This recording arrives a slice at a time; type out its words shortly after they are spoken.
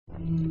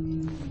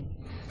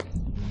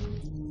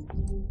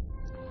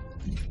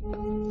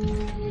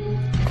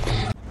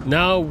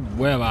Now,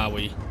 where are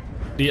we?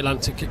 The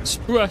Atlantic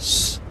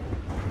Express.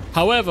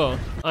 However,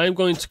 I'm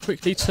going to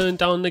quickly turn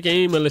down the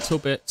game a little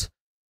bit.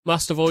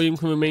 Master volume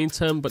can remain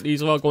 10, but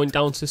these are all going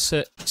down to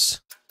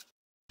 6.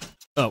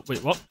 Oh,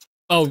 wait, what?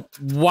 Oh,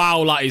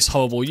 wow, that is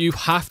horrible. You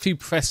have to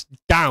press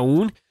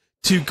down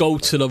to go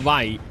to the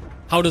right.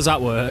 How does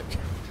that work?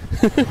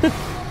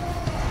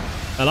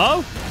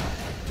 Hello?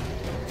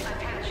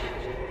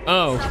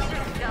 Oh.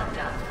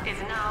 Delta is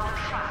now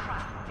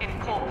trapped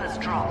in Corpus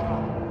Drop.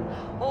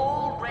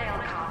 All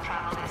railcar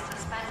travel is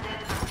suspended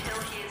until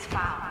he is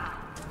found.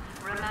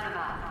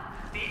 Remember,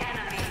 the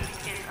enemy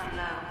is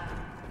alone.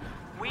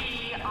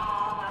 We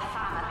are the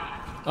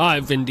family.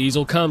 Alright, Vin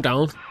Diesel, calm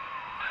down.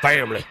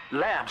 Family.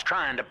 Lab's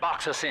trying to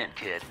box us in,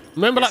 kid.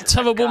 Remember that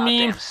terrible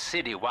meme?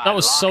 Citywide That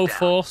was so lockdown.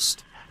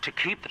 forced. To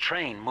keep the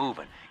train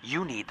moving,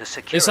 you need the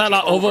security. Is that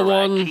that other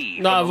override one key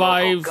that from the local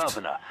arrived,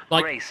 governor,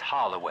 like- Grace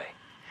Holloway.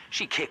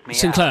 She kicked me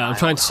Sinclair, out of I'm my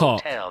trying own to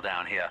talk. hotel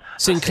down here.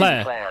 The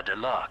Sinclair. Sinclair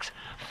Deluxe.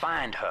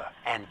 Find her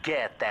and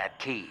get that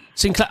key.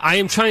 Sinclair, I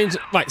am trying to...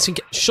 Right,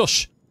 Sinclair,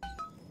 shush.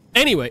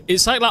 Anyway,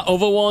 it's like that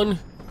other one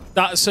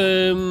that's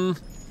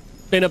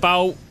been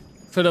about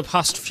for the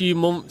past few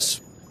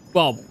months.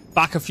 Well,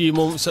 back a few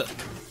months.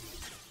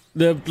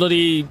 The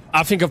bloody...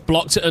 I think I've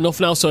blocked it enough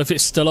now, so if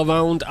it's still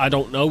around, I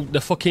don't know. The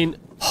fucking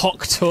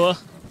Hawk Tour.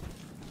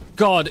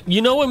 God,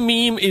 you know a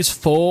meme is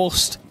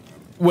forced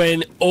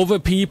when other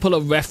people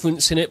are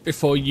referencing it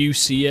before you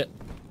see it?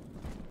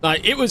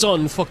 Like, it was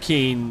on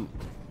fucking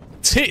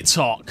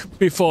TikTok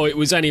before it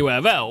was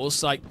anywhere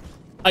else. Like,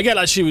 I get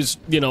that she was,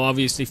 you know,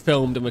 obviously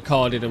filmed and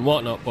recorded and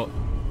whatnot, but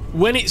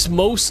when it's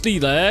mostly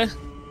there...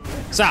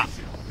 Zap!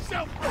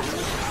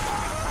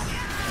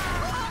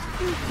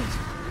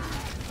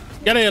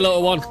 Get here,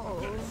 little one.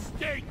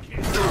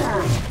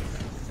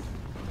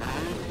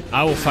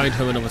 I will find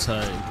her another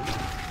time.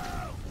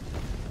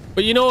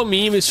 But you know a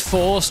meme is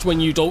forced when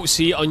you don't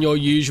see it on your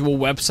usual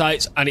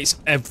websites and it's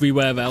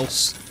everywhere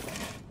else?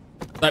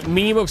 Like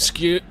meme what is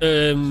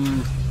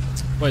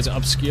it,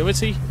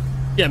 obscurity?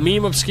 Yeah,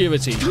 meme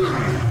obscurity.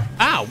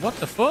 Ow, what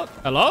the fuck?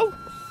 Hello?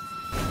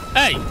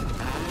 Hey!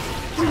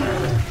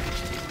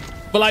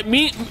 But like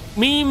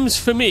memes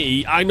for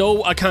me, I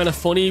know are kind of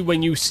funny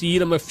when you see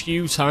them a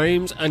few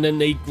times and then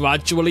they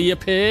gradually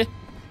appear.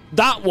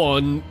 That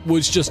one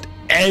was just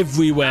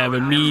everywhere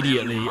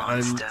immediately,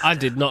 and I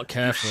did not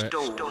care for it.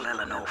 Stole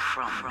Eleanor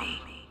from me.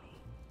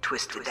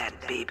 Twisted that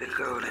baby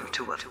girl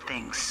into a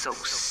thing so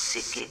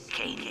sick it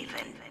can't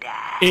even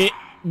die. It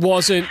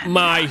wasn't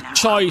my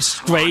choice,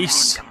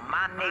 Grace. Into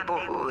my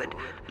neighborhood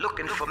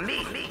looking for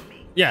me.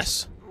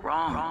 Yes.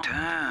 Wrong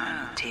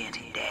turn, Tin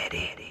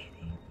Daddy.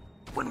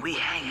 When we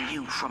hang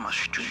you from a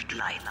street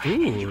light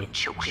and you're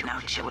choking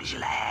out your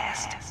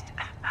last,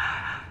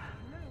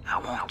 I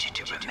want you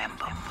to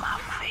remember my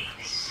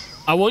face.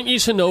 I want you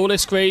to know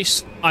this,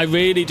 Grace. I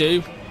really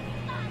do.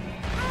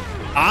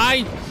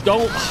 I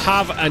don't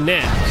have a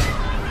neck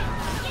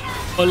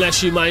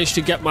unless you manage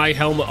to get my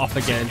helmet off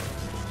again,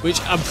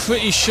 which I'm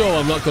pretty sure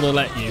I'm not going to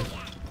let you.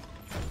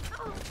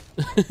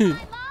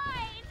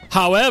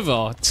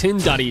 However, Tin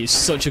Daddy is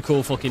such a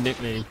cool fucking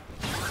nickname.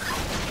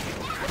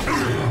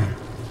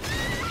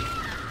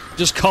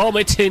 Just call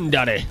me Tin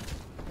Daddy.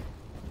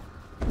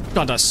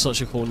 God, that's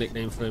such a cool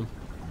nickname for him.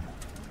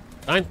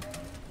 Fine.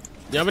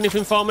 You have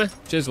anything for me?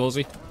 Cheers,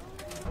 Rosie.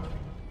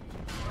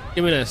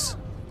 Give me this.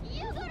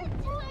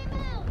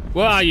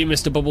 Where are you,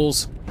 Mr.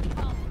 Bubbles?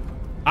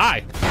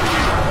 Hi.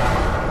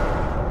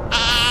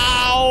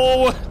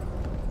 Ow!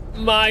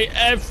 My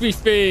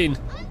everything.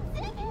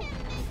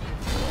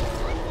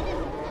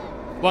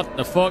 What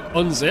the fuck?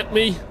 Unzip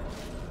me?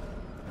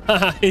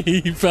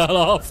 He fell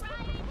off.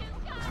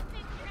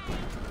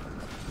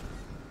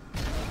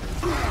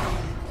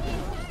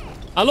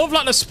 I love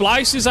that the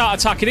splices are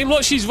attacking him.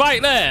 Look, she's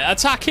right there.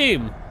 Attack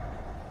him.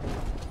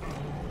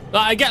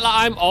 Like, I get that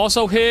I'm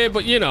also here,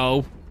 but you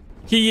know,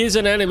 he is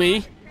an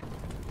enemy.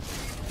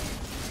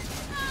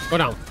 Go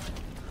down.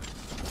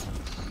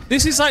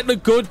 This is like the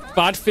good,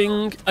 bad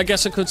thing, I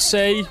guess I could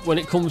say, when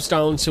it comes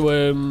down to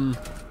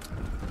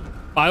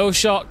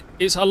Bioshock.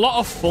 It's a lot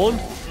of fun,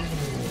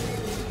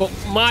 but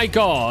my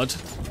god,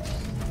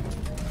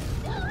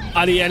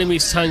 are the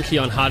enemies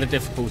tanky on harder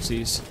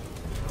difficulties.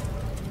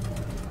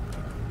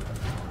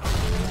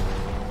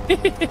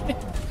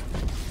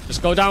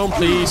 Just go down,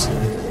 please.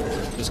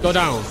 Just go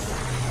down.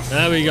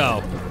 There we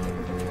go.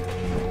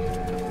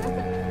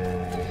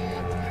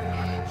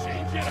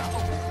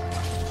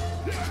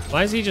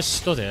 Why is he just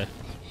stood here?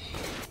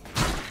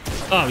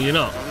 Oh, you're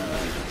not.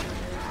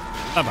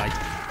 Bye-bye.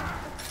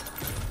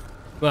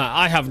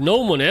 Right, I have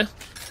no money.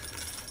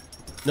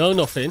 No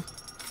nothing.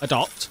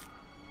 Adopt.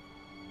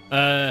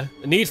 I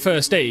need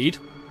first aid.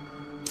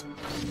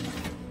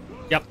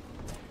 Yep.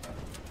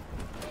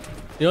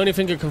 The only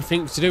thing I can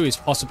think to do is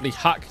possibly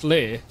hack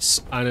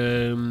this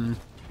and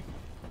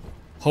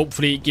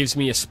hopefully it gives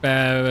me a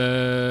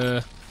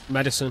spare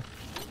medicine.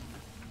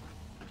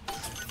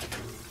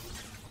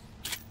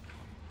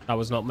 That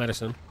was not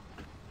medicine.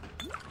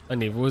 And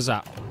neither was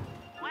that.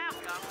 Welcome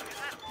to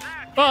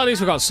the Well, at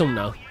least we got some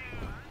now.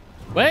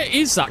 Where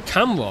is that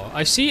camera?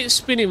 I see it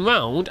spinning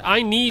round.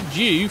 I need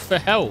you for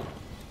help.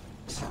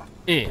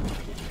 In.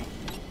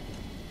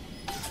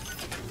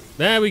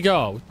 There we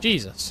go.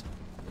 Jesus.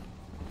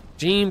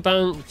 Gene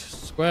Bank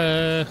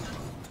Square.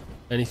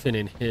 Anything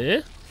in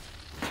here?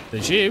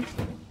 There's you.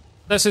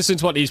 Let's listen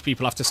to what these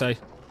people have to say.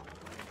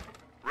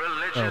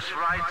 Religious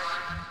rights,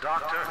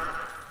 Doctor.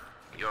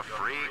 You're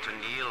free to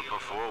kneel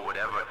before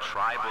whatever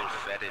tribal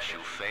fetish you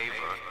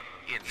favor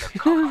in the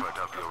comfort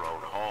of your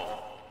own home.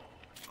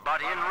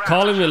 But in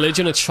calling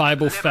religion a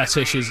tribal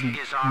fetish is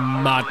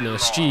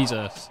madness.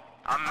 Jesus.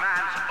 A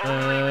man's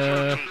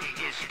only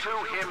duty is to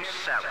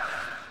himself.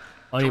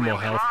 I need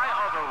more help.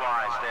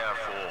 Otherwise,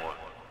 therefore,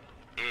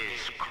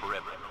 is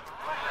criminal.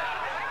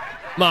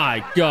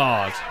 My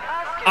God.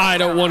 I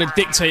don't want a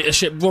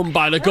dictatorship run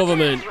by the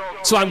government,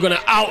 so I'm going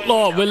to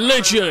outlaw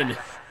religion.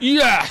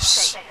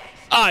 Yes!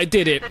 I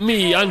did it.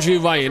 Me, Andrew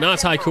Ryan.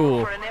 Aren't I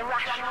cool?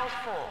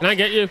 Can I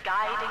get you?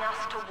 Guiding us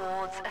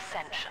towards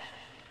ascension.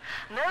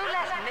 No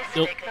less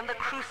mystic than the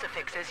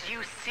crucifixes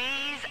you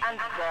seize and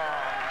burn.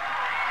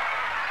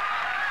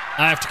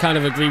 I have to kind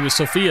of agree with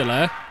Sophia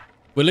there.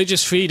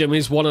 Religious freedom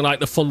is one of like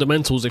the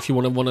fundamentals if you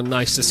want to run a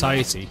nice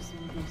society.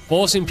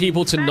 Forcing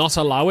people to not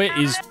allow it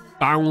is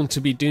bound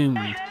to be doomed.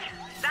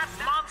 That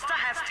monster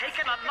has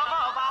taken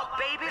another of our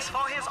babies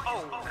for his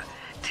own.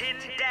 Tin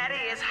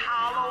Daddy is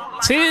hollow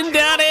like Tin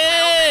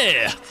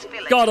Daddy!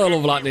 God, I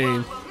love that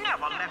name.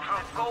 Never let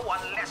her go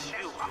unless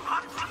you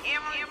hunt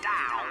him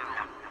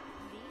down.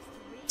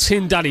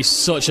 Tin Daddy's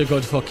such a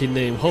good fucking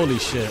name. Holy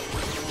shit.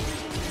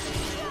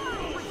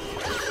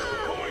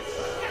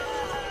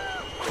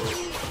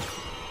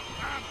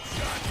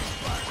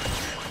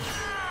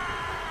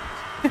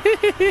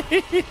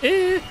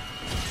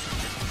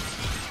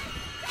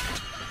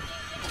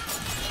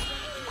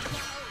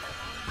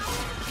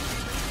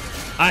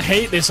 I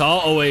hate this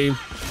auto aim.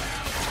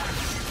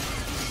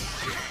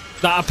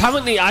 That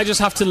apparently I just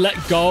have to let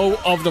go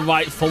of the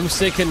right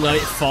thumbstick and let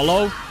it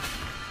follow,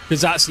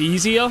 because that's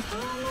easier.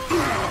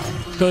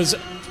 Because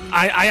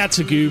I had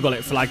to Google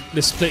it for like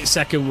the split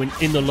second when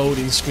in the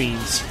loading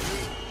screens,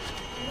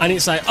 and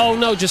it's like, oh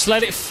no, just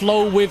let it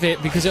flow with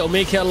it because it'll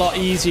make it a lot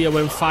easier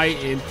when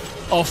fighting,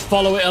 or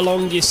follow it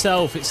along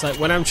yourself. It's like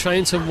when I'm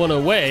trying to run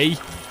away,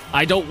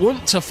 I don't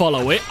want to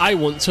follow it, I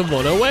want to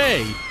run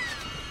away.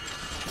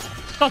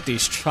 God,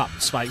 these trap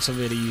spikes are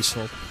really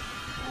useful.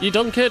 You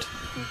done, kid?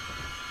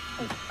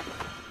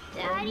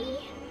 Daddy,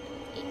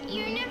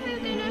 you're never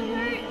gonna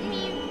hurt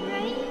me,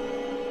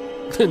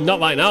 right? Not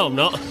right now, I'm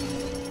not.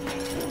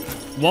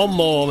 One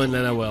more and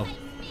then I will.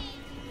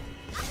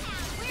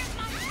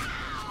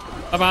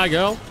 Bye-bye,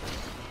 girl.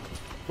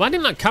 Why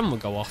didn't that camera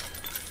go off?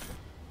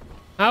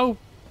 How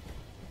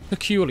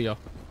peculiar.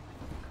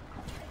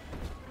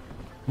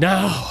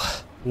 Now,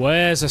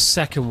 where's a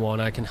second one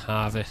I can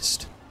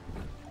harvest?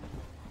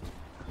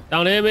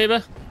 Down here,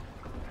 maybe?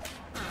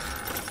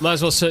 Might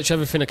as well search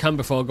everything I can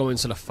before going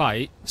to the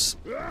fights.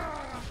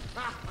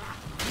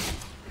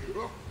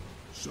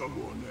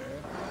 Someone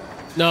there?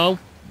 No.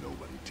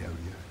 Nobody tell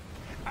you.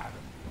 Adam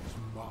is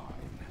mine.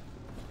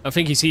 I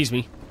think he sees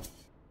me.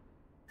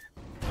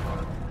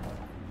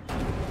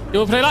 You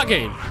wanna play that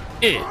game?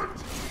 Yeah.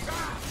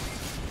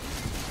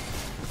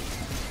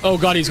 Oh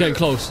god, he's getting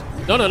close.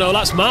 No, no, no,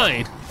 that's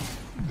mine.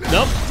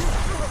 Nope.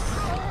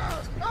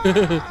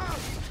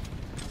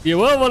 You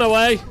will run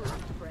away.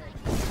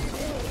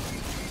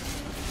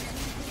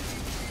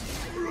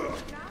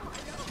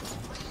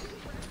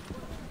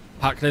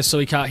 Hack this so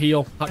he can't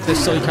heal. Hack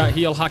this so he can't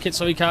heal. Hack it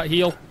so he can't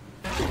heal.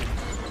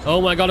 Oh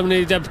my god, I'm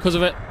nearly dead because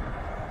of it.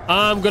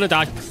 I'm gonna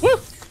die. Woo!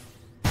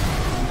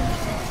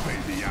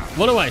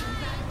 Run away.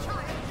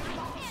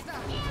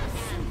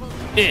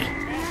 Eh.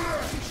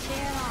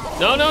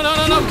 No, no, no,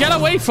 no, no. Get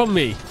away from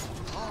me.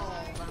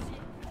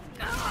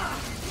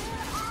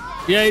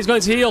 Yeah, he's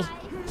going to heal.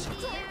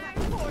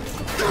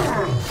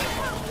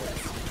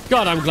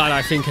 God, I'm glad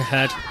I think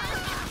ahead.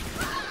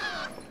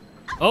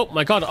 Oh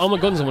my god, all my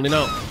guns are running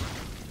out.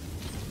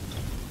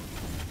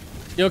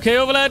 You okay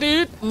over there,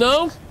 dude?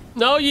 No?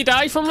 No, you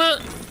die from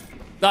that?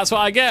 That's what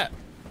I get.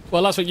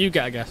 Well, that's what you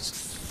get, I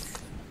guess.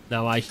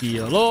 Now I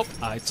heal up,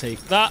 I take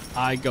that,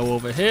 I go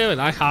over here,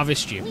 and I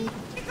harvest you.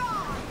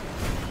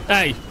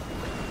 Hey,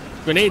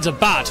 grenades are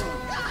bad.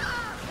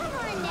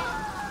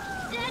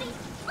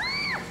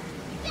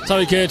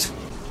 Sorry, kid.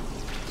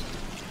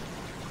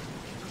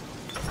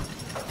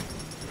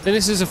 Then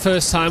this is the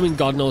first time in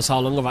God knows how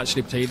long I've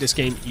actually played this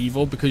game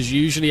evil, because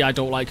usually I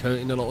don't like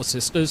hurting the little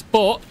sisters,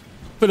 but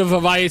for the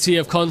variety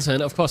of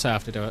content, of course I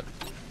have to do it.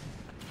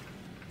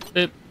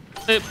 Bip,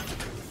 bip.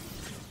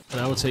 And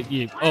I will take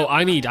you. Oh,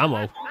 I need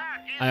ammo.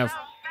 I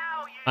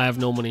have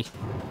no money.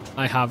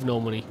 I have no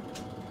money.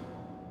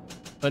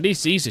 At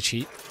least these are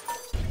cheap.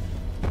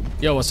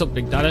 Yo, what's up,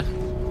 Big Daddy?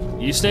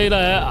 You stay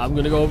there. I'm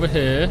gonna go over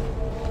here.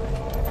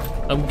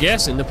 I'm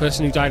guessing the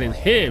person who died in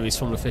here is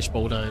from the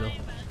fishbowl dino.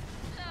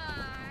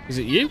 Is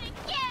it you?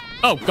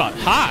 Oh god,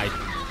 hi.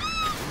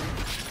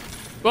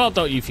 Well,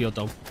 don't you feel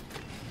dumb.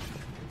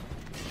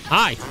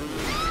 Hi.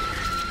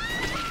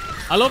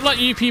 I love that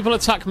you people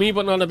attack me,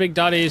 but not the big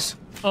daddies.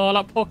 Oh,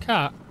 that poor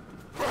cat.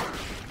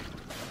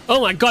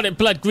 Oh my god, it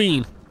bled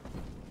green.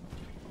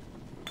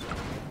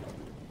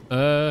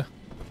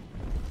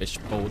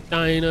 Fishbowl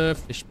diner,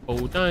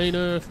 fishbowl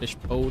diner,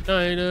 fishbowl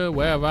diner.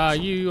 Where are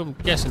you? I'm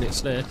guessing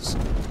it's this.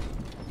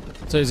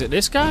 So is it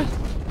this guy?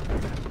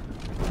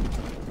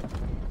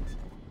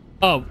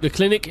 Oh, the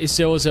clinic is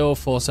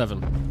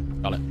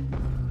 0047. Got it.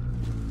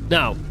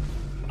 Now,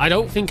 I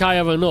don't think I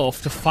have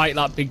enough to fight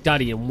that big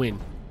daddy and win.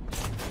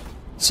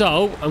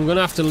 So, I'm going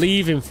to have to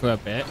leave him for a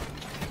bit.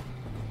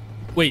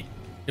 Wait,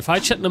 if I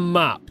check the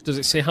map, does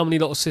it say how many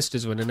little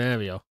sisters are in an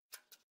area?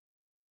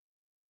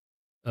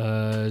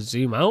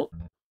 Zoom out.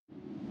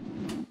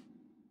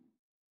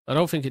 I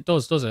don't think it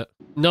does it?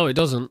 No, it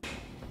doesn't.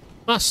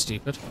 That's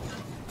stupid.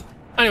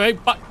 Anyway,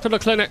 back to the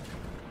clinic.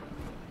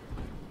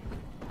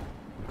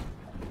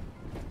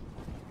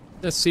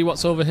 Let's see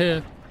what's over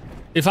here.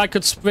 If I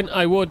could sprint,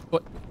 I would,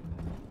 but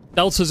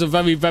Delta's a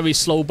very, very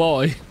slow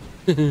boy.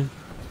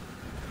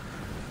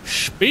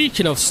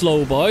 Speaking of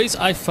slow boys,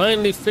 I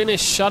finally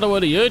finished Shadow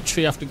of the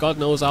Erdtree after God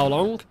knows how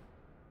long.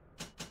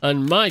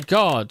 And my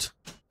god.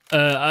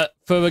 For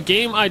a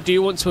game I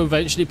do want to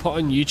eventually put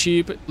on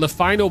YouTube, the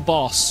final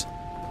boss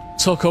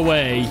took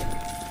away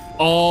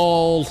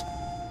all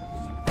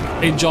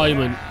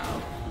enjoyment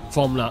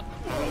from that.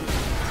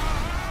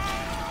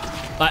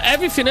 Like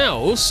everything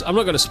else, I'm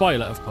not going to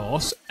spoil it of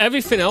course,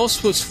 everything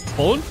else was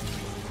fun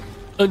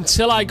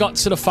until I got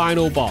to the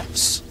final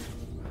boss.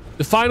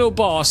 The final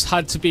boss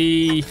had to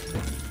be...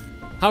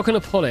 How can I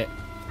put it?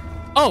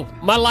 Oh,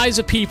 my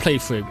Liza P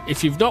playthrough.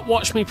 If you've not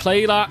watched me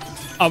play that,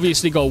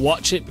 obviously go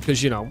watch it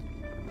because, you know,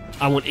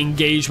 I want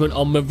engagement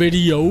on my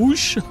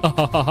videos.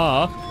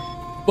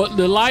 But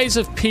the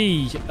Liza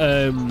P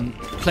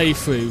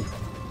playthrough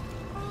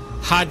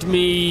had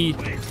me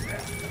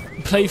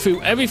play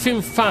through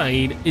everything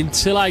fine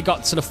until I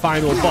got to the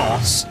final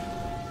boss.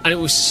 And it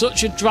was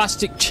such a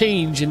drastic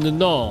change in the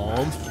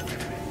norm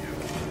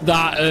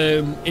that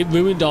it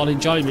ruined all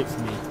enjoyment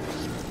for me.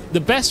 The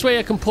best way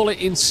I can pull it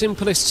in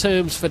simplest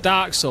terms for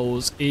Dark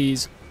Souls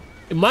is,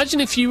 imagine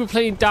if you were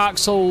playing Dark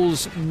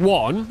Souls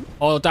 1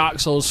 or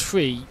Dark Souls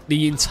 3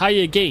 the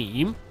entire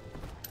game,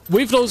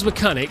 with those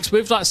mechanics,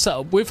 with that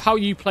setup, with how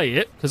you play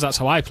it, because that's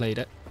how I played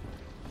it,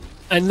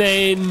 and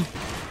then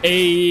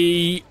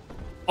a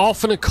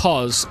Orphan of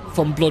Cos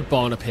from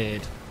Bloodborne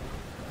appeared,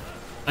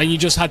 and you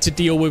just had to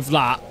deal with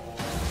that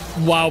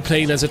while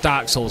playing as a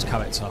Dark Souls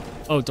character.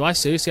 Oh, do I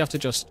seriously have to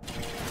just...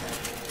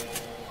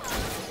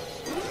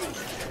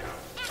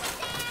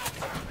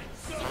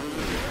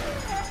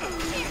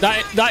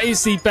 That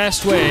is the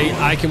best way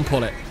I can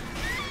put it.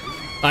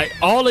 Like,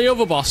 all the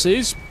other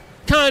bosses,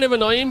 kind of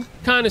annoying,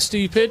 kind of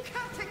stupid.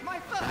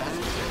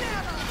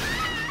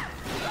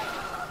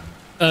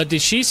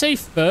 Did she say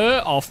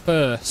fur or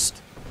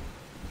first?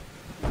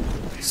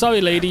 Sorry,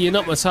 lady, you're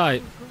not my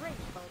type.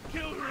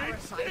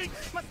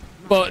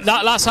 But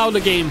that's how the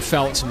game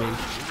felt to me.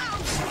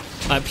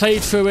 I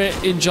played through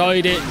it,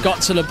 enjoyed it,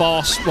 got to the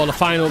boss, well, the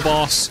final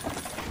boss.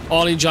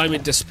 All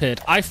enjoyment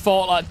disappeared. I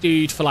fought that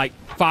dude for like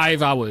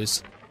 5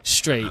 hours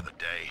straight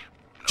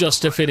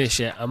just to finish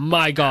it. And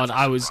my god,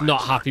 I was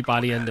not happy by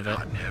the end of it.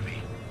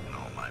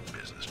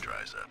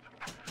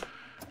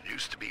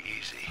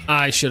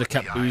 I should have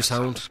kept Booze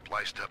Hound.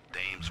 Spliced up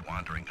dame's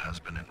wandering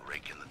husband and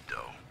raking the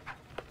dough.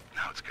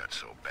 Now it's got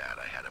so bad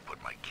I had to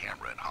put my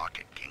camera in Hawk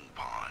at King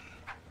Pawn.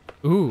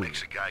 Ooh.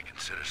 Makes a guy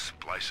consider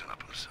splicing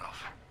up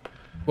himself.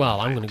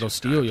 Well, I'm gonna go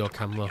steal your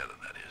camera.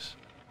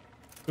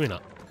 Give me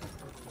that.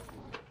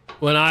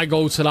 When I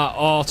go to that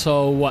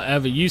auto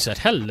whatever you said,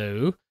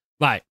 hello.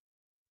 Right.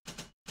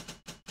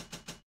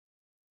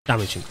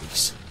 Damage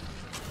increase.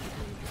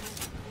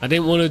 I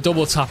didn't want to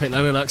double tap it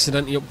then and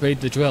accidentally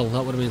upgrade the drill.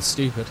 That would have been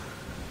stupid.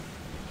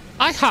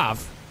 I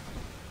have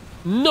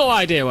no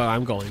idea where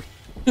I'm going.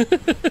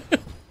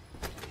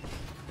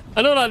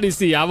 I know that there's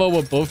the arrow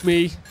above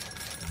me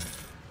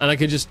and I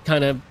can just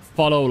kind of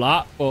follow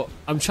that, but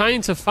I'm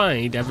trying to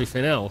find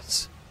everything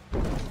else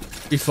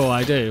before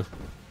I do.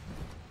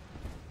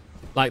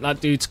 Like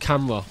that dude's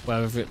camera,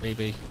 wherever it may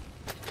be.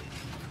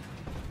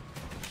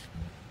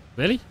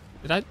 Really?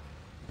 Did I?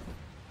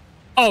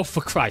 Oh, for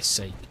Christ's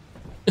sake.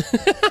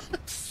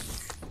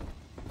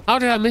 How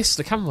did I miss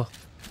the camera?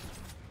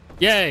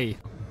 Yay.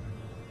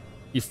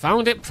 You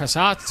found it, press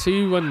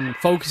R2 when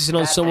focusing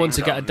on someone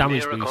to get a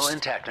damage boost. Miracle in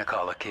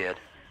Technicolor, kid.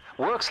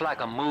 Works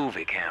like a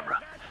movie camera.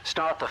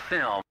 Start the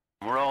film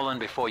rolling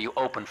before you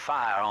open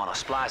fire on a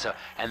splicer,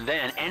 and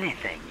then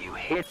anything you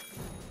hit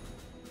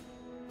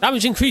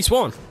Damage increase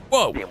 1.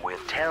 Whoa. him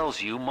with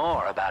tells you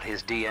more about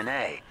his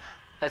DNA.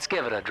 Let's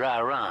give it a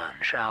dry run,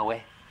 shall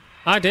we?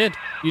 I did.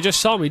 You just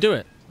saw me do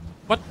it.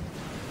 What?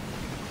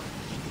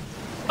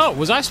 Oh,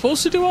 was I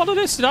supposed to do all of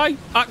this? Did I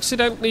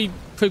accidentally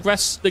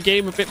progress the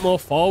game a bit more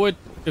forward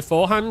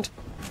beforehand?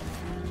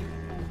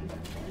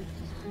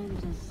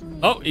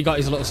 Oh, he got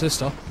his little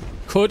sister.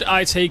 Could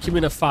I take him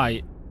in a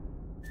fight?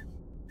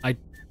 I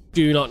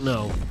do not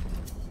know.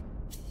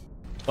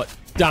 But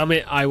damn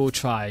it, I will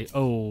try.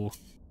 Oh.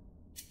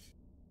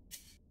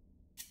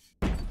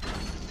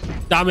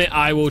 Damn it,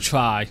 I will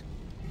try.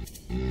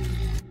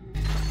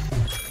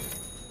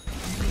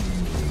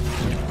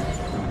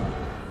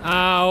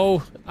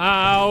 Ow.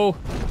 Ow.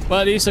 Well,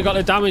 at least I got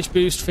the damage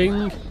boost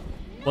thing.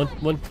 One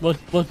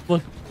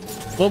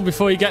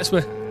before he gets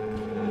me.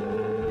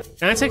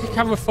 Can I take a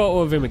camera photo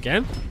of him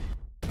again?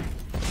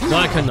 No,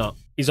 I cannot.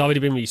 He's already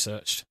been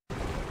researched.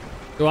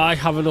 Do I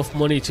have enough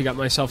money to get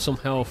myself some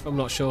health? I'm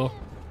not sure.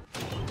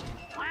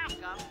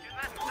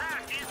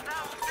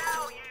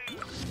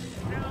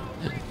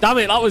 Damn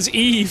it, that was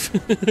Eve.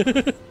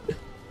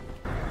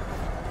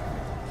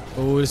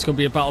 Oh, it's going to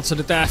be a battle to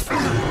the death.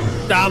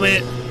 Damn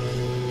it.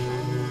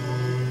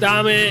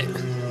 Damn it.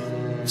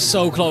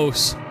 So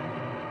close.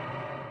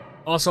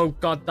 Also,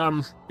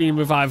 goddamn, being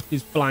revived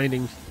is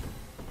blinding.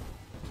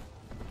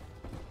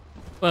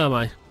 Where am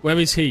I? Where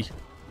is he?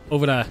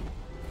 Over there.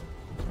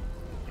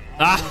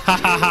 Ah ha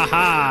ha ha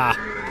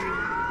ha!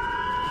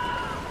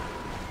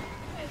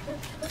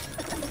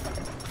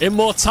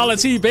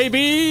 Immortality,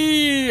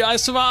 baby! I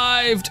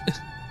survived!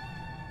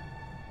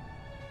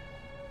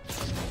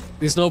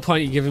 There's no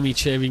point in giving me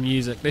cheery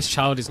music. This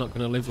child is not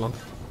going to live long.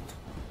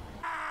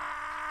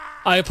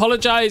 I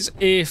apologize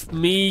if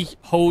me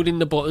holding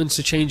the buttons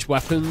to change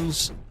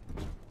weapons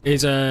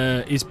is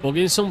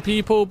bugging some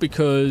people,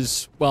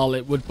 because, well,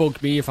 it would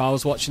bug me if I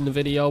was watching the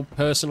video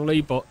personally,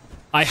 but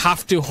I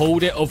have to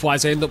hold it,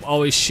 otherwise I end up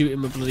always shooting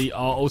my bloody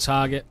auto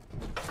target.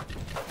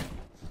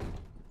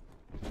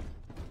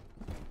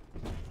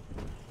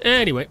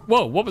 Anyway,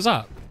 whoa, what was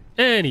that?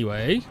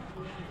 Anyway.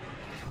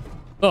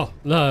 Oh,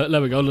 no,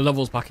 there we go, the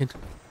level's back in.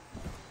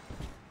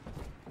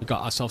 We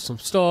got ourselves some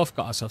stuff,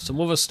 got ourselves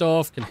some other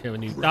stuff, can hear a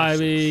new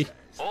diary.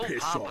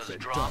 Piss off and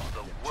die.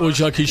 Oh,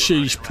 Jackie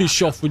Sheesh, piss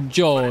off and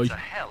joy.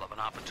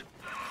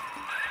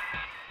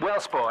 Well,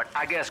 sport,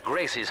 I guess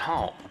Gracie's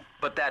home,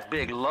 but that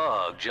big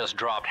lug just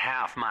dropped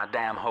half my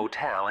damn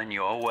hotel in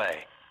your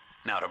way.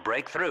 Now, to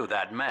break through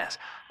that mess,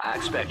 I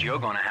expect you're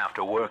gonna have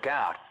to work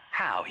out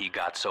how he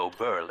got so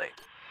burly.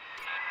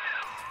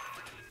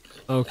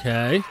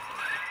 Okay.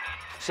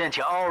 Since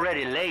you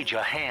already laid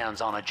your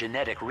hands on a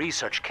genetic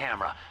research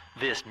camera,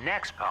 this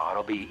next part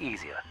will be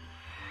easier.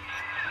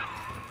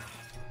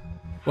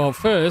 Well,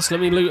 first, let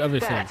me loot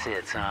everything. That's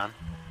it, son.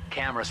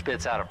 Camera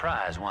spits out a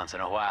prize once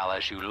in a while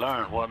as you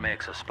learn what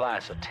makes a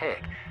splicer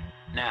tick.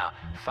 Now,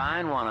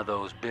 find one of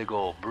those big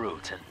old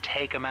brutes and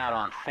take them out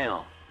on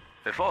film.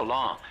 Before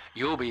long,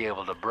 you'll be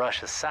able to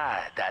brush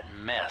aside that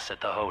mess at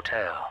the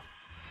hotel.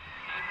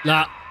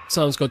 That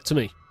sounds good to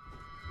me.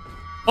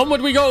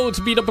 Onward we go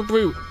to beat up a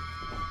brute.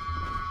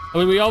 I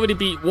mean, we already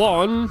beat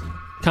one,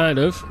 kind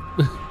of.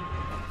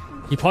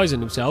 He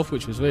poisoned himself,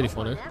 which was really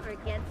funny.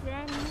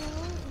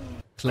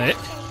 Click.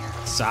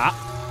 Zap.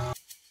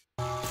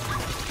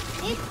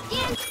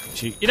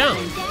 Shoot you down.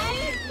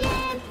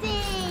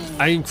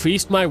 I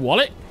increased my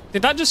wallet?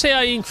 Did that just say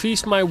I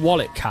increased my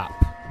wallet cap?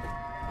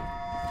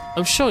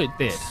 I'm sure it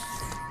did.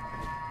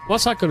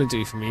 What's that going to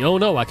do for me? Oh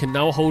no, I can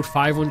now hold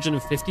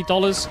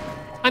 $550.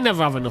 I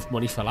never have enough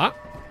money for that.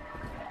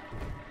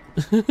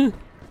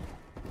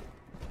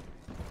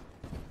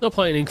 No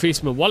point in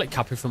increasing my wallet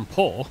cap if I'm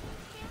poor.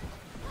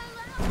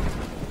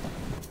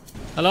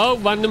 Hello,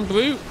 random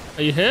brute.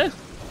 Are you here?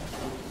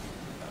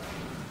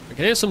 I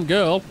can hear some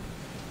girl.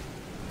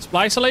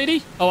 Splicer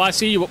lady? Oh, I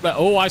see you up there.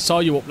 Oh, I saw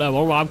you up there.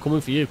 Oh, I'm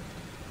coming for you.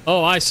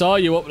 Oh, I saw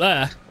you up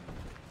there.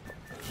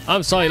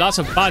 I'm sorry, that's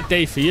a bad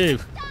day for you.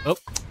 Oh.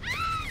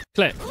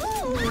 Click.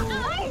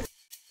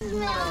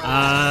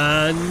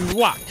 And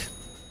whack.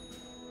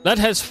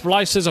 Leadhead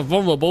splicers are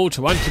vulnerable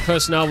to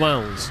anti-personnel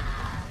rounds.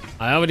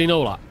 I already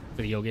know that.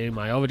 Video game,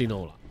 I already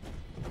know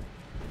that.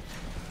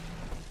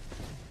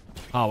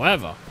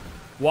 However,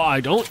 what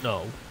I don't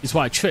know is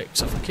why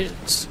tricks are for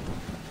kids.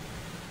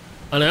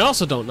 And I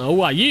also don't know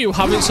why you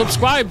haven't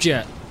subscribed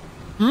yet.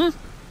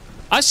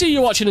 I see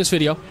you watching this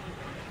video.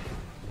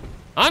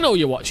 I know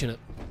you're watching it.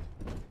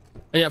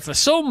 And yet for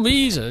some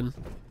reason,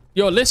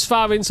 you're this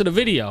far into the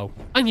video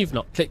and you've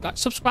not clicked that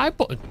subscribe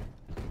button.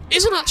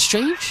 Isn't that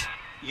strange?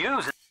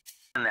 Using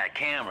that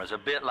camera is a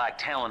bit like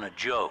telling a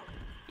joke.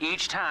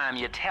 Each time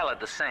you tell it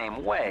the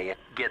same way, it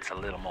gets a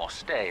little more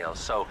stale,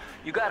 so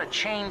you gotta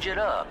change it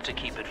up to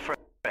keep it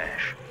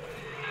fresh.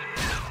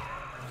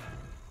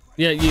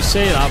 Yeah, you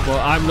say that, but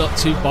I'm not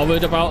too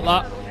bothered about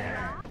that.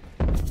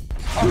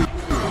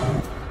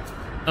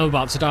 I'm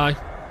about to die.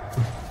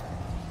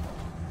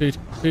 Food,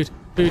 food,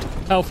 food,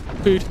 health,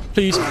 food,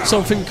 please,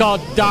 something,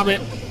 god damn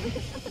it.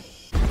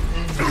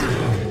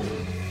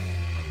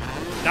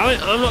 Damn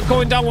it, I'm not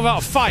going down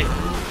without a fight.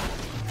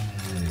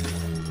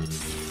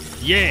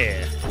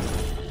 Yeah.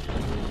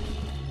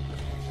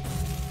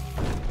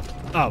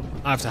 Oh,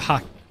 I have to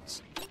hack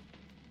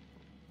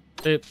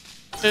this.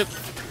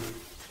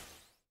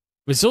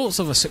 Results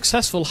of a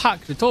successful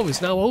hack. The door is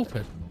now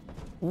open.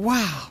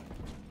 Wow.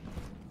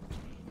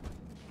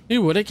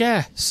 Who would have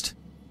guessed?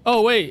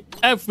 Oh wait,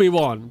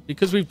 everyone,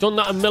 because we've done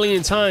that a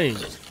million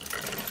times.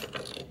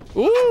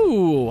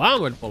 Ooh,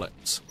 armored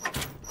bullets.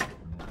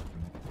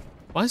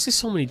 Why is there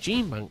so many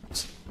gene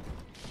banks?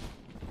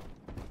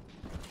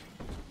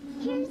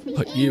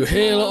 Put you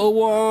here, little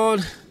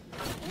one.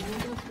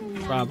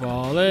 Grab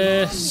all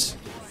this.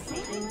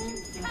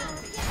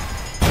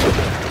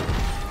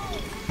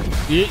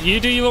 You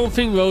do your own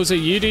thing, Rosa.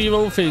 You do your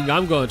own thing.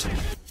 I'm good.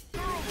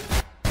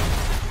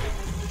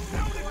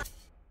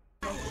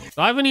 Do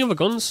I have any other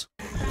guns?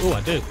 Oh,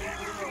 I do.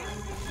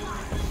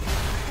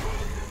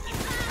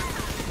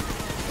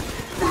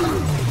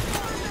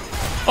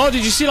 Oh,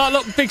 did you see that?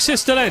 Look, big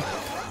sister then.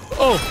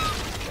 Oh.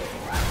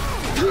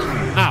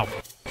 Ow.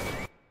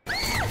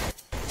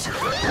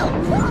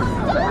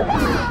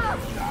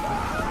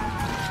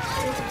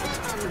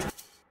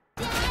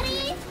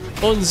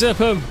 Unzip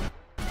him.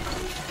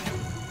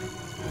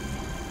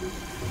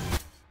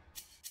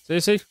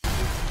 See?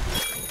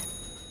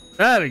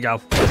 There we go.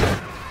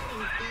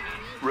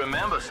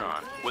 Remember,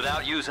 son,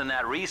 without using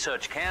that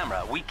research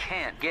camera, we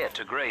can't get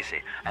to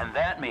Gracie, and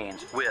that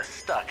means we're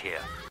stuck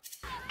here.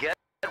 Get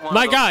one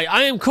My guy,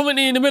 I am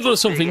currently in the middle of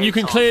something you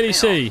can clearly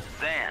see.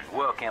 Then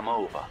work him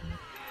over.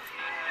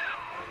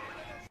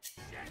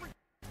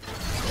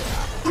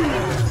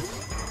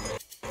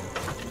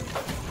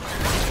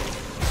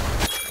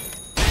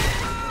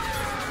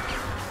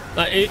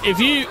 Like,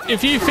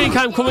 if you think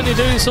I'm currently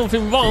doing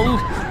something wrong,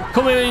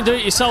 come in and do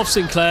it yourself,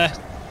 Sinclair.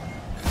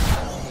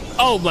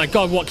 Oh my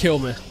god, what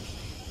killed me?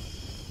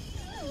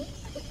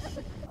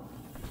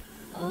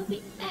 I'll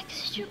be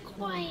extra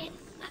quiet.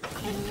 I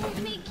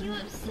won't make you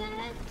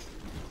upset.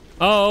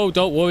 Oh,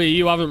 don't worry,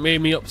 you haven't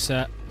made me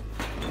upset.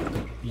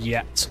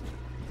 Yet.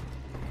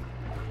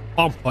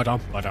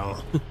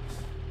 Bum-ba-dum-ba-dum.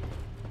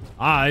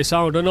 I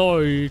sound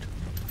annoyed.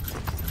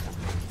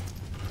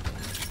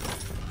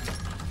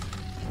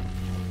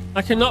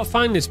 I cannot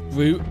find this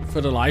brute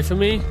for the life of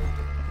me.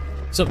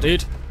 What's up,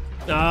 dude?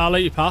 I'll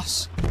let you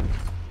pass.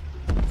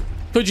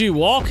 Could you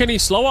walk any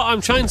slower?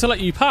 I'm trying to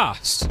let you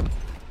pass.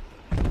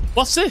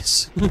 What's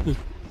this?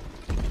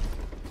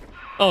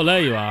 Oh,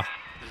 there you are.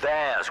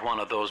 There's one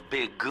of those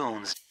big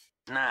goons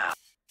now.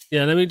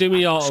 Yeah, let me do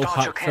my auto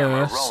Start your pack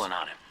camera first. rolling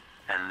on him,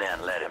 and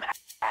then let him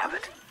have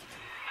it.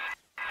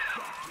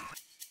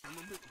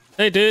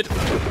 Hey, dude.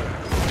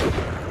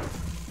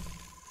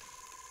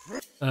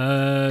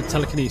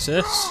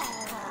 Telekinesis.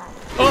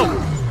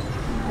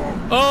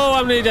 Oh! Oh,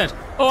 I'm nearly dead.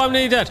 Oh, I'm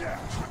nearly dead.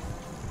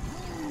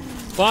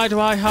 Why do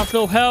I have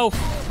no health?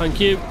 Thank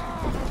you.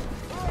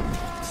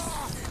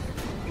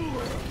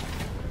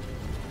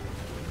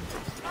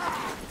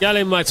 Get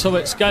him, my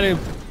turrets. Get him.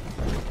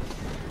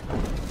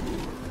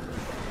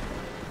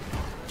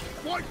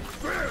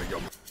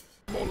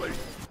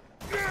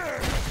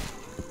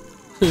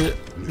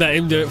 Let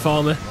him do it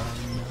for me.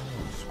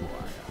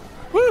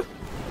 Woo!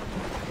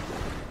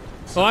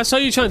 Oh, I saw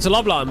you trying to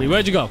lob at me.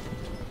 Where'd you go?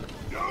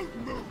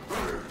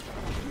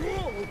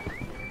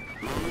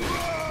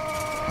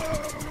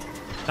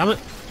 Damn it.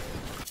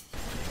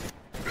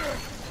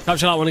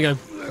 Capture that one again.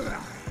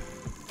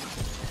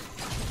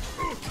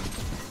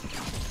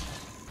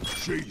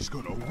 She's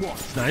gonna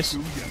watch. Nice.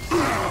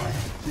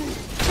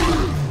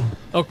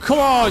 Oh, come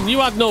on. You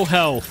had no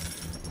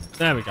health.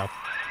 There we go.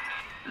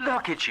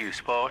 Look at you,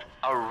 sport.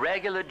 A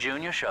regular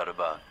junior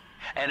shutterbug.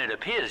 And it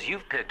appears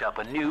you've picked up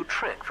a new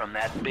trick from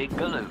that big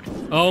galoot.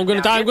 Oh, I'm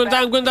gonna die. I'm gonna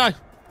die. I'm gonna die.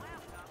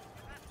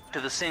 To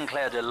the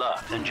Sinclair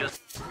Deluxe and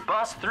just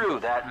bust through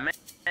that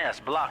mess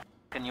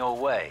blocking your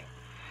way.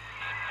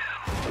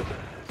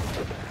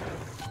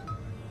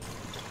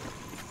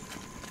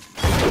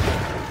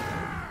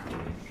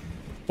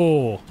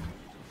 Oh.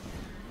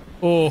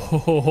 Oh, ho,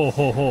 ho, ho,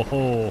 ho, ho,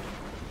 ho.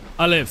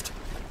 I lived.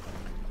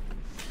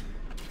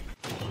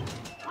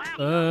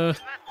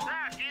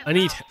 I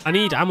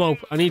need ammo.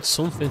 I need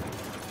something.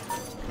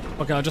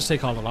 Okay, I'll just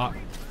take all of that.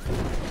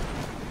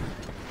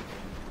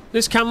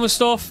 This camera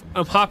stuff,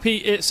 I'm happy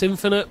it's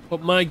infinite,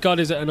 but my god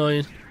is it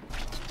annoying.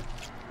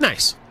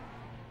 Nice.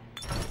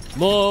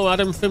 More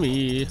Adam for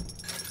me.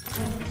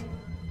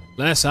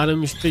 Less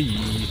Adams for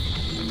ye.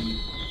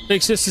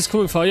 Big sister's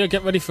coming for you.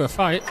 Get ready for a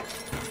fight.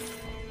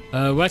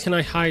 Where can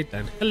I hide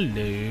then?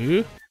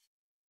 Hello.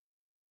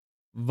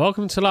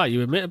 Welcome to light.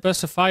 You emit a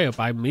burst of fire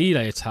by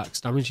melee attacks,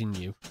 damaging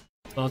you.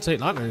 I'll take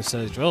that then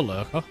instead of drill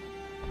lurker.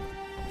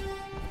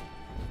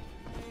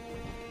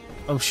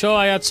 I'm sure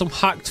I had some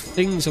hacked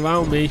things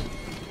around me.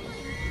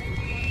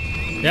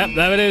 Yep,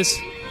 there it is.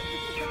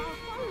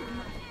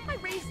 I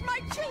raised my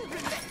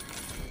children.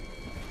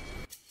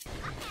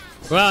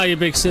 Where are you,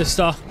 big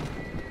sister?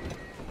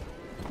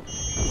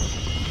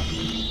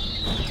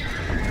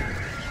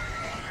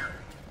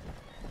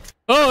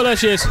 Oh, there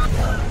she is.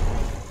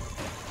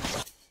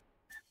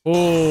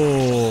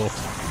 Oh.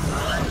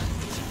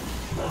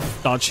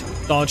 Dodge,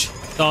 dodge,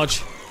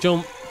 dodge,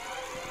 jump.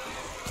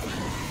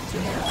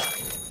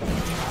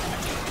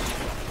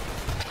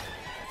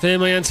 Fear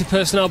my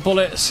anti-personnel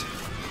bullets.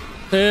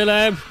 Fear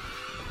them.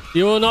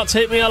 You will not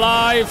take me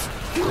alive.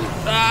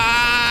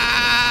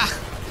 Ah!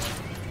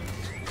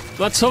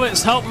 My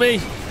turrets, help me.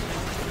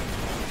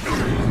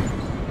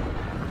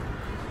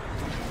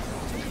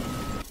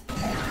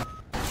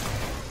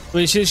 I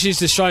mean, she's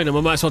destroying them.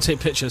 I might as well take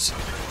pictures.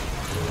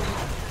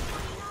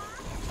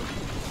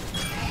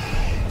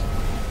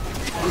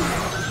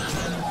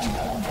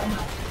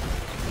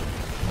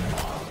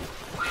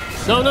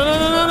 No, no, no,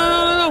 no, no,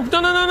 no, no,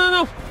 no, no, no,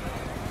 no, no.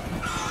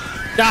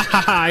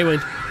 Ah, I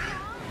win.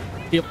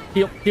 Heal,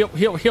 heal, heal,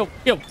 heal, heal,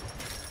 heal.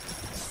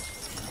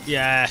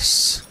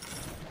 Yes.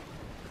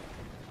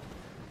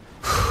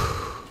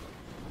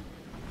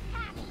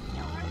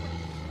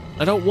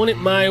 I don't want it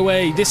my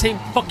way. This ain't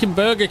fucking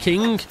Burger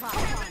King.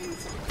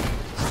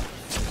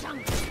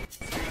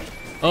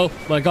 Oh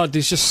my god,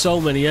 there's just so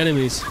many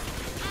enemies.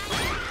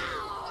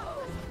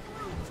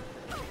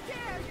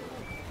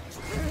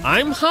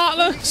 I'm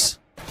heartless.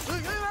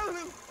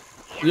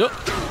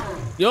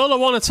 You're the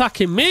one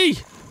attacking me.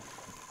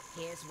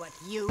 Here's what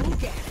you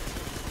get.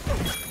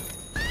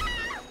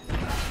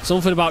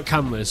 Something about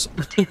cameras.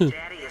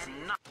 Daddy is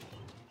not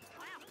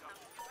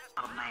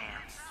a man.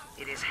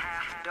 It is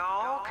half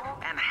dog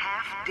and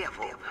half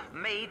devil,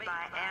 made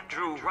by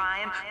Andrew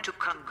Ryan to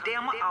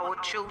condemn our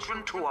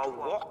children to a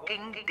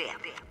walking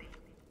death.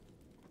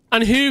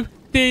 And who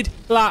did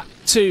that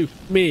to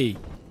me?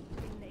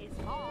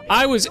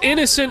 I was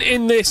innocent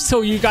in this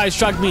till you guys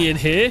dragged me in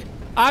here.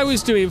 I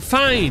was doing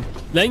fine.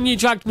 Then you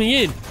dragged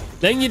me in.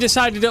 Then you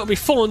decided it'll be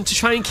fun to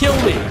try and kill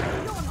me.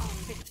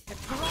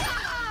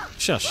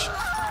 Shush.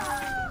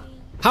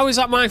 How is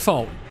that my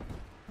fault?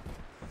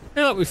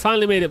 Hey, look, we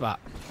finally made it back.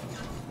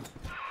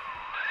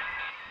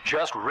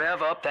 Just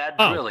rev up that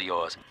drill of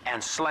yours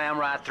and slam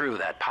right through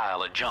that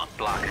pile of junk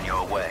blocking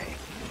your way.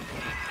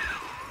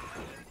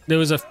 There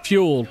was a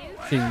fuel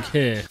thing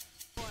here.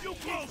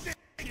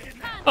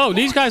 Oh,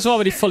 these guys are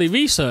already fully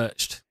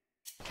researched.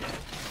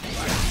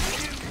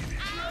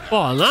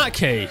 Well, in that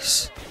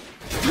case...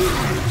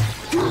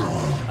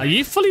 Are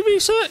you fully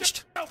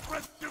researched?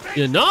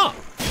 You're not.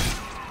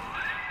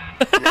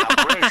 Now,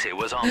 Gracie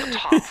was on the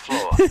top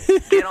floor.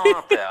 Get on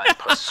up there and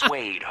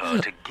persuade her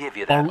to give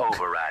you that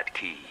override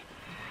key.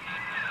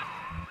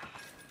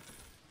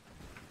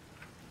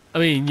 I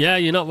mean, yeah,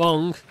 you're not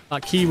wrong.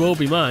 That key will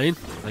be mine.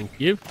 Thank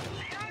you.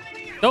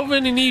 Don't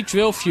really need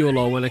drill fuel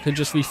though when I can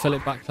just refill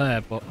it back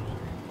there, but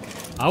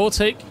I will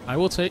take.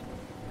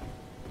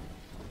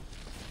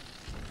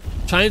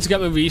 Trying to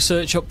get my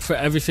research up for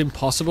everything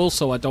possible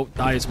so I don't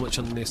die as much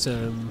on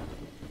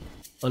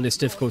this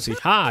difficulty.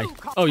 Hi.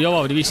 Oh, you're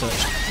already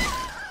researched.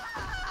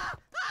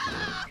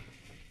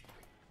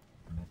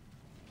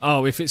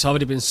 Oh, if it's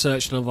already been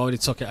searched and I've already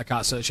took it, I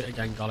can't search it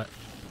again. Got it.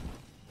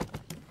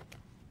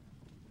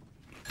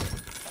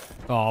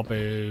 Oh,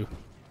 boo.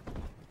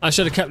 I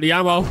should have kept the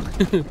ammo.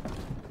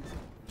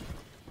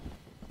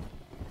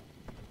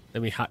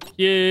 Let me hack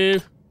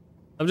you.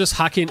 I'm just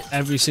hacking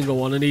every single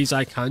one of these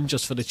I can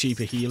just for the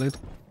cheaper healing.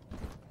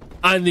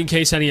 And in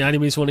case any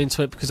enemies run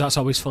into it, because that's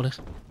always funny.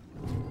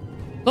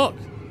 Look.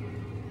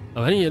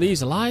 Are any of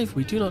these alive?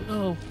 We do not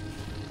know.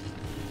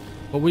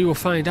 But we will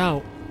find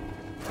out.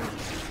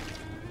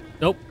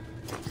 Nope.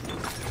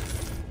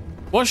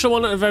 Watch the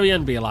one at the very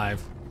end be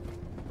alive.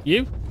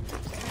 You?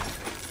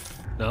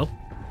 No.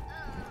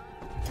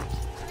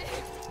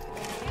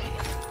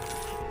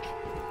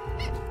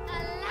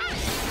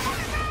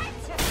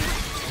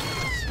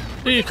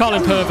 Who you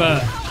calling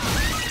pervert?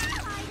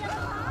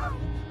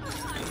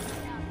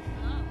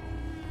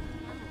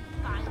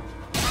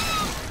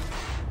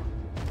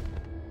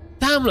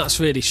 Damn, that's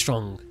really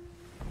strong.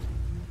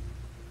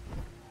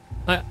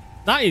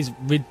 That is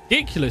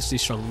ridiculously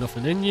strong.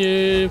 Nothing in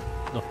you.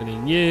 Nothing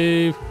in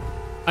you.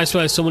 I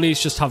swear some of these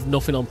just have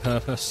nothing on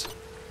purpose.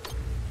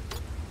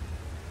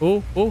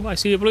 Oh, I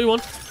see a blue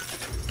one.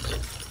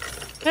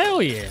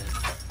 Hell yeah.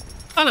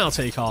 And I'll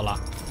take all that.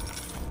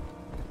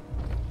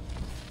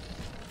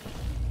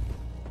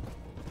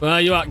 Where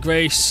are you at,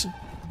 Grace?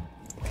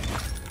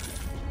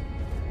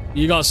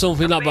 You got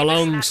something that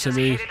belongs to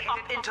me.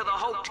 Up into the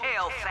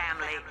hotel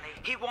family.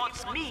 He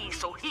wants me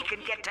so he can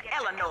get to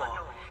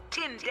Eleanor.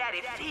 Tin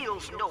Daddy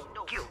feels no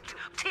guilt.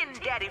 Tin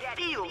Daddy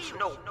feels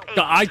no pain.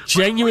 I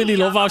genuinely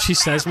love how she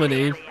says my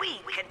name. We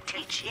can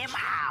teach him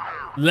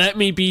how. Let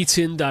me be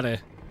Tin Daddy.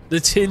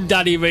 The Tin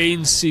Daddy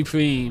reigns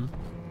supreme.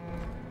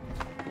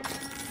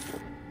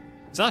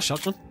 Is that a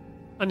shotgun?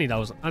 I need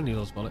those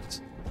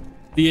bullets.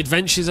 The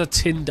Adventures of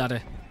Tin Daddy.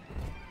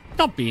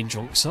 Not being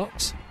drunk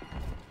sucks.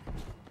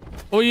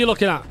 What are you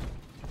looking at?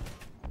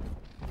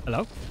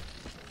 Hello?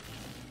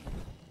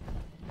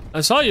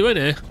 I saw you in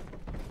here.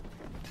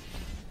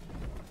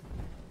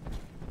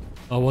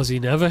 Or was he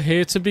never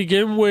here to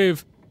begin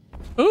with?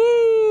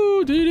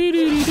 Ooh, doo doo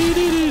doo doo doo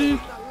doo.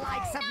 The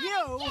likes of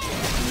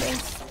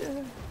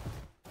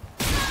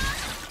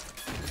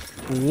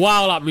you.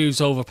 Wow, that move's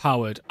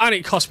overpowered. And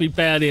it cost me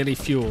barely any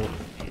fuel.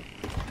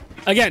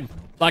 Again,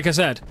 like I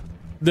said,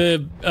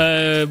 the,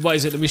 what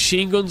is it? The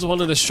machine gun's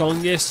one of the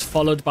strongest,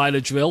 followed by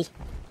the drill.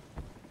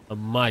 Oh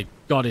my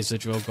god, is the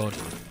drill good.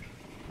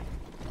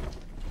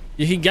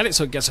 You can get it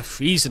so it gets a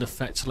freezing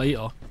effect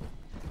later.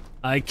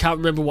 I can't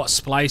remember what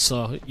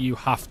splicer you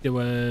have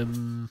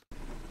to,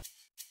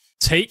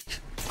 take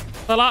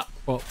for that,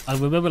 but I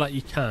remember that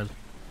you can.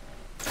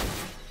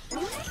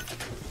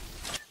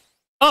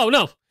 Oh,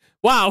 no.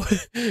 Wow.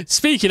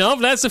 Speaking of,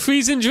 there's the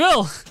freezing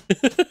drill.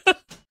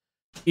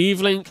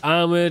 Evelyn,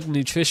 armored,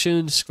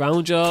 nutrition,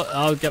 scrounger.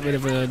 I'll get rid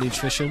of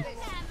nutrition.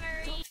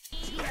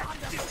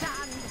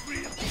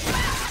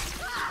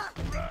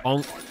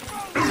 Bonk.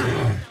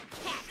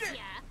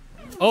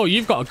 Oh,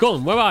 you've got a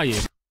gun. Where are you?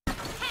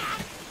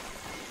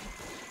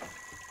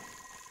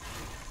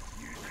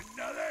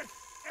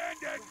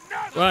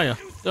 Where are you?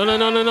 No, no,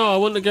 no, no, no. I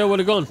want the girl with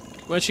a gun.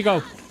 Where'd she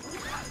go?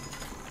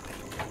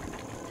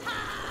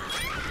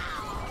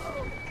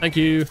 Thank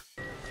you.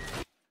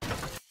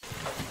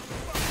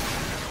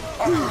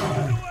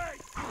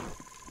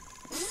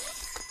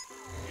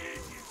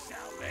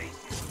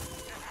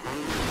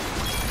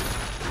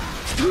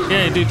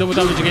 Yeah, do double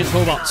damage against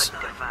robots.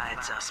 Blood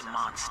divides us,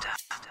 monster.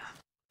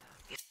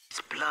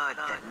 It's blood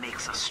that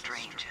makes us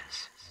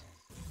strangers.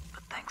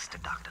 But thanks to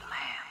Dr.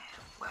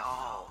 Lamb, we're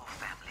all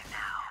family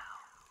now.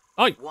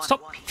 Oh,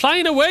 stop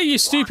flying away, you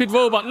stupid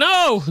robot!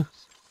 No!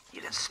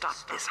 You can stop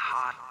this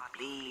heart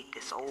bleed,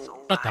 this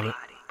old God damn it.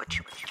 body, but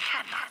you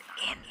cannot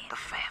end the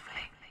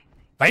family.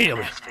 Bam!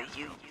 As for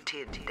you,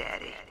 Tin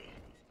Daddy,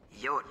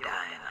 you're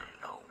dying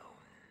alone.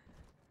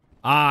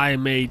 I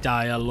may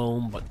die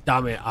alone, but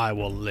damn it, I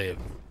will live.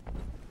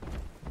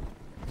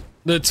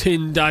 The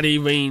Tin Daddy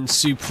reigns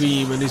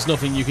supreme, and there's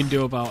nothing you can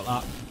do about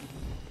that.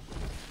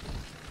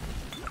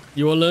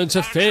 You will learn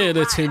to fear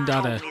the Tin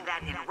Daddy. Told me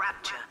that in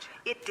Rapture,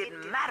 it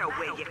didn't matter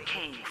where you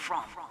came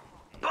from.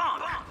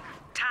 Bump!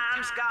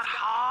 Times got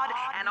hard,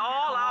 and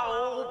all our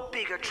old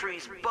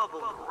bigotries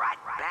bubbled right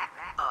back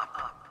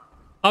up.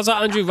 How's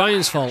that Andrew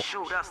Ryan's fault?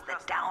 Showed us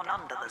that down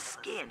under the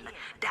skin,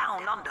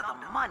 down under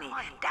the money,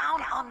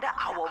 down under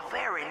our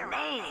very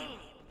name,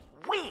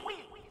 we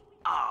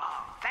are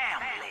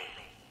family.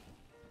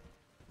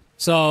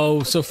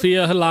 So,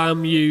 Sophia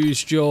Lamb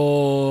used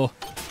your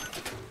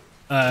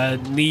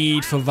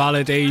need for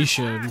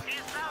validation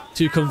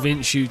to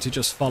convince you to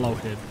just follow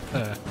him.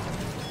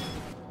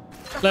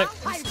 Let.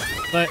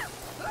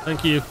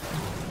 Thank you.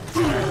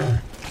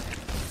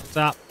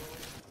 Stop.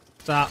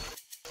 Stop.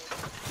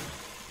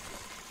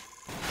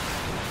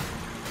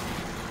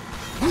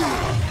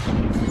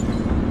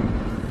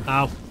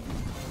 Ow.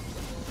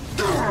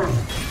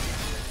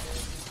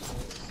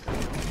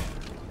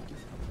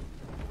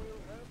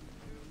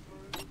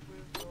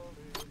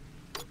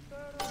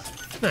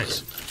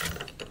 Nice.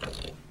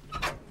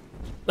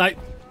 Like,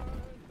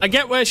 I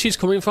get where she's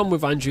coming from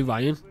with Andrew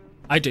Ryan.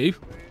 I do.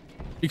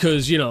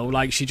 Because, you know,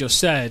 like she just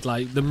said,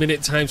 like, the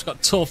minute times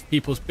got tough,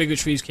 people's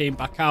bigotries came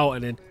back out,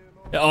 and then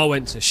it all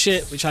went to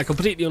shit, which I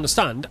completely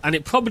understand. And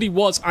it probably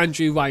was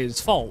Andrew Ryan's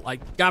fault,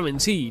 like,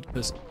 guaranteed,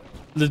 because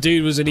the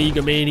dude was an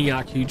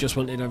egomaniac who just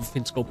wanted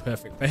everything to go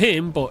perfect for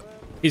him, but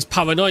his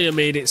paranoia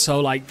made it so,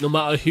 like, no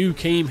matter who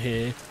came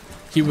here,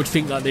 he would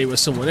think that they were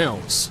someone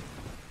else.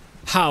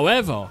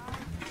 However,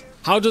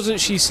 how doesn't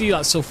she see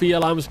that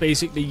Sophia Lamb's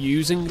basically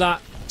using that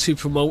to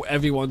promote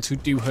everyone to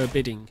do her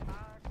bidding?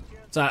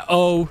 It's like,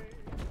 oh,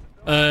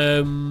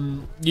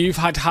 you've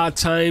had hard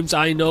times,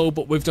 I know,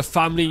 but with the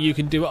family you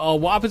can do it all.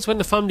 What happens when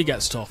the family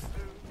gets tough?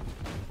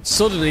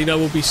 Suddenly there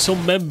will be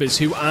some members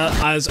who aren't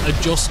as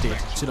adjusted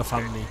to the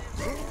family.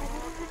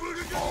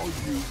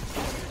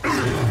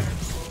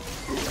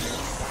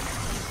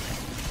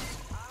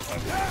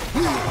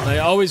 It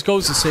always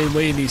goes the same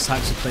way in these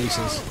types of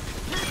places.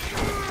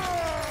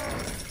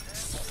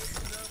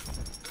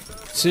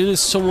 As soon as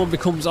someone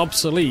becomes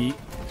obsolete,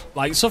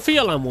 like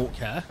Sophia Lamb won't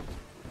care.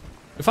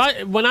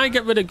 When I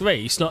get rid of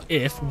Grace, not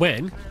if,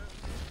 when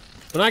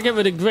I get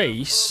rid of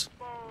Grace,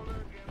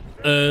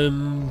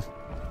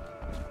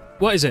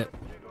 what is it?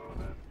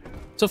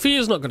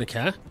 Sophia's not going to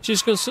care.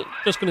 She's just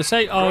going to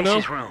say, "Oh no."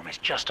 Grace's room is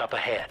just up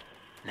ahead.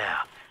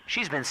 Now,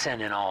 she's been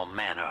sending all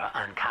manner of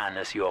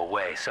unkindness your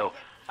way, so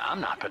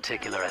I'm not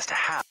particular as to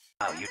how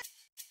you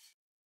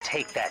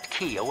take that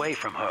key away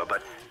from her,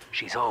 but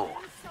she's old,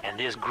 and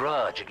this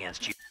grudge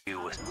against you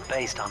was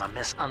based on a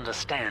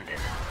misunderstanding.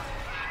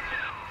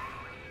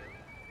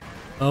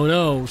 Oh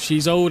no,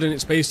 she's old and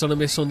it's based on a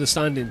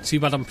misunderstanding. Too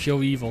bad I'm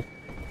pure evil.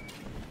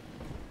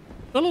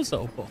 I love those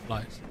little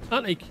butterflies.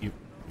 Aren't they cute?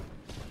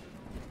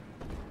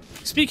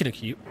 Speaking of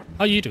cute,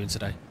 how are you doing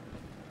today?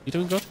 You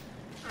doing good?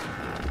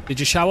 Did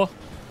you shower?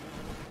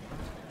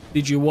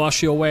 Did you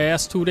wash your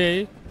ass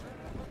today?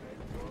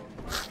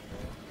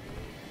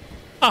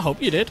 I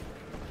hope you did.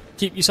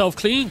 Keep yourself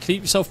clean,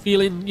 keep yourself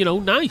feeling, you know,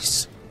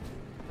 nice.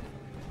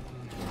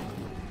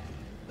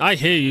 I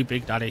hear you,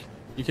 Big Daddy.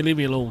 You can leave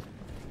me alone.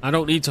 I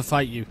don't need to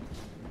fight you.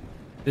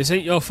 This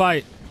ain't your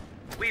fight.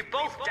 We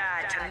both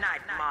died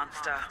tonight,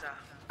 monster.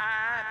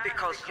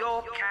 Because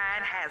your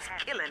kind has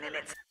killing in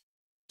its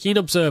Keen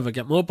observer.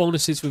 Get more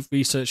bonuses with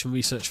research and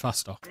research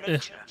faster.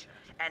 nature.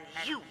 And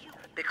you,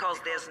 because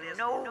there's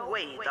no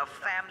way the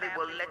family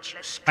will let you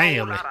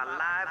stroll out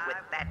alive with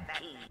that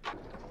key.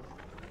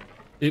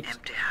 Oops.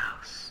 Empty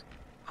house.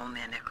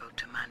 Only an echo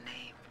to my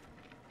name.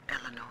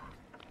 Eleanor.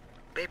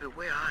 Baby,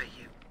 where are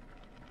you?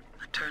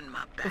 I turned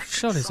my back. I'm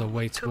sure there's a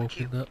way to took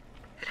open you. that.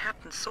 It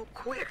happened so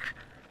quick.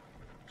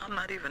 I'm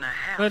not even a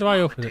half Where do I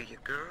mama open to it? you,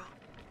 girl.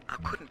 I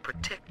couldn't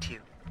protect you.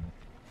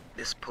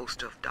 This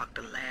poster of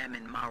Dr. Lamb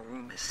in my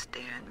room is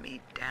staring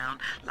me down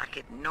like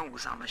it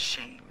knows I'm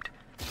ashamed.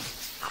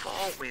 I've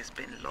always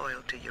been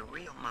loyal to your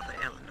real mother,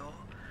 Eleanor.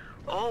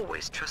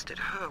 Always trusted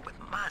her with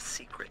my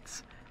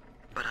secrets.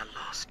 But I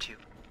lost you.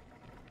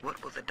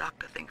 What will the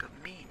doctor think of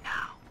me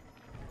now?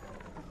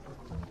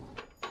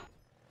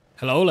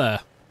 Hello there.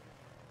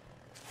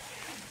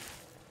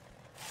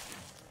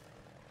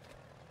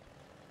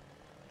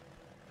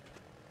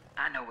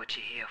 I know what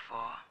you're here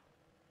for.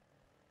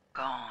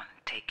 Go on,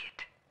 take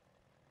it.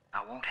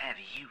 I won't have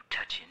you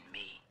touching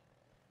me.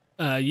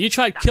 You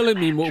tried killing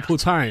me multiple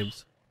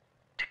times.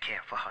 To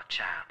care for her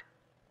child.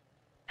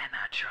 And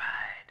I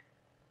tried.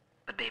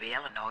 But baby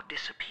Eleanor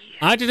disappeared.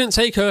 I didn't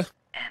take her.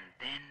 And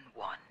then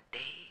one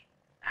day,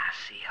 I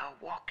see her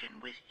walking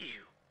with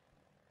you.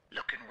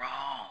 Looking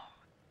wrong.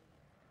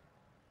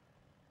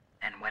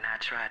 And when I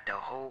tried to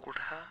hold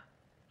her,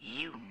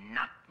 you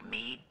knocked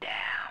me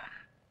down.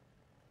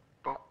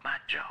 Broke my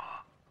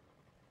jaw.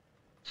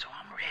 So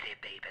I'm ready,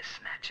 baby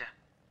snatcher.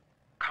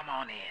 Come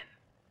on in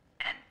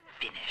and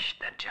finish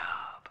the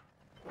job.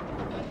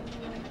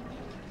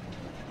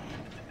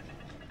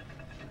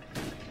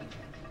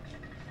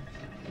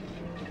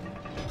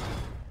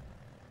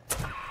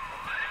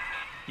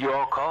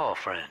 Your call,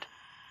 friend.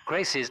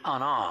 Grace is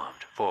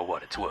unarmed for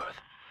what it's worth.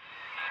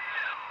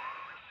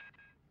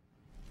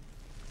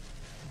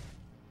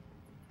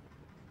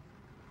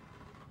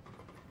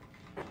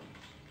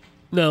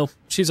 No,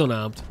 she's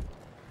unarmed.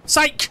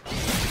 Psych!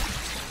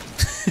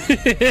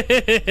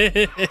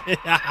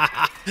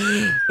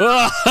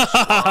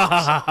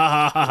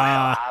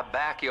 I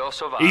back your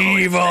survival.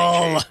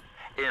 Evil!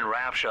 In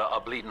Rapture, a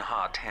bleeding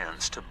heart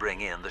tends to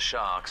bring in the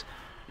sharks.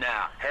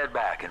 Now, head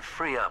back and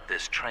free up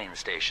this train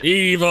station.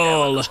 Evil!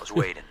 Eleanor's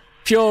waiting.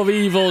 Pure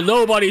evil.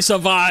 Nobody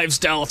survives,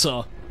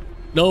 Delta.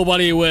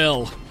 Nobody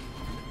will.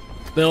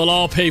 They'll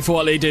all pay for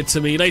what they did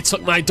to me. They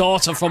took my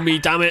daughter from me,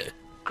 damn it.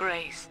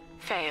 Grace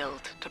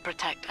failed to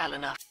protect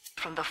Eleanor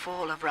from the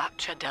fall of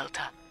Rapture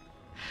Delta.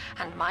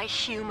 And my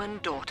human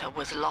daughter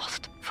was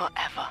lost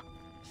forever.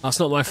 That's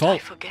not my I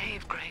fault.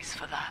 forgave Grace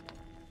for that.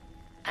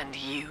 And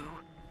you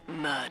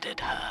murdered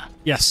her,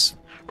 Yes.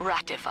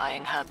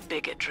 ratifying her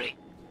bigotry.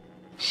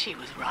 She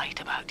was right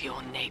about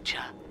your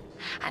nature,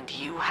 and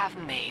you have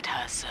made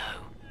her so.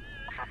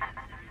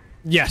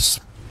 Yes.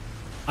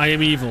 I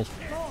am evil.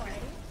 Boy,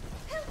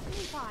 help me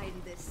find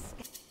this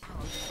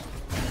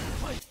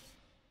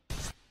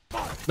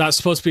That's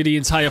supposed to be the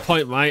entire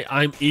point, right?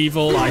 I'm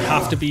evil. I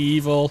have to be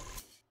evil.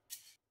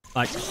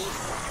 Like,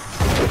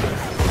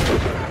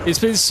 it's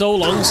been so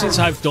long since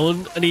I've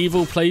done an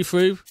evil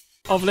playthrough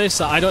of this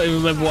that I don't even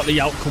remember what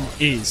the outcome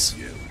is.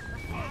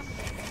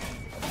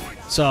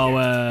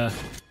 So,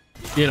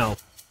 you know,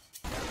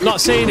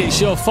 not saying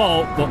it's your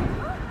fault, but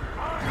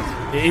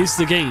it is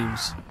the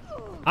game's.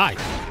 Hi.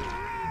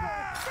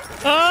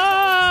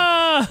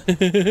 Ah!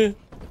 Do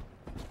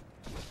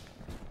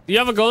you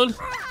have a gun?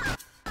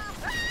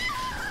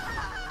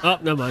 Oh,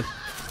 never mind.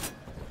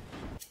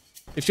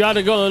 If you had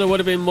a gun, I would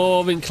have been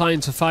more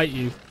inclined to fight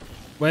you.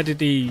 Where did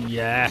he...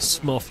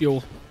 Yes, more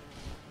fuel.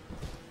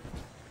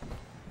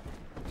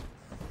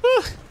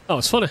 Oh,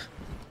 it's funny.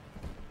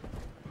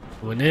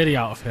 We're nearly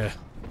out of here.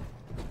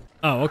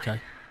 Oh, okay.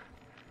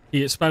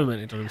 He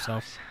experimented on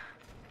himself.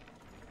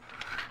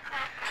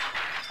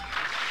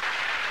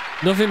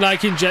 Nothing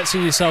like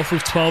injecting yourself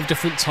with 12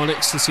 different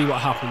tonics to see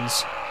what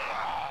happens.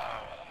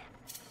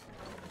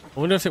 I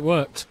wonder if it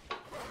worked.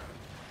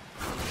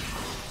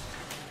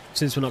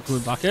 Since we're not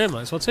coming back here,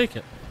 might as well take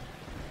it.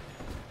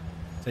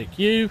 Take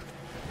you.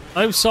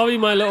 I'm sorry,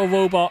 my little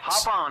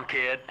robots. Hop on,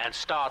 kid, and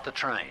start the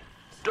train.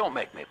 Don't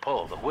make me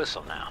pull the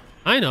whistle now.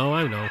 I know,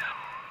 I know.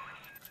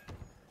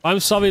 I'm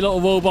sorry, little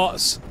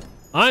robots.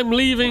 I'm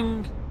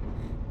leaving.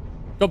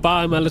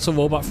 Goodbye, my little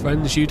robot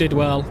friends. You did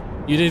well.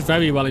 You did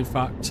very well, in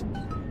fact.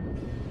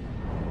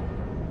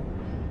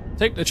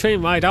 Take the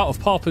train ride out of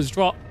Pauper's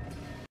Drop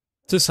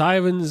to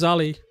Siren's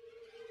Alley.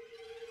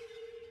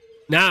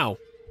 Now,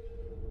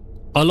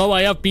 although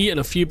I have beaten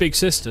a few big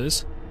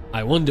sisters,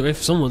 I wonder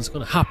if someone's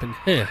going to happen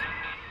here.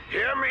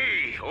 Hear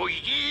me, O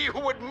ye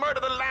who would murder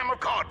the Lamb of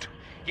God.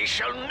 Ye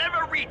shall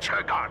never reach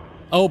her God.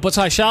 Oh, but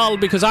I shall,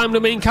 because I'm the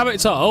main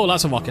character. Oh,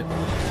 that's a rocket.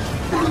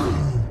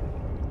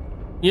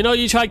 You know,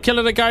 you tried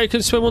killing a guy who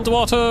can swim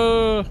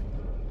underwater.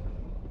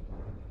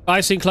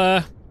 Bye,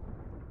 Sinclair.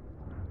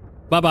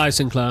 Bye-bye,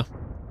 Sinclair.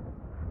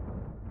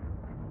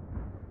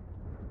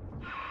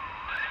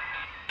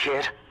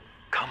 Kid,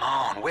 come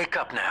on, wake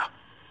up now.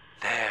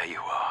 There you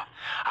are.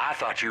 I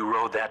thought you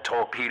rode that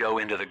torpedo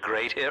into the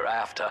great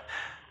hereafter.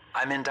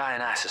 I'm in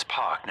Dionysus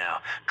Park now.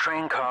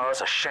 Train cars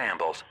are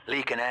shambles,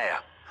 leaking air.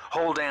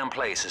 Whole damn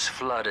place is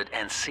flooded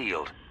and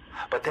sealed.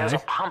 But there's a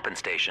pumping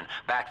station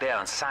back there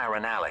in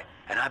Siren Alley,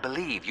 and I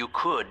believe you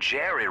could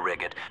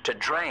jerry-rig it to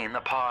drain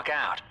the park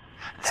out.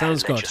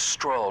 Sounds That'd let good. you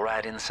stroll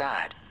right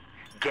inside.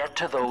 Get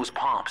to those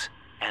pumps,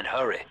 and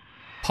hurry.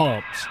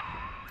 Pumps.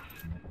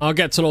 I'll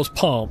get to those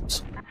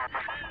pumps.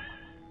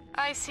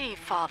 I see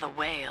Father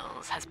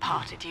Wales has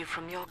parted you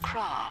from your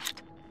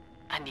craft,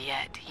 and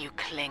yet you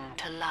cling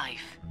to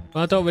life.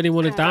 I don't really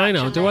want to die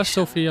now, do I,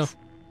 Sophia?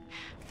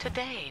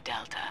 Today,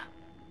 Delta,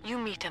 you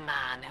meet a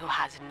man who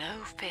has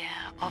no fear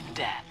of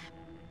death,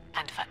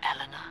 and for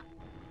Eleanor,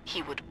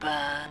 he would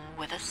burn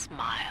with a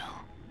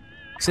smile.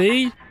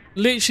 See?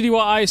 Literally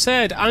what I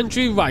said.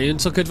 Andrew Ryan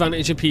took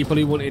advantage of people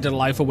who wanted a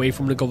life away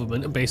from the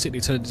government and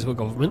basically turned into a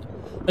government.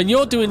 And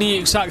you're doing the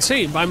exact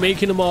same by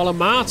making them all a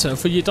martyr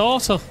for your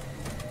daughter.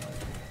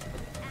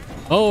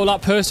 Oh,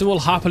 that person will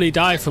happily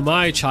die for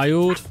my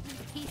child.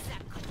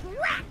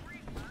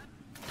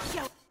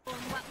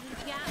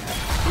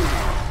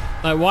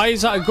 Like, why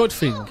is that a good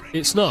thing?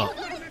 It's not.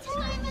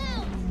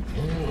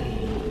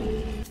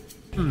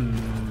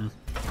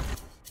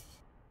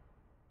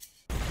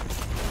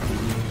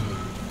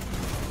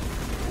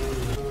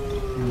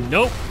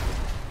 Nope.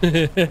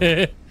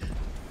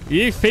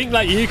 You think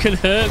like you can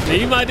hurt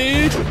me, my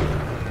dude?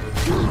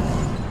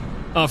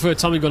 Oh, I threw a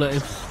Tommy gun at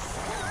him.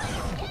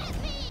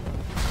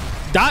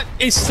 That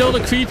is still the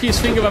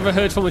creepiest thing I've ever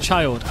heard from a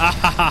child. Ah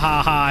ha ha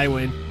ha ha, I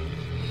win.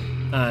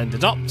 And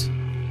adopt.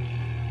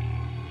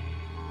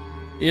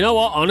 You know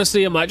what?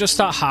 Honestly, I might just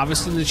start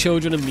harvesting the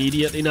children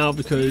immediately now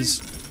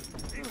because,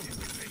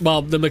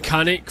 well, the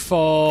mechanic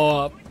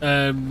for,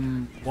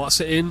 what's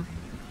it in?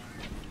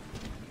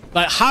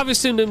 Like,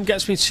 harvesting them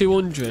gets me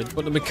 200,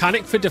 but the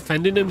mechanic for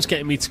defending them is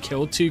getting me to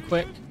kill too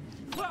quick.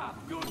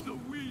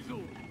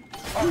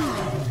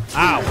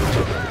 Ow.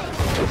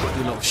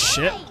 You little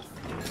shit.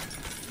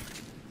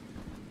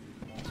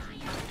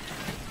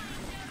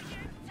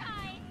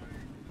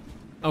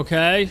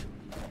 Okay.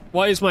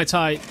 What is my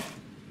type?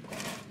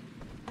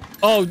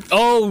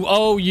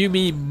 Oh, you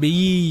mean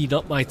me,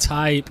 not my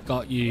type.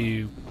 Got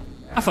you.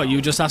 I thought you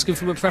were just asking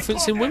for my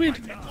preference in women.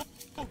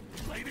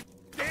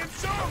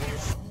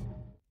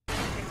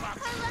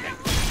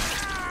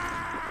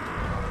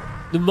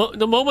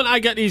 The moment I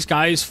get these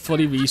guys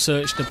fully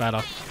researched, the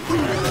better.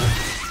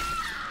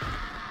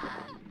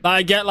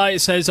 I get like it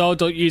says, oh,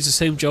 don't use the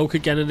same joke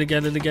again and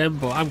again and again,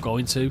 but I'm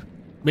going to.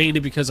 Mainly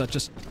because I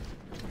just...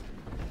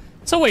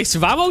 It's a waste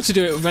of ammo to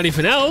do it with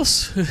anything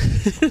else.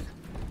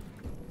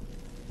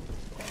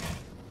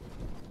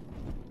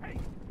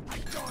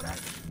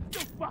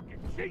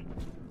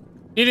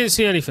 You didn't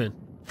see anything.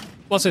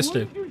 What's this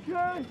do?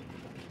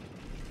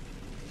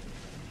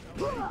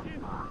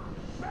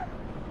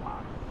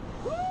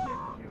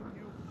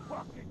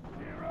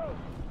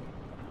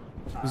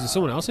 Is there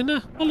someone else in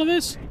there? All of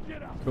this?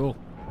 Cool.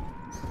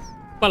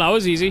 Well, that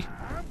was easy.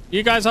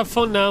 You guys have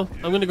fun now.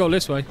 I'm gonna go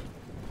this way.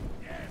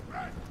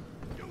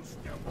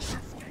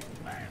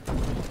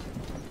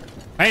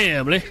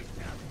 Family.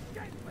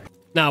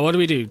 Now, what do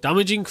we do?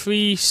 Damage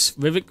increase,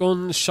 rivet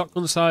guns,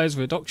 shotgun size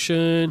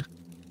reduction,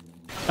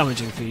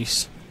 damage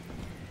increase.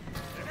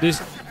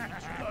 This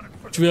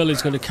drill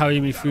is going to carry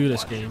me through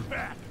this game.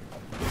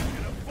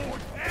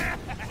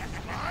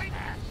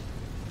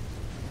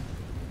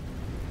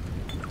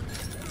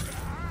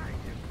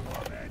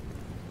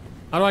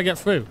 How do I get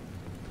through?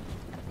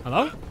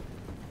 Hello?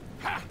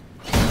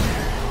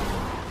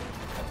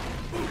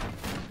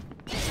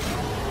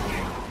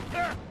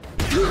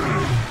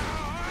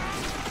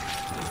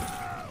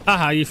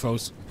 Haha, you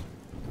froze.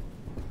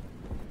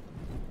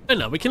 And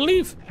now we can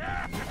leave.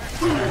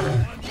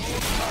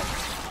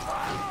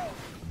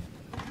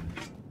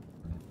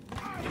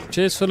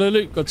 Cheers for the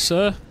loot, good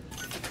sir.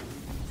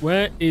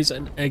 Where is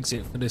an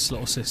exit for this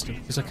little system?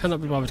 Because I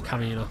cannot be bothered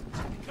carrying her.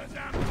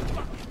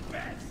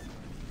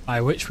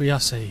 By which we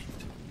are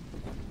saved.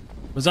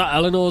 Was that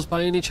Eleanor's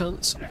by any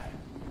chance?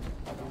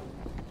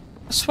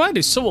 I swear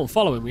there's someone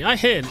following me. I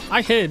hear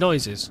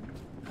noises.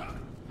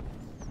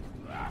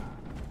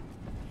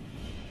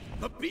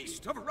 The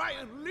beast of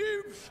Ryan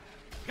lives.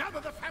 Gather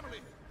the family.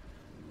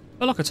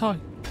 Oh, look, a tie.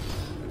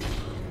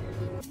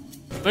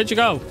 Where'd you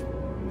go?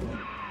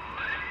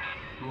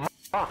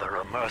 Mother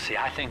of mercy,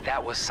 I think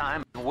that was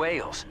Simon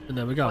Wales. And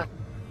there we go.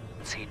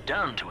 What's he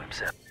done to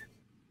himself?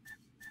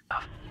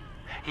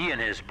 He and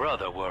his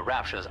brother were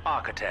Rapture's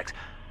architects,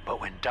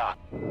 but when Doc...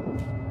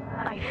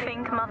 I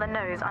think Mother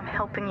knows I'm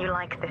helping you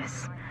like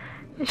this.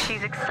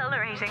 She's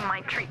accelerating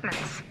my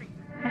treatments.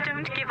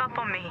 Don't give up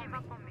on me.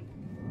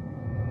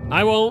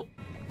 I won't.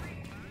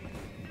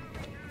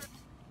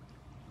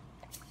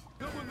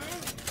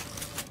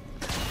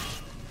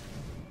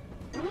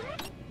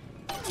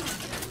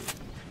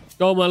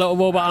 Go, my little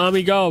robot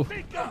army, go.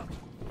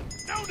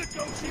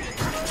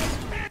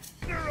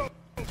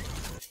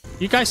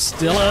 You guys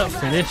still aren't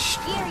finished.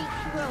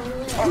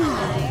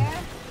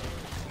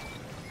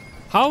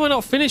 How am I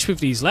not finished with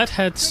these lead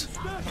heads?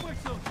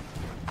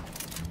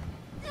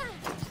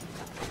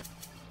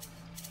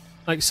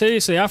 Like,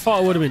 seriously, I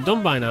thought I would have been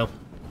done by now.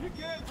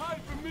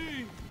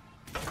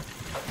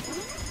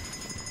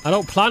 I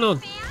don't plan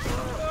on.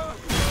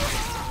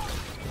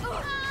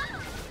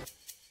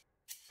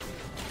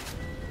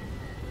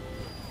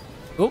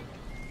 Oh,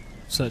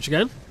 search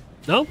again.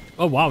 No?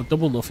 Oh wow,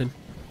 double nothing.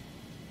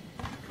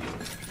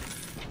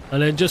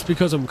 And then just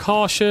because I'm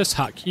cautious,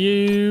 hack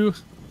you.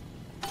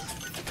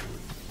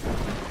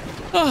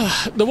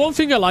 The one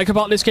thing I like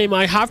about this game,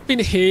 I have been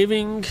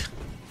hearing,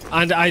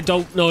 and I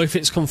don't know if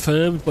it's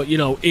confirmed, but you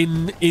know,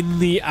 in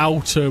the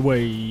outer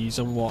ways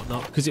and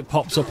whatnot, because it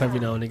pops up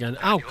every now and again.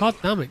 Ow, god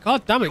damn it,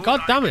 god damn it,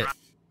 god damn it.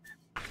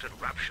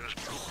 Rapture's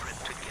blueprint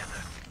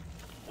together.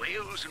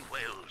 Wales and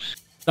Wales.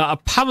 that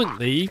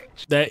apparently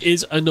there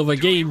is another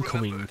game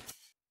coming.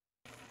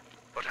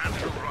 But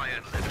Andrew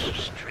Ryan lives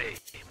astray.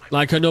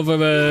 Like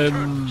another,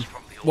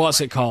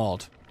 what's it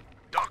called?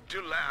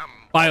 Dr. Lamb,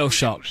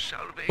 Bioshock.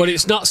 But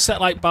it's not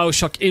set like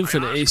Bioshock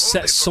Infinite, it's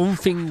set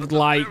something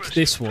like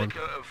this one.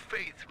 Of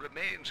faith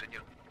remains in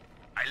you.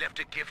 I left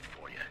a gift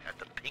for you at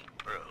the Pink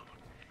Pearl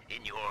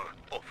in your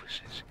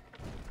offices.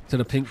 To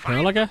the Pink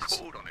Pearl, I guess?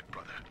 Code on it,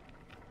 brother.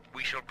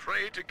 We shall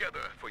pray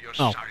together for your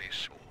Oh. sorry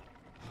soul.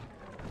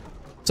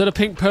 To the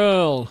Pink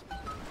Pearl.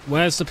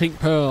 Where's the Pink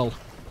Pearl?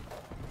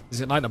 Is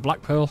it like the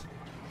Black Pearl?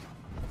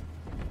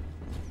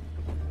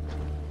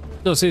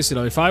 No, seriously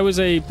though, if I was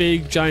a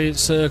big giant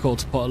circle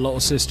to put a little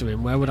sister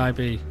in, where would I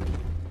be?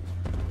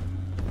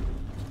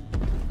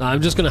 Nah,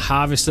 I'm just going to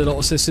harvest the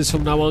little sisters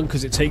from now on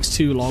because it takes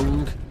too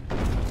long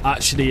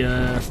actually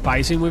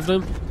fighting with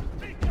them.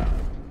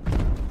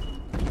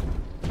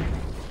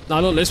 Now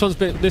look, this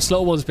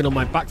little one's been on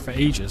my back for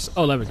ages.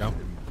 Oh, there we go.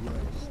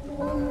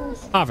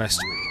 Harvest.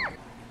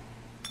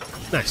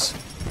 Nice.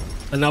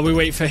 And now we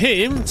wait for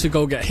him to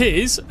go get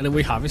his, and then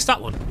we harvest that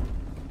one.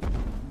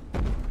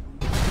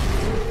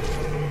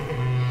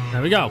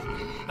 There we go.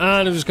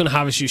 And I'm just going to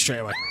harvest you straight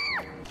away.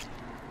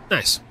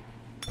 Nice.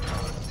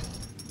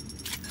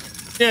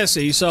 Yeah,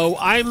 see, so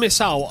I miss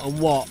out on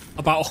what?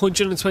 About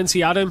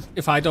 120 Adam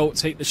if I don't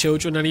take the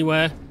children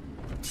anywhere.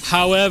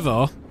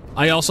 However,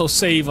 I also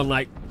save on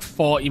like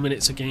 40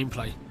 minutes of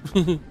gameplay.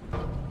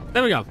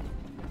 There we go.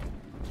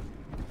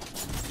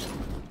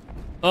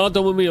 Oh,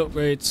 done with me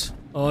upgrades.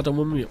 Oh, done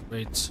with me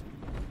upgrades.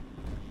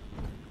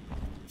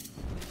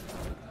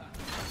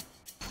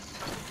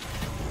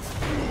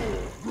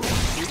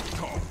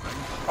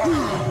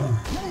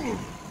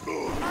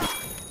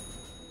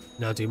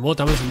 Now do more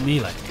damage with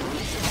melee.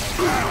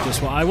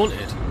 Just what I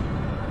wanted.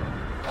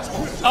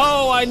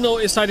 Oh, I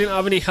noticed I didn't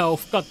have any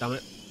health. God damn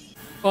it.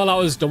 Well, that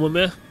was dumb of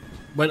me.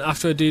 Went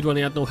after a dude when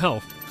he had no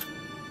health.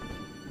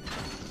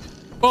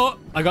 But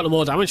I got the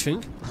more damage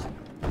thing.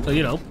 So,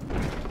 you know,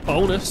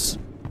 bonus.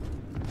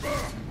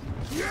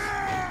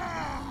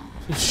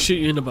 Shoot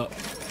you in the butt.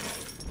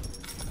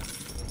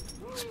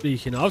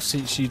 Speaking of,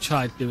 since you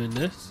tried doing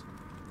this.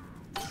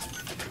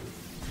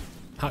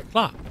 Hack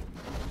that.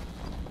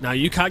 Now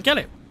you can't get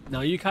it.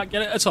 Now you can't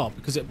get it at all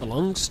because it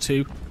belongs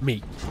to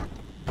me.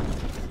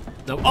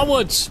 Now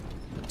onwards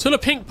to the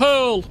Pink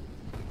Pearl.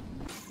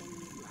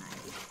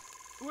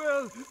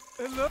 Well,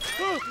 what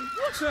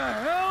the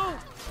hell?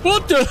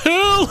 What the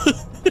hell?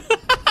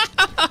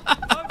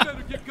 I'm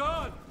gonna get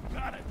gone.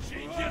 Gotta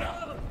change it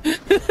up.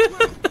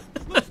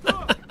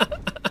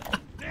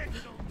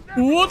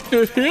 What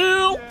the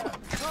hell?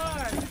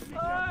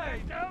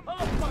 Hey,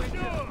 oh my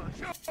God.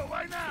 Sure,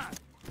 why not?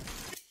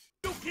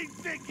 You keep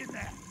thinking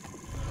that.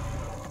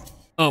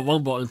 Oh,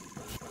 wrong button.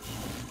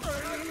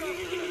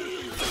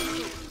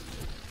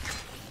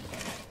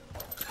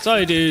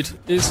 Sorry, dude.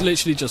 It's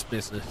literally just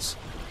business.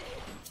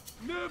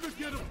 Never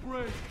get a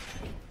break.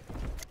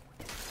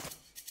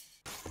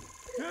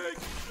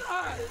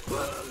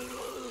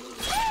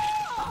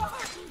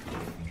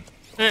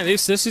 Hey, at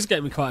least this is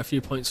getting me quite a few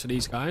points for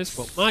these guys,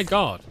 but my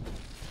god.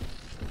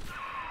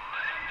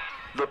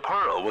 The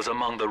Pearl was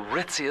among the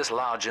ritziest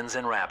lodgings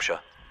in Rapture.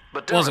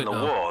 But Was during it the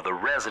now? war, the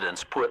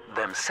residents put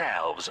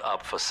themselves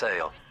up for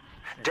sale.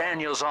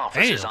 Daniel's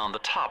office is Damn. on the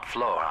top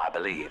floor, I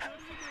believe.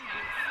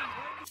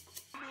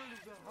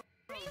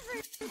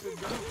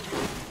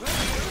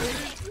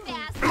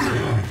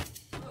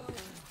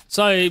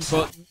 Sorry,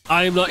 but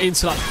I'm not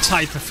into that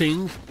type of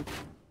thing.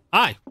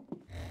 Hi.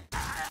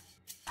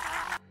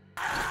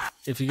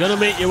 If you're gonna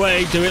make your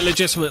way, do it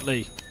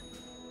legitimately.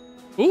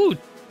 Ooh,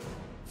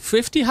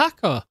 50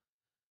 hacker.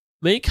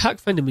 Make hack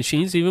vending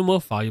machines even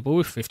more valuable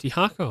with 50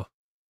 hacker.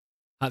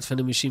 Hack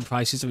vending machine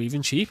prices are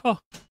even cheaper.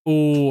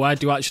 Oh, I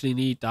do actually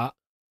need that.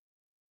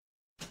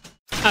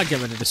 I'll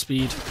get rid of the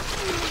speed.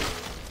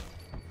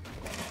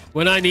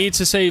 When I need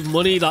to save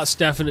money, that's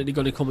definitely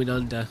going to come in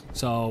handy.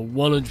 So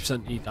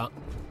 100% need that.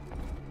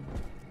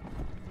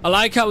 I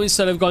like how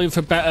instead of going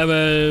for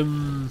better,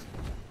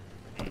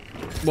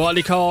 what are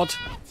they called?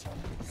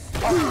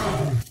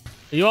 Are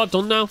you all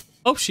done now?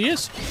 Oh, she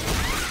is.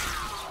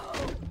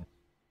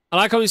 I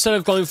like how instead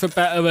of going for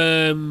better,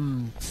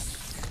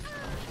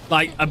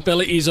 like,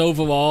 abilities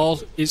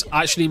overall, it's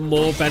actually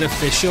more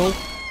beneficial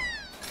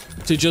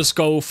to just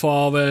go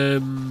for,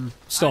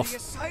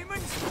 stuff.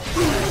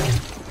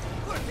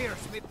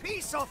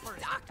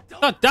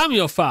 God damn,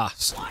 you're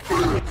fast.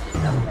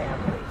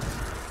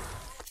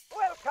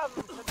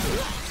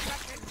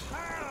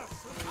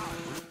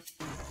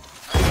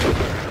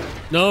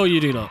 No, you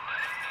do not.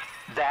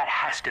 That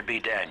has to be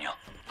Daniel.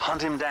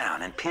 Hunt him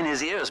down and pin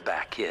his ears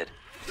back, kid.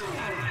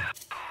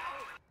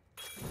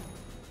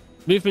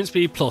 Movement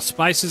speed plus.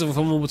 Spices of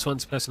vulnerable to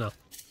anti-personnel.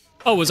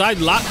 Oh, was I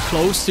that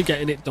close to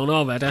getting it done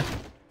already?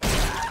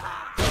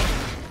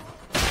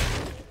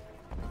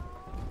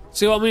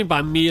 See what I mean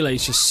by melee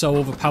is just so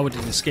overpowered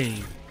in this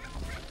game.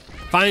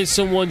 Find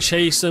someone,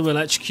 chase them,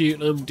 electrocute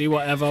them, do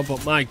whatever,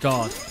 but my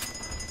god.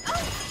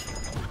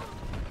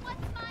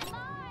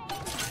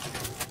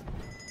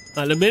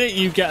 Like the minute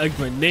you get a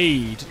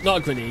grenade, not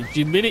a grenade,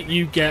 the minute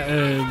you get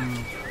a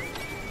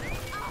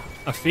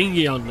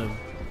thingy on them,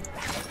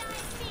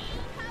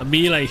 a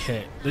melee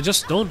hit, they're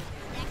just done.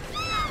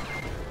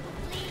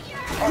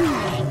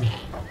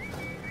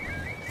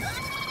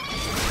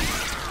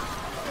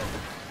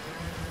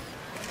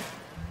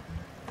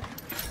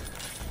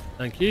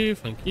 Thank you,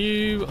 thank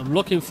you. I'm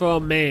looking for a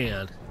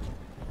man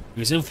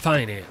who's in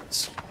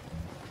finance.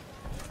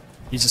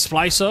 He's a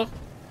splicer,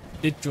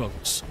 did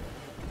drugs.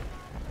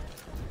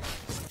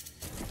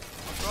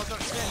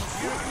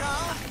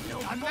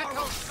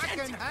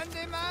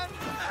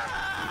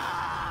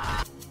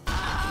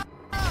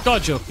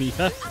 God, you're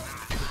creeper.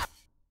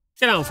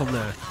 Get down from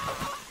there.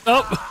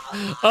 Oh!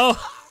 Oh!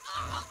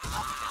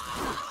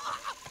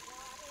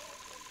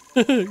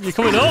 You're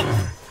coming up?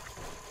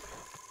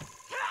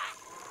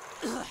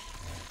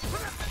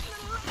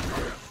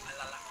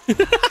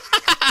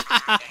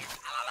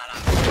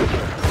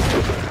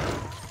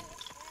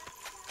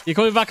 You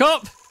coming back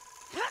up?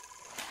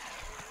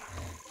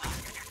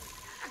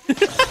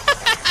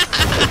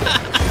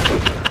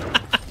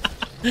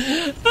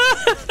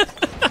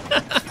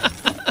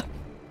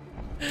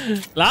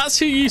 That's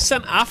who you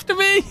sent after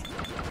me?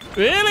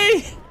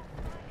 Really?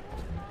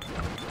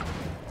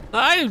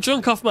 I am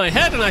drunk off my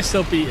head and I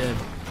still beat him.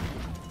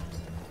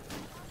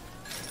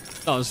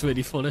 That was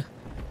really funny.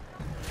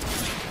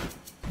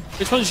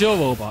 Which one's your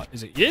robot?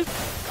 Is it you?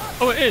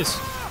 Oh, it is.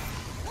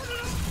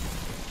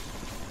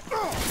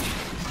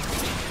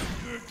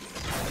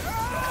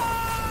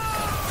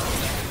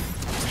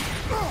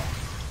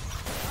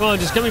 Come on,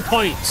 just give me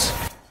points.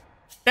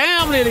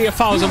 Damn, nearly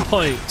 1,000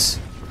 points.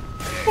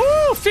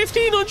 Woo,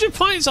 1,500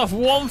 points off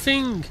one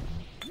thing.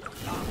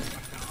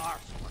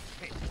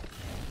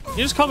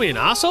 You just call me an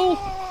asshole?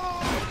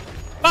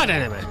 Bad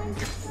enemy.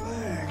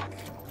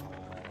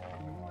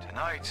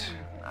 Tonight,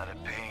 I had a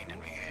pain in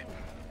my head.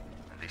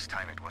 And this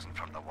time it wasn't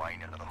from the wine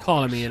and the horse.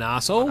 Calling me an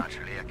asshole?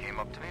 Naturally, I came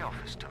up to my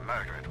office to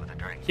murder it with a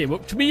drink. Came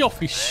up to me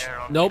office.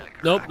 Nope,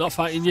 nope, not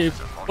fighting you.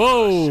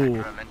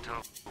 Whoa.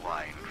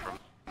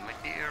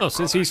 Oh,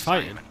 since he's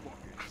fighting.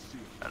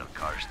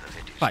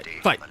 Fight,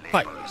 fight,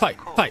 fight, fight,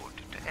 fight.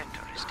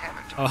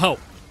 I'll help.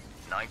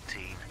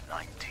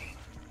 1919.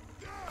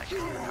 I should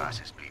pass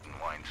this bleeding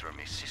wine through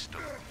my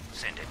system.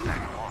 Send it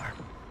back warm.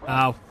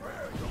 Ow.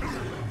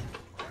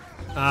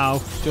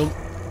 Ow. Jump.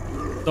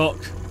 Duck.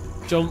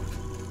 Jump.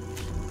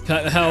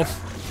 Collect the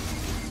health.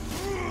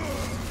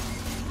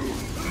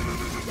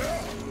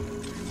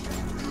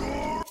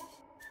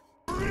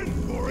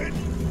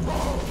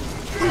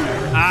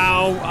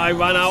 Ow. I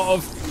ran out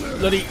of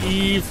bloody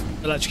Eve.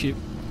 Electrocute.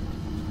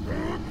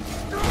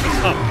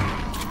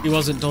 Oh. He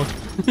wasn't done.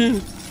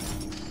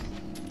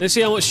 Let's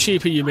see how much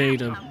cheaper you made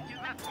him.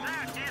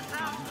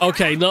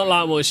 Okay, not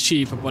that much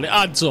cheaper, but it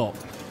adds up.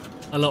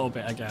 A little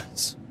bit, I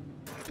guess.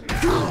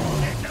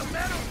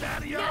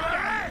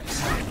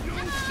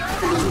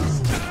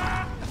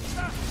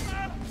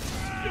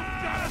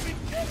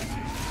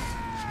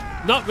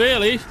 Not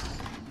really.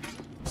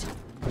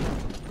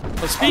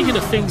 But speaking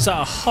of things that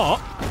are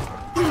hot,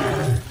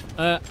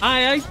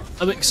 I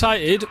am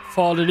excited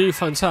for the new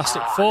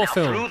Fantastic Four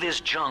film. Through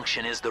this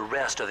junction is the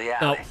rest of the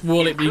Now, alley.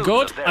 will it be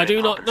good? I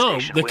do not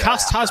know. The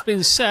cast has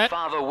been set,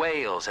 Father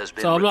Wales has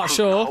been so I'm not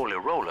sure. holy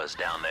rollers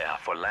down there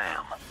for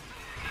lamb.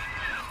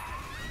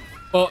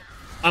 But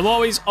I'm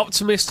always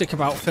optimistic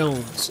about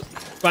films.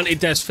 Granted,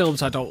 there's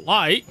films I don't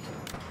like,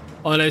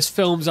 or there's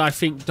films I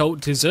think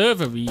don't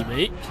deserve a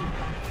remake.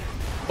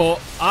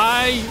 But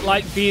I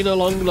like being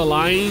along the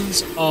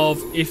lines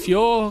of, if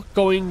you're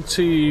going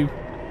to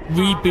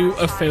reboot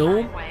a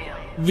film,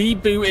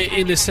 reboot it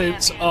in the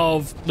sense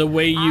of the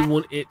way you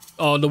want it,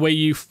 or the way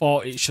you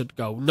thought it should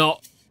go,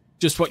 not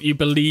just what you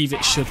believe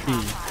it should be.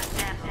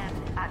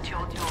 At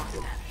your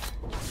doorstep.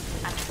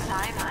 And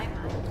Simon,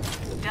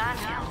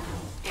 Daniel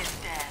is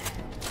dead.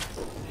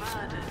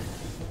 Murdered.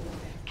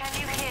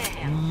 Can you hear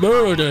him?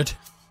 Murdered?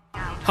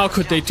 How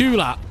could they do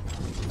that?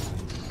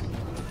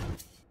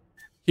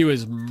 He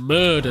was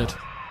murdered.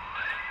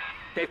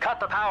 They've cut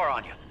the power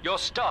on you. You're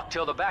stuck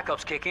till the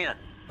backups kick in.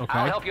 Okay.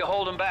 I'll help you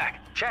hold them back.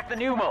 Check the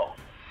pneumo.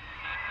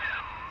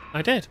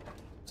 I did.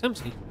 It's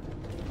empty.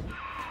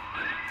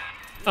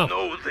 Oh.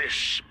 Know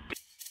this,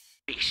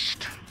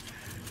 beast.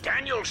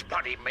 Daniel's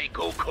body may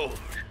go cold,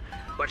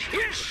 but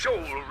his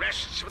soul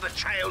rests with the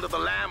child of the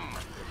Lamb.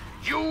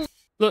 You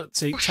Look,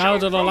 see,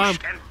 child of the Lamb.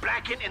 and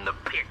blacken in the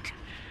pit,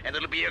 and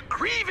it'll be a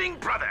grieving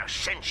brother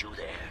sent you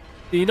there.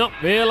 Do you not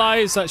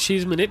realise that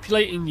she's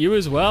manipulating you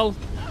as well?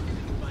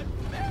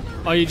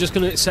 Or are you just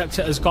going to accept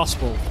it as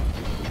gospel?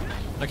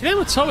 I can hear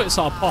the turrets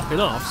are popping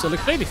off, so they're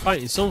clearly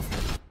fighting something.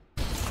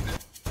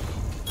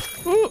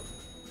 Ooh.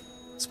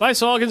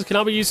 Spice organs can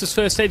now be used as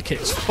first aid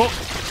kits. Fuck.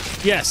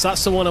 Yes,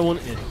 that's the one I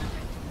wanted.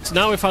 So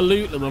now if I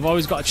loot them, I've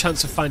always got a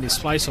chance of finding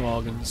splicer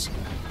organs.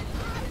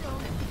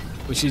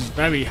 Which is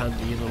very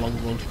handy in the long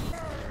run.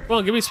 Come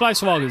on, give me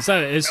splicer organs.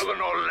 There it is.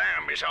 Eleanor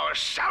Lamb is our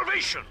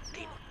salvation,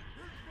 demon.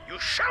 You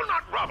shall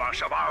not rob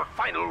us of our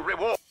final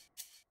reward.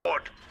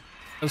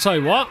 I'm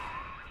sorry, what?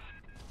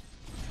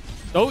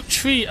 Don't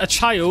treat a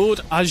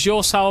child as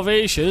your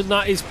salvation.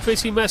 That is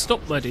pretty messed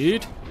up, my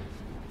dude.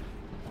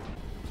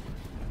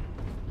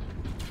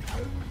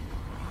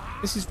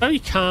 This is very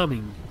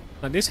calming.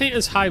 Like, this ain't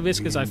as high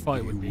risk as I thought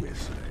it would be.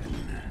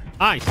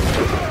 Hi.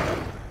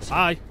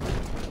 Hi.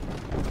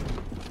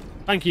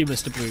 Thank you,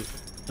 Mr. Brute,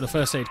 for the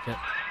first aid kit.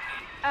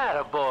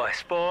 Attaboy,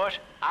 sport.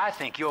 I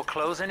think you're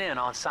closing in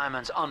on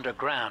Simon's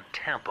underground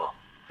temple.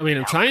 I mean,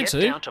 I'm trying to.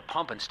 Get down to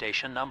pumping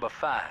station number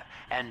 5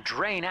 and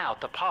drain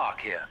out the park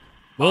here.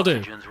 Will do.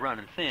 Oxygen's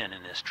running thin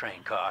in this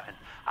train car, and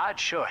I'd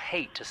sure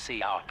hate to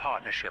see our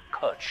partnership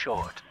cut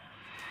short.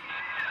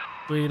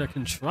 I mean, I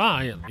can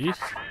try at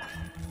least.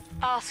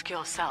 Ask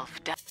yourself,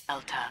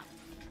 Delta.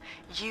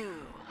 You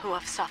who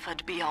have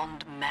suffered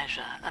beyond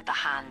measure at the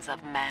hands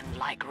of men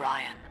like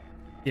Ryan.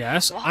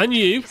 Yes, What and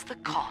you. is the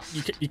cost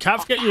You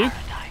can't forget of you.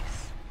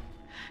 paradise?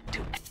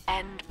 To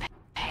end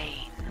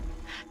pain,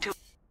 to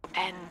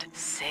end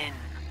sin.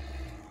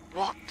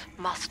 What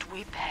must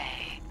we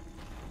pay?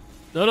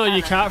 No,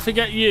 you can't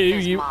forget you.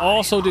 You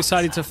also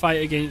decided to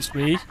fight against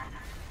me.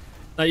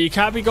 Like, you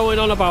can't be going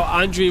on about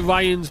Andrew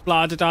Ryan's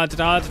blah da da da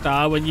da da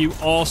da when you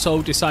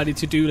also decided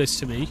to do this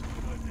to me.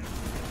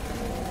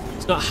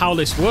 It's not how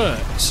this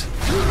works.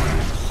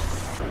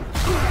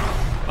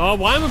 Oh,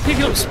 why am I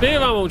picking up spear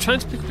ammo? I'm trying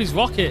to pick up his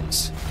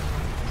rockets.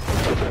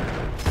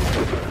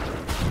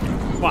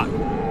 What?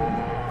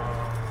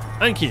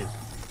 Thank you.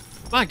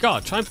 My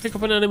god, try and pick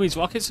up an enemy's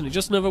rockets and it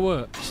just never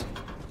works.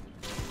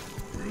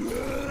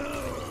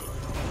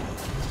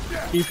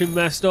 Keep him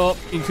messed up.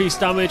 Increased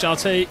damage, I'll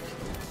take.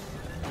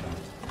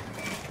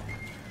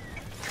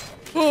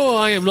 Oh,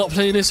 I am not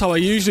playing this how I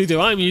usually do.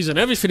 I'm using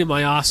everything in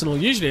my arsenal.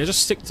 Usually I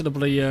just stick to the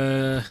bloody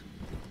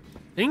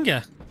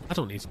finger. I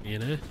don't need to be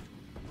in here.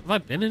 Have I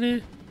been in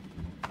here?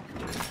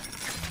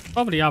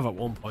 Probably have at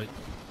one point.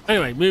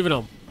 Anyway, moving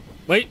on.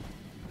 Wait.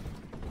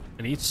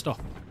 I need stuff.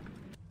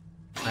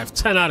 I have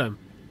 10 Adam.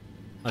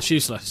 That's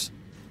useless.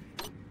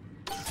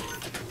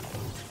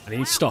 I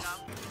need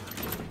stuff.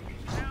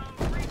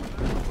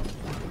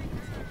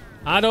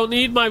 I don't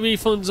need my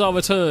refunds or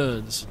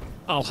returns.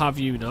 I'll have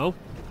you know.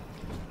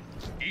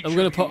 I'm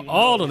going to put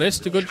all of this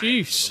to good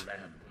use.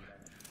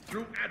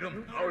 Through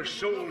Adam, our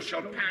soul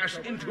shall pass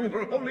into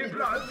her holy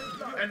blood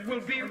and will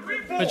be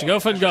reborn. Where'd your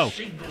girlfriend go?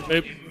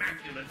 Boop.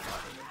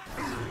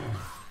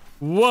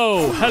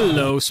 Whoa,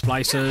 hello,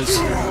 splicers.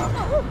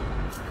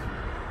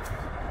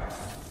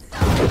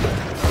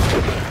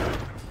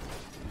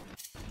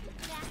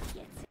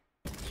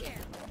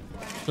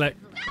 Click.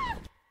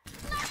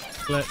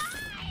 Click.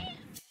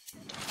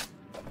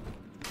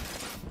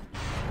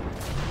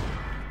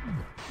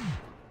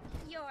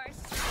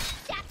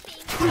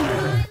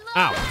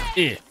 Ow.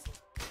 Eh.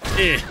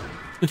 Eh.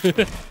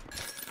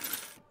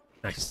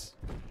 Nice.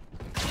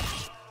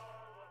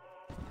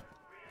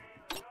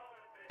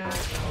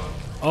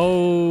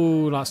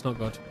 Oh, that's not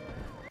good.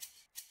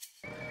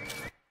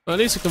 Well, at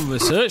least I can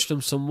research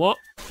them somewhat.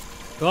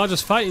 They are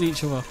just fighting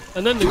each other.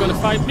 And then they're going to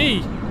fight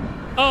me.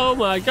 Oh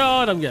my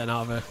god, I'm getting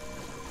out of here.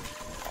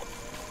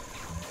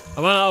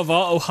 I ran out of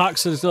auto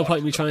hacks and there's no point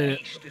in me trying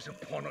it.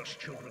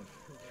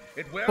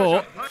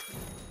 But,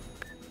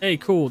 hey,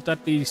 cool,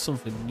 that'd be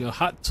something. Your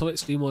hat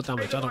turrets do more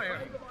damage, I don't know.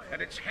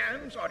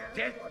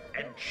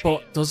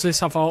 But does this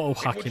have auto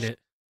hack in it?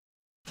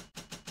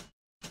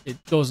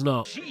 It does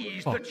not.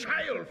 She's the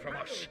child from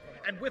us,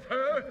 and with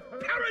her,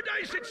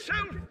 paradise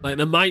itself. Like,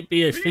 there might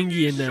be a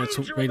thingy in there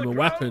to upgrade my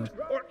weapon.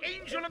 Or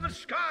angel of the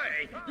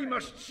sky, he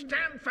must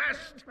stand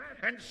fast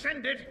and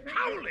send it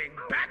howling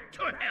back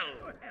to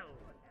hell.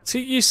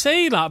 See, you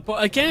say that,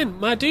 but again,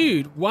 my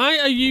dude, why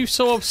are you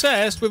so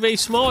obsessed with a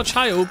small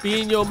child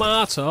being your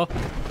martyr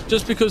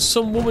just because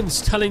some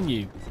woman's telling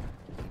you?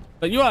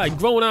 Like, you are a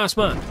grown-ass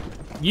man.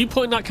 You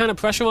putting that kind of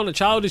pressure on a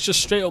child is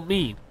just straight up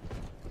mean.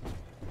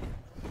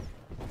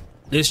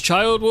 This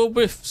child will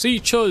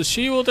beseech us,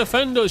 she will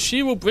defend us,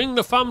 she will bring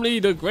the family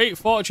the great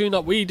fortune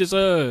that we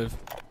deserve.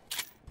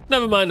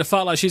 Never mind the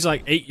fact that she's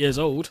like 8 years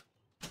old.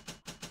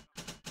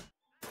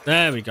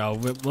 There we go,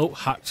 remote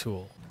hack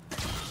tool.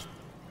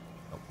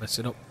 Don't mess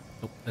it up,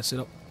 don't mess it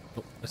up,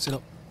 don't mess it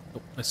up,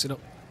 don't mess it up.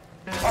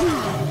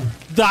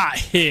 That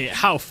hit,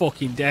 how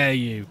fucking dare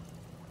you.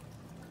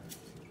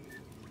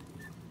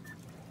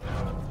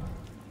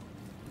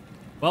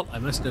 Well, I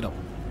messed it up.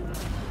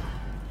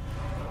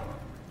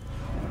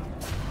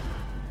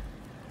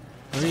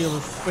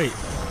 Wait,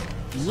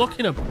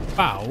 looking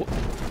about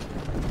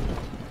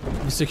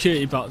the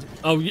security box.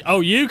 Oh,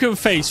 you can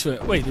face for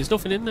it. Wait, there's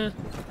nothing in there.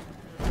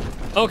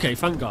 Okay,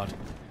 thank God.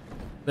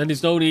 Then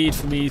there's no need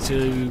for me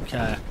to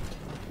care.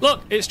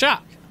 Look, it's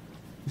Jack.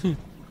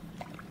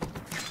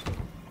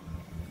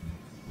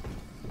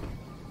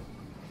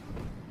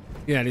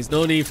 Yeah, there's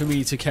no need for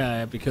me to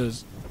care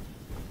because,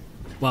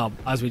 well,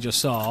 as we just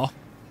saw.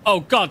 Oh,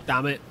 God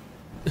damn it.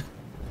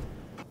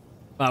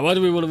 Right, what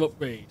do we want to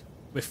upgrade?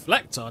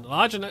 Reflector.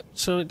 Larger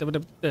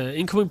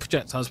incoming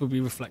projectiles will be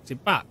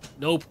reflected back.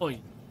 No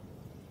point.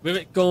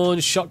 Rivet gun,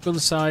 shotgun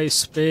size,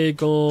 spear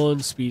gun,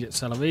 speed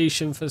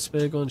acceleration for the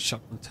spear gun,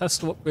 shotgun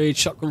tester upgrade,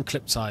 shotgun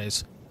clip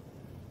size.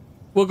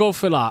 We'll go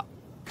for that.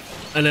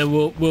 And then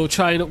we'll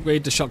try and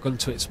upgrade the shotgun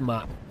to its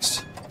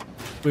max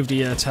with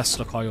the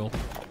Tesla coil.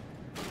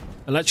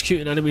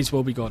 Electrocuting enemies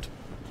will be good.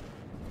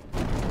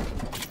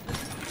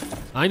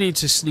 I need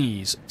to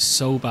sneeze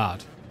so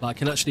bad that I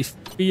can actually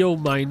feel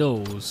my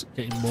nose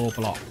getting more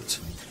blocked.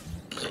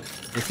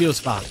 It feels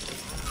bad. It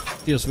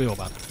feels real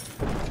bad.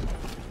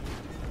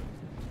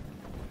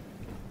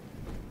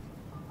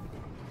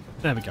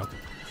 There we go.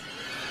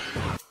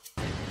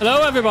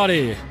 Hello,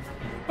 everybody.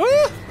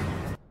 Woo!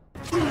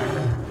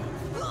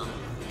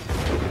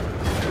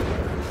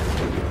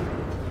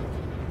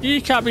 You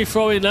can't be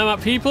throwing them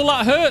at people.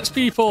 That hurts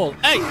people.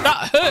 Hey,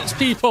 that hurts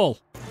people.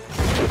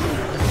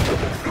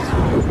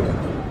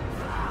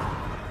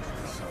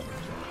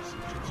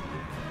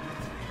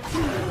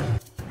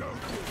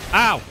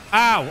 Ow,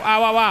 ow,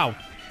 ow, ow, ow.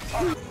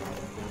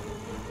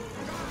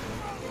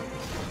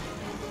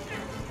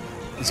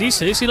 Is he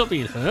seriously not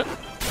being hurt?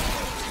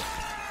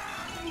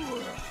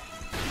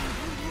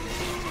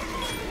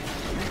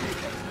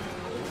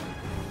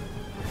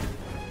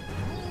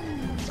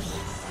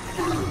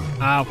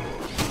 Ow.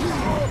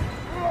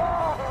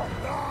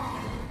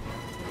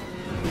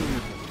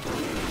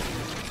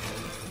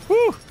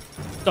 Woo!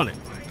 Done it.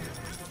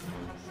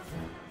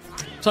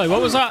 Sorry,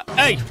 what was that?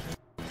 Hey!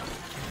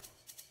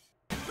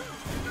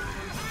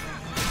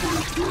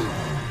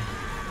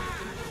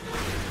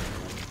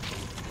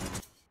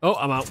 Oh,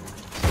 I'm out.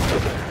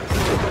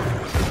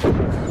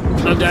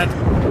 I'm dead.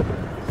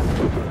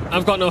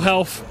 I've got no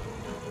health.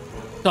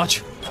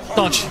 Dodge.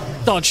 Dodge.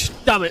 Dodge.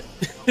 Damn it.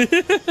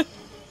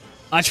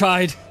 I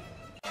tried.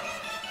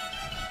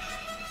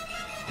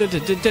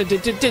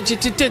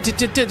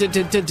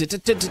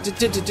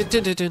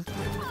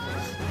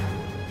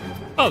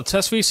 Oh,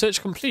 test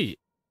research complete.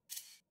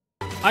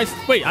 I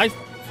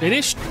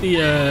finished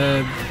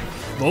the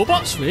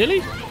robots,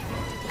 really?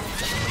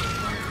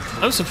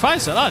 I'm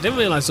surprised at that. I didn't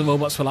realise the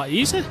robots were that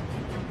easy.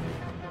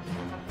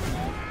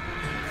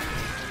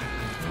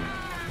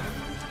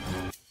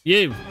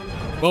 You,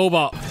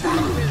 robot.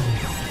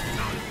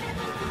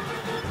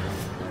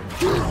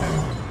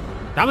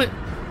 Damn it.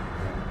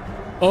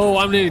 Oh,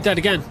 I'm nearly dead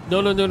again.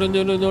 No, no, no, no,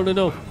 no, no, no, no,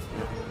 no.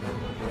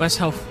 Where's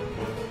health?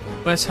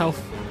 Where's health?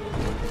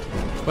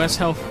 Where's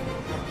health?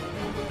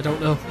 I don't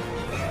know.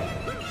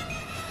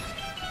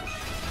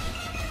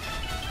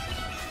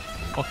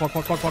 Walk, walk,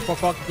 walk, walk, walk,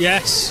 walk, walk.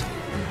 Yes.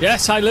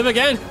 Yes, I live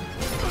again.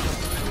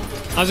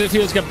 How's it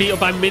feel to get beat up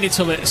by mini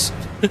tummets?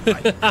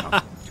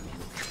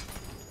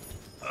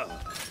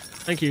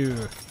 Thank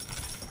you.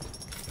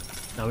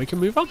 Now we can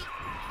move on.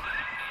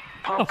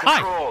 Pump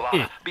control,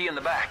 be in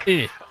the back.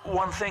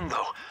 One thing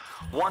though,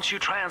 once you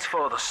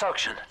transfer the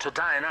suction to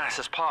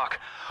Dionysus Park,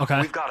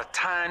 we've got a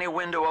tiny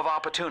window of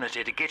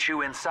opportunity to get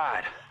you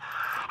inside.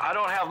 I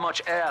don't have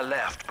much air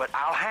left, but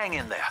I'll hang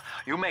in there.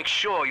 You make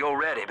sure you're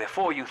ready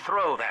before you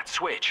throw that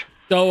switch.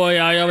 Don't worry,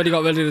 I already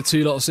got rid of the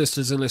 2 little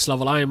sisters in this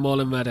level. I am more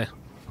than ready.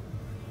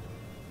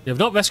 You've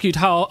not rescued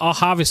or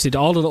harvested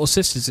all the little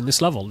sisters in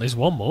this level. There's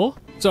one more.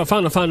 So I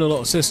found the final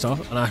little sister,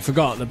 and I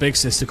forgot the big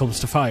sister comes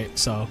to fight,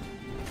 so...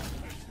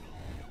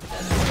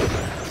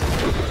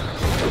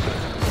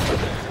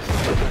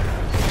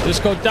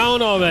 Just go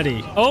down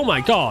already. Oh my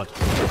god.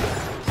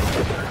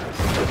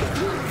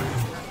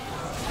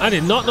 I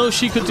did not know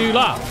she could do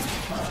that.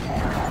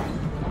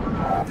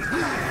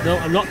 No,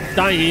 I'm not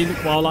dying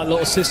while that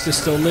little sister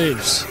still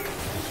lives.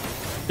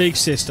 Big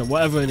sister,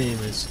 whatever her name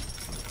is.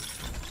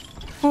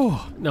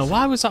 Oh, now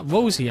why was that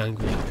Rosie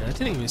angry at me? I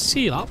didn't even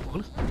see that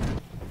one.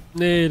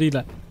 Nearly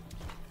there.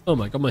 Oh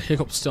my god, my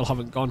hiccups still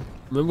haven't gone.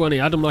 Remember when he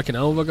had them like an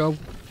hour ago?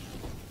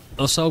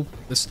 Also,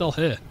 they're still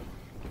here.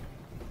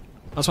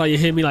 That's why you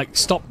hear me like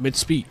stop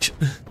mid-speech.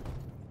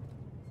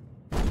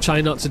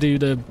 Try not to do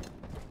the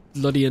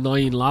bloody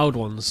annoying loud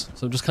ones,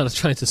 so I'm just kind of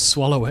trying to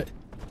swallow it.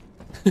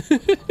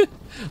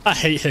 I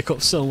hate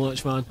hiccups so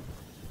much, man.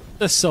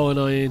 They're so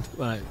annoying.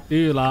 Right,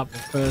 do that,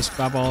 but first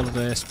grab all of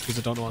this because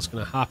I don't know what's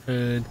going to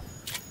happen.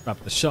 Grab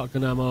the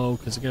shotgun ammo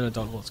because again I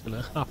don't know what's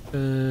going to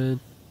happen.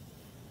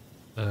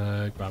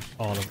 Grab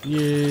all of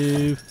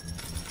you.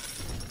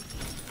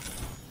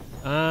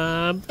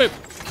 And boom.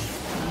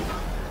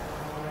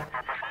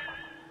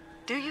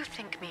 Do you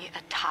think me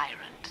a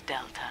tyrant,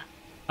 Delta?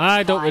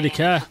 I don't really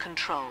care. For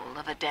control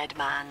of a dead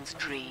man's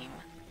dream.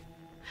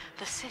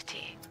 The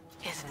city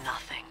is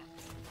nothing.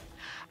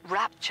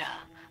 Rapture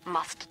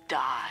must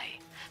die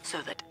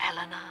so that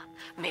Eleanor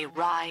may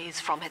rise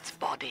from its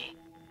body.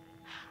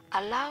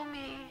 Allow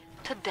me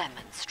to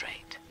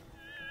demonstrate.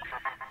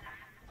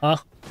 Huh?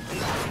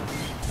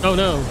 Oh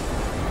no.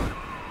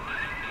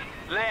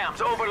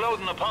 Lamb's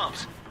overloading the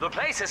pumps. The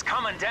place is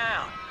coming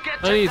down. Get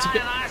to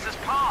Dionysus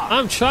Park.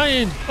 I'm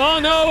trying. Oh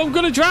no, I'm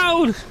gonna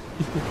drown.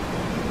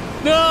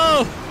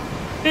 No!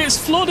 It's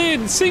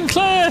flooding!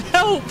 Sinclair,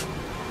 help!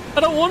 I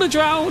don't want to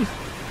drown!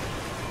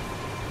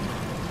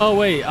 Oh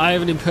wait, I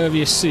have an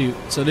impervious suit,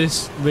 so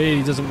this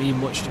really doesn't mean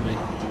much to me.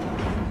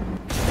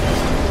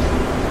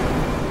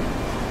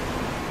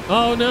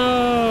 Oh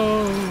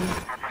no!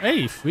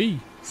 Hey, free.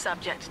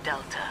 Subject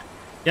Delta.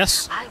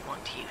 Yes? I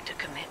want you to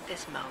commit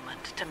this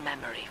moment to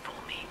memory for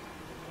me.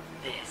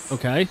 this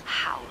Okay.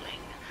 howling,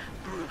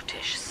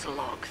 brutish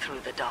slog through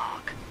the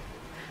dark.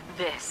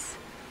 This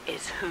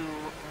is who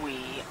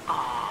we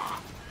are.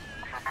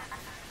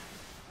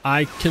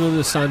 I can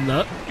understand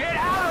that. Get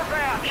out of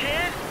there,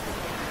 kid!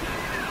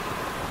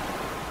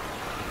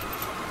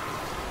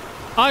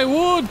 I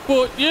would,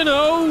 but you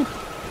know,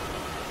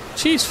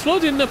 she's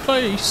flooding the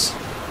place.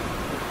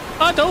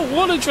 I don't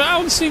want to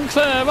drown,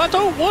 Sinclair. I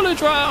don't want to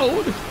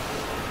drown.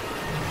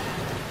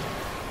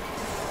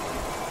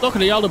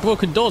 Luckily, all the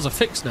broken doors are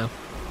fixed now.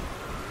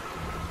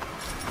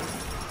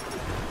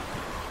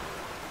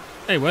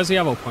 Hey, where's the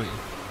arrow pointing?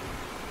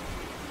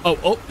 Oh,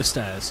 up the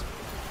stairs.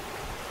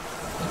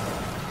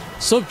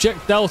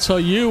 Subject Delta,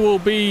 you will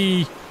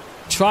be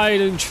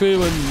tried and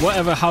true and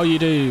whatever how you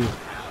do.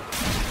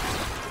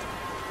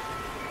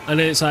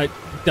 And it's like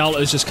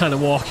Delta's just kind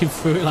of walking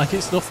through it like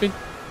it's nothing.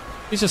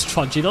 He's just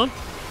trudging on.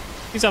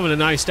 He's having a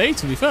nice day,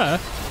 to be fair.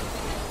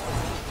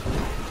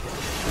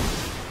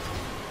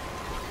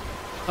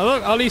 Oh,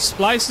 look, all these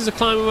splices are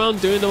climbing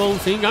around doing their own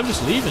thing. I'm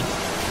just leaving.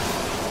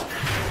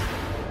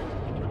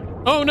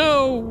 Oh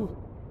no!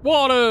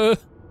 Water!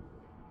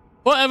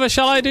 Whatever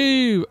shall I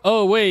do?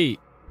 Oh wait.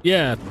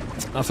 Yeah,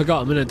 I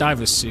forgot I'm in a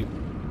diver's suit.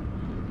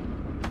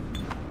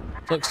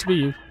 Looks to be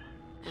you.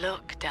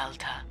 Look,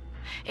 Delta.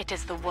 It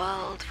is the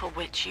world for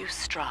which you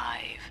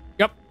strive.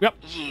 Yep.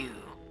 You,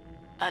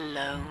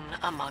 alone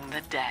among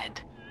the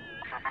dead.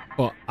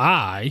 But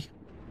I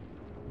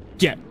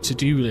get to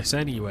do this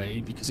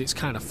anyway because it's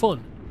kind of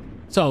fun.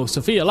 So,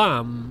 Sophia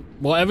Lamb,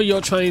 whatever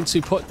you're trying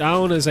to put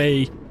down as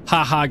a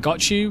haha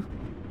got you,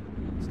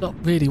 it's not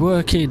really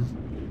working.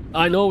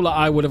 I know that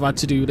I would have had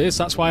to do this.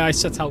 That's why I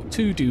set out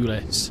to do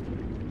this.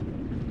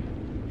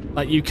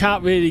 Like, you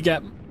can't really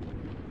give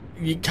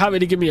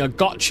me a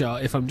gotcha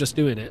if I'm just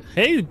doing it.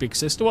 Hey, big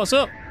sister, what's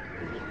up?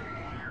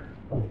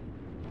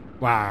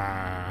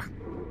 Wow.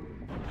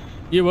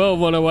 You will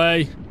run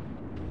away.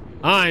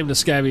 I'm the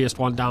scariest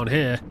one down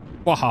here.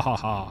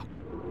 Wahahaha.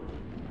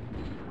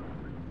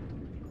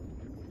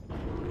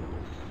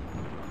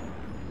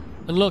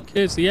 And look,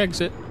 here's the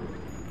exit.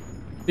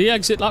 The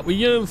exit that we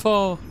yearn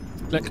for.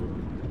 Click.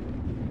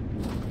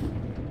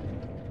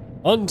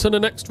 On to the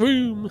next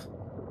room.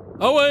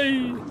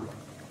 Away!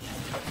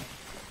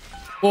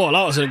 Oh,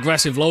 that was an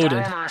aggressive loading.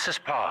 Dionysus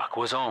Park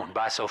was owned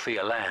by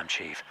Sophia Lamb,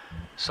 Chief.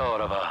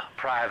 Sort of a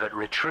private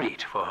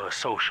retreat for her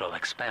social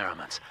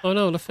experiments. Oh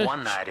no, the fish.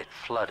 One night it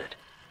flooded,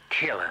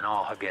 killing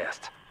all her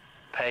guests.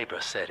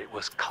 Papers said it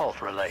was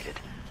cult-related.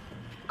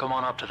 Come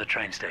on up to the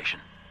train station.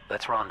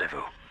 Let's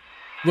rendezvous.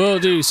 Will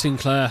do,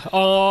 Sinclair.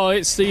 Oh,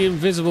 it's the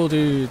invisible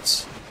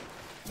dudes.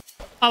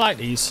 I like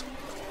these.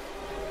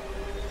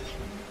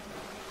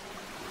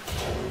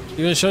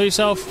 You gonna show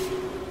yourself?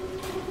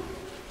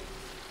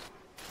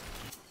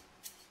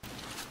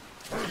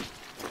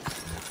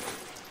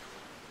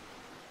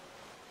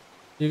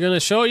 You gonna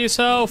show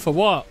yourself or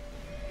what?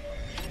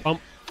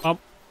 Bump.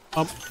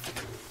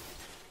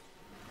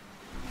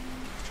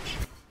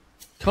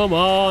 Come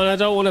on, I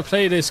don't want to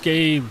play this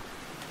game.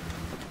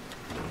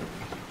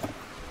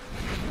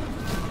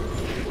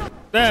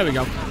 There we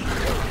go.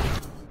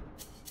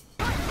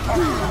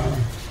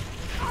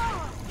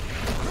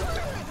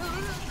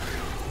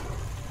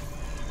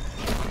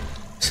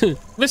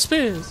 Miss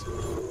Spears.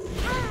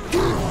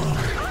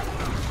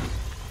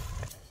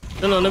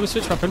 No, let me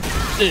switch weapon.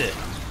 Ugh.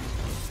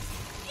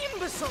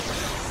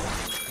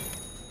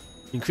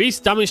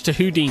 Increased damage to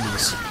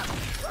Houdinis.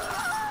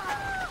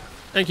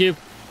 Thank you.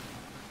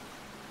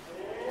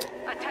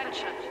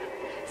 Attention.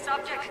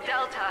 Subject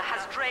Delta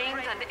has drained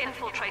and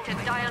infiltrated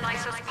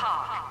Dionysus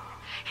Park.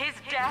 His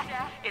death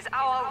is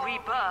our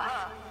rebirth.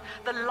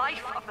 The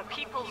life of the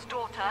people's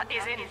daughter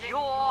is in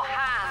your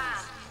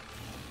hands.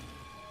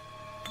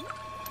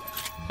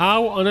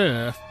 How on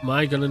earth am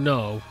I gonna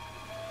know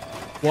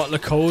what the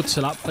code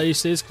to that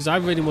place is? Because I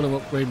really want to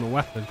upgrade my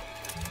weapon.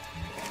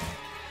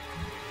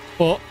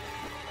 But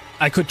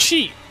I could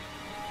cheat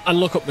and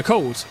look up the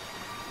code.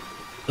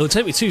 It'll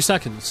take me 2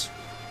 seconds.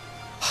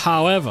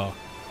 However,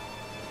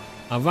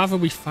 I'd rather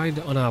we find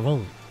it on our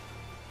own.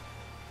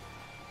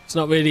 It's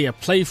not really a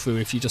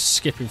playthrough if you're just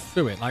skipping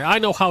through it. Like, I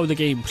know how the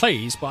game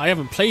plays, but I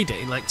haven't played it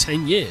in like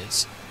 10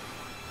 years.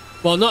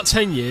 Well, not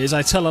 10 years,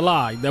 I tell a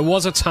lie. There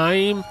was a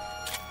time,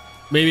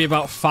 maybe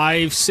about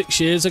 5-6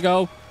 years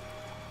ago.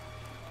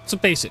 So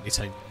basically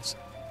 10 years.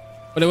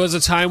 But there was a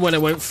time when I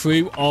went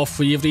through all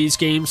 3 of these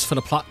games for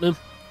the platinum.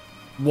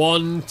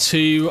 1,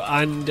 2,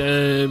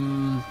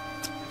 and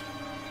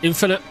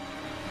Infinite.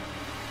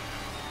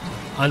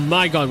 And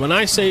my god, when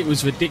I say it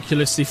was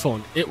ridiculously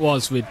fun, it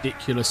was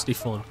ridiculously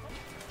fun.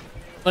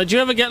 Like, do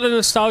you ever get the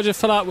nostalgia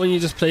for that when you're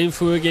just playing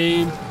through a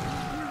game?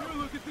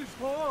 Look at this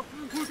farm.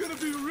 We're gonna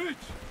be rich.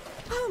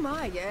 Oh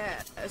my,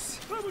 yes.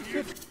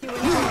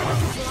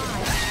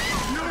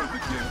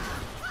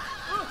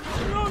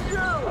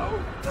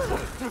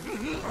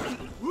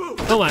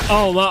 Oh my,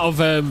 oh, I'm out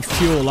of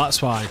fuel,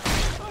 that's why.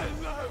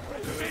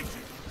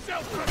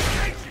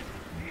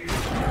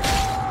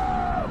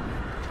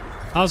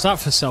 How's that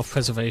for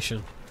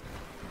self-preservation?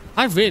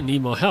 I really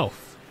need more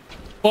health.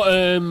 But,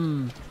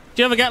 do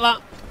you ever get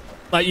that?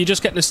 Like, you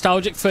just get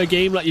nostalgic for a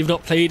game that you've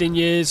not played in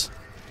years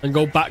and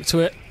go back to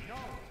it.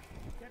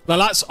 Now,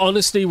 that's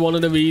honestly one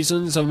of the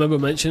reasons, I remember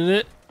mentioning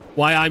it,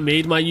 why I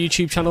made my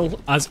YouTube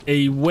channel, as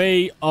a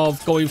way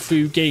of going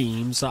through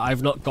games that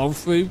I've not gone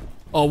through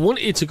or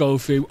wanted to go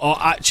through or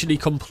actually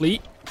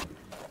complete.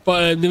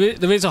 But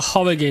there is a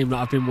horror game that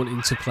I've been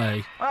wanting to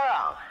play.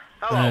 Well,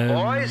 hello,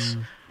 boys.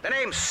 The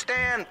name's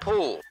Stan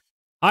Poole.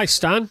 Hi,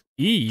 Stan.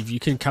 Eve, you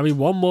can carry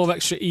one more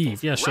extra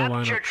Eve. Yeah, sure, why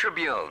Rapture not?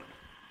 Tribune.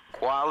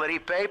 Quality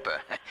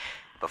paper.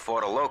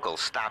 Before the locals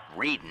stopped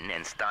reading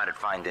and started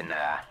finding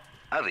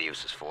other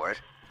uses for it.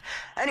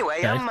 Anyway,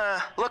 Okay. I'm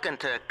looking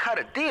to cut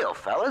a deal,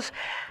 fellas.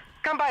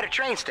 Come by the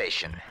train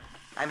station.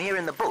 I'm here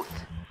in the booth.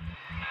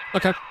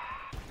 Okay.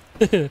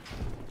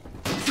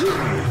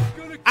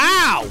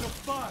 Ow!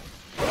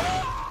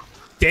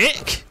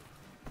 Dick!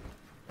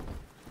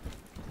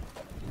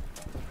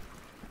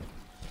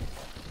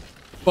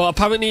 But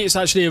apparently it's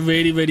actually a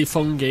really, really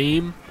fun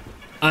game.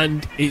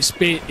 And it's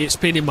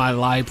been in my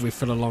library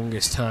for the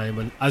longest time.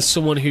 And as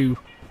someone who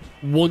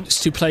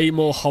wants to play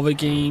more horror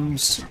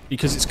games,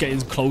 because it's getting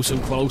closer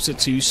and closer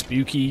to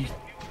spooky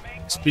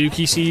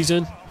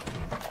season,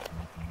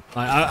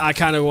 I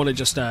kind of want to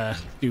just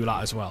do that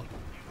as well.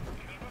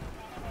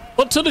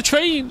 But to the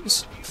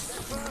trains!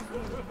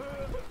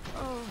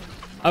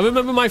 I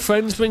remember my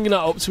friends bringing that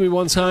up to me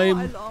one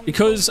time.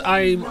 Because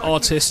I'm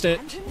autistic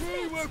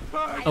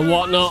and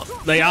whatnot,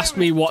 they asked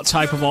me what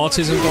type of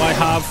autism do I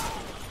have.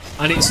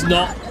 And it's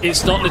not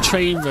the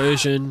train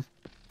version.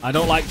 I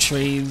don't like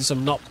trains.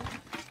 I'm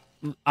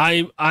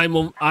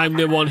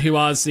the one who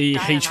has the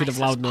hatred of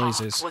loud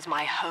noises. Was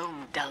my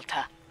home,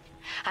 Delta.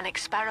 An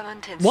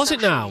experiment in Was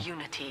it now?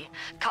 unity,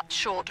 cut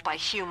short by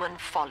human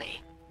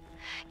folly.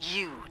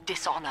 You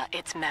dishonor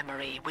its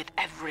memory with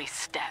every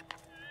step.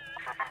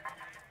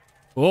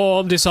 Oh,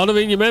 I'm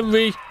dishonoring your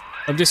memory.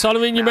 I'm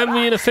dishonoring your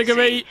memory in a figure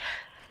eight.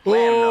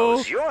 Lamb Oh.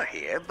 knows you're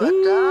here, but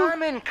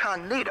I'm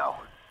incognito.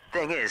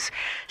 Thing is,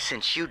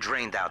 since you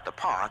drained out the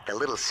park, the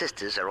little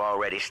sisters are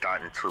already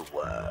starting to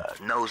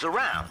nose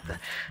around,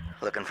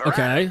 looking for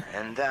Okay.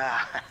 Adam, and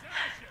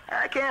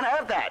I can't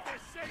have that.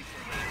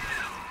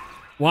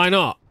 Why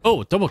not?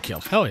 Oh, double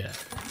kill. Hell yeah.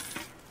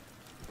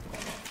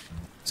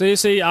 So you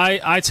see,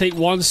 I take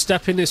one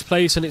step in this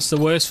place and it's the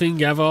worst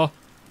thing ever.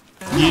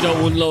 You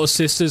don't want little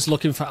sisters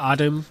looking for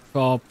Adam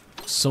for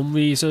some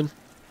reason.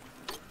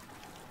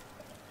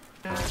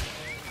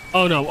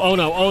 Oh no, oh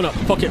no, oh no.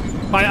 Fuck it.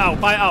 Buy it out,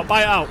 buy it out,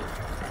 buy it out.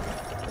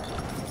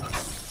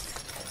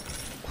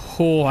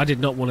 Oh, I did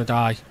not want to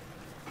die.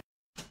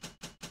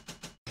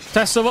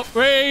 Test of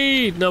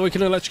upgrade! Now we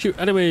can electrocute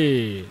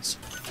enemies.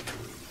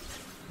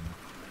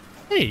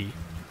 Hey.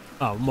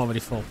 Oh, I'm already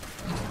full.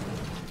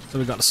 So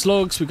we got the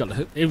slugs, we got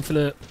the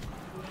infinite.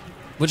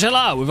 Which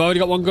hello, we've already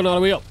got one gun all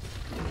the way up.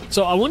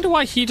 So I wonder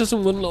why he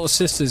doesn't want little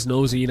sisters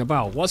nosying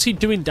about. What's he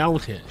doing down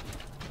here?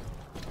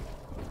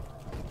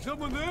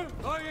 Someone there?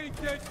 I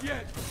ain't dead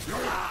yet.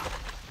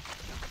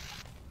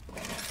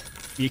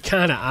 You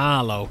kinda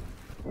are, though.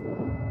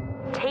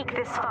 Take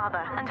this, Father,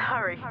 and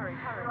hurry.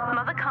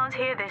 Mother can't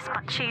hear this,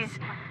 but she's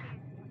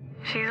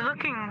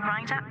looking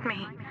right at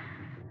me.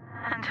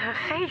 And her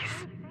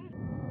face.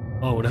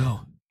 Oh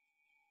no.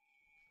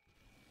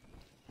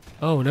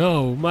 Oh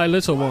no, my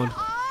little one.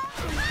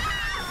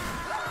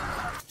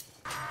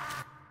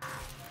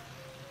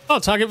 Oh,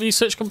 target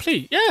research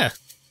complete. Yeah.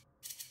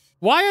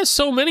 Why are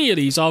so many of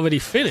these already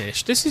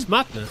finished? This is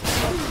madness.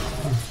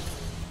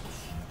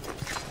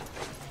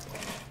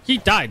 He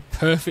died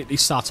perfectly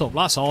sat up.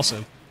 That's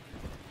awesome.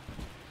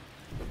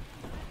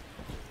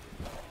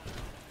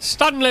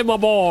 Stanley, my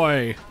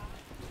boy.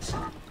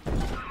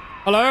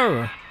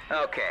 Hello.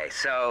 Okay,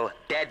 so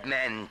dead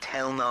men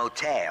tell no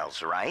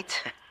tales,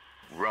 right?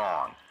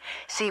 Wrong.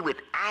 See, with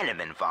Adam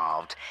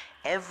involved,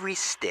 every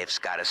stiff's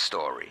got a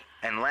story,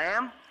 and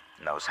Lamb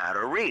knows how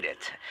to read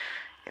it.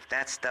 If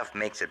that stuff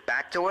makes it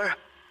back to her,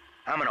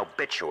 I'm an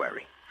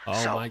obituary.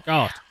 Oh my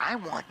god. I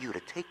want you to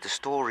take the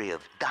story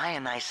of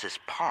Dionysus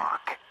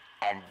Park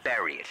and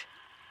bury it.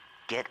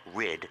 Get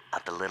rid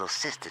of the little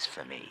sisters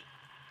for me.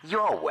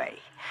 Your way.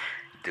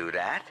 Do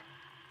that,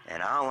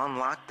 and I'll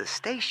unlock the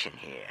station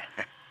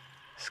here.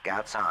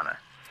 Scout's honor.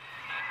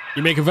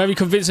 You make a very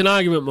convincing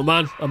argument, my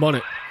man. I'm on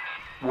it.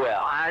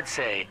 Well, I'd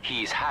say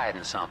he's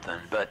hiding something,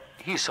 but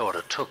he sort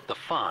of took the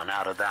fun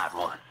out of that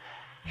one.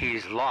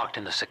 He's locked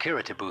in the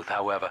security booth,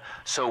 however,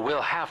 so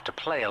we'll have to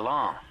play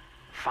along.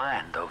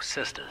 Find those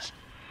sisters.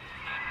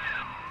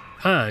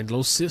 Find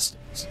those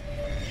sisters.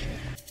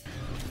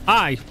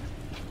 Hi.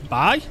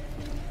 Bye.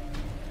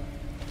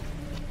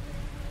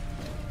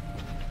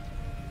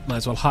 Might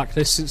as well hack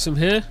this since I'm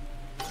here.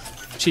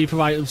 Cheaper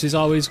items is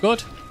always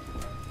good.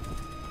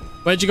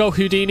 Where'd you go,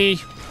 Houdini?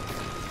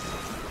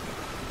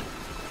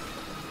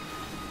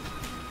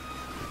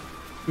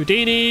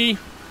 Houdini!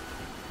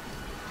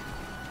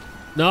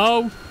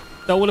 No?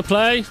 Don't want to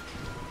play?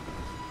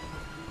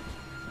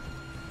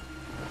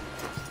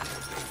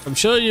 I'm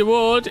sure you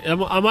would.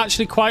 I'm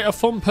actually quite a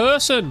fun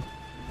person.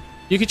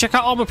 You can check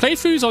out all my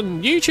playthroughs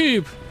on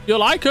YouTube. You'll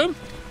like them.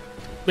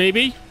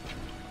 Maybe.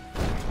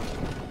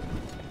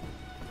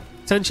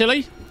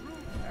 potentially.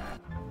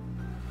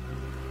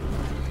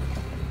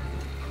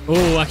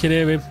 Oh, I can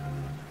hear him.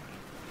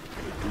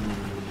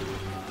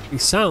 He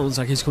sounds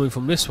like he's coming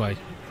from this way.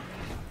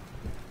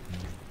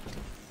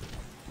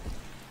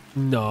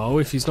 No,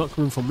 if he's not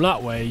coming from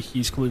that way,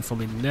 he's coming from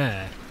in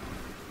there.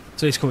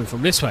 So he's coming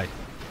from this way.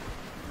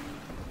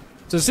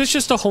 So is this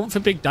just a hunt for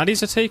Big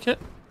Daddies, I take it?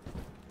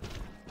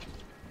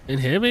 In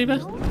here, maybe?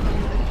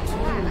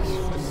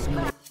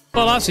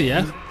 Well, that's a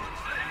yeah.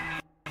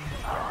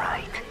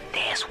 Alright,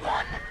 there's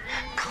one.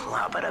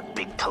 Clobber the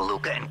big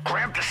palooka and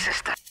grab the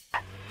sister.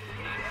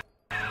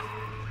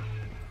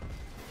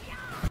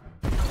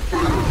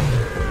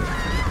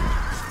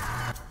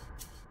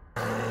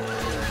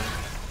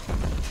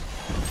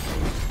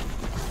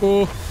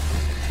 Oh.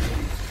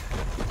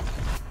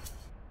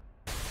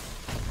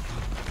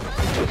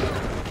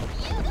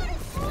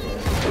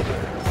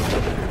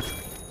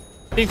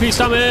 Increase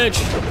damage.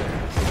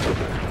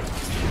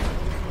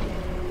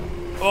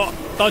 Oh,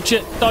 dodge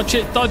it, dodge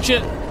it, dodge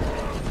it.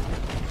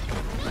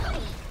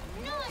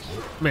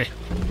 Me.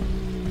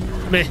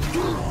 Me.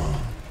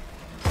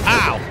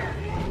 Ow.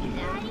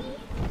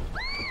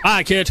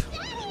 Hi, kid.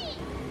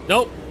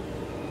 Nope.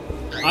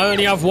 I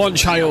only have one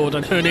child,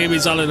 and her name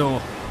is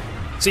Eleanor.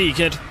 See you,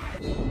 kid.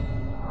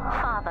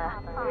 Father,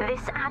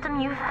 this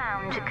Adam you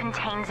found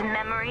contains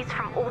memories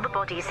from all the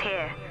bodies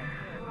here.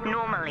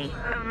 Normally,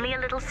 only a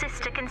little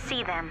sister can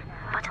see them,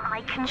 but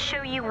I can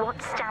show you what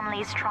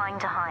Stanley's trying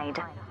to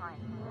hide.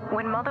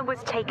 When Mother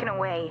was taken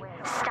away,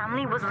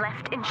 Stanley was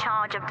left in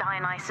charge of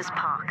Dionysus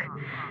Park.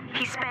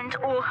 He spent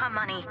all her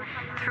money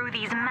through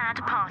these mad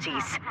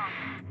parties.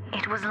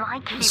 It was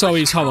like he was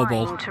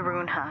trying to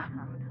ruin her.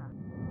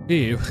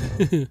 Ew.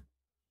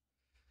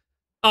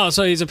 Oh,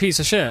 so he's a piece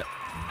of shit.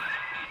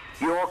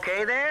 You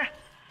okay there?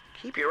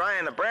 Keep your eye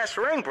on the brass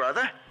ring,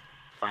 brother.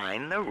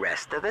 Find the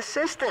rest of the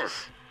sisters.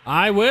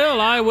 I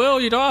will.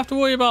 You don't have to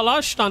worry about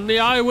that, Stanley.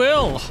 I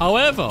will.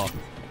 However,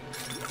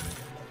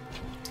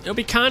 it'll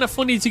be kind of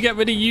funny to get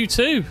rid of you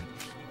too.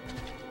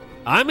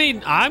 I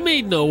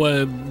made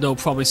no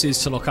promises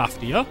to look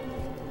after you.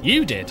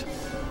 You did.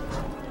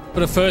 For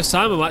the first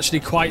time, I'm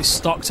actually quite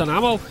stocked on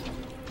ammo.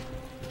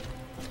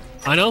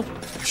 I know.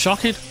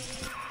 Shocking.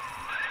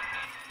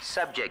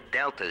 Subject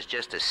Delta's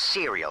just a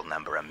serial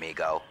number,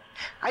 amigo.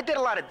 I did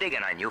a lot of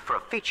digging on you for a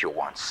feature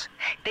once.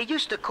 They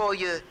used to call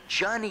you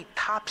Johnny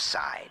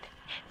Topside.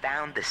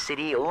 Found the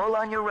city all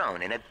on your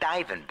own in a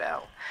diving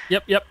bell.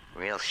 Yep.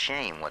 Real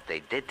shame what they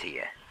did to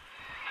you.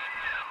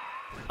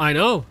 I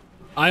know.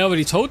 I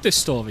already told this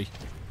story.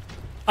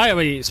 I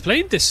already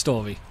explained this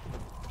story.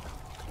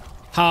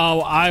 How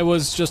I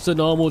was just a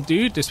normal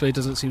dude. This way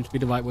doesn't seem to be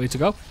the right way to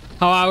go.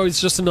 How I was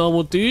just a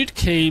normal dude,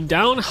 came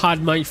down,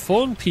 had my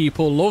fun,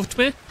 people loved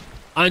me.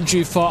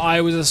 Andrew thought I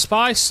was a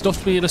spy,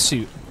 stuffed me in a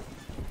suit.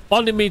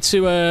 Bonded me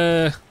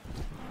to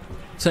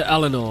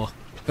Eleanor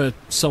for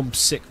some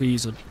sick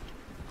reason.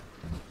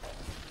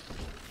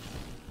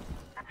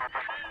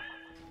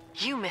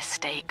 You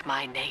mistake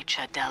my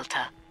nature,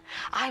 Delta.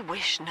 I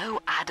wish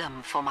no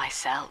Adam for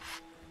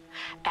myself.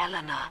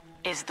 Eleanor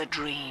is the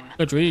dream.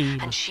 A dream.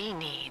 And she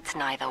needs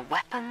neither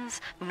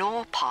weapons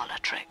nor parlor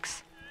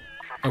tricks.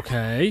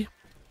 Okay.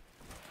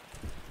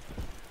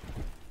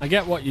 I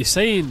get what you're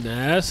saying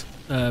there,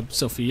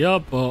 Sophia,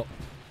 but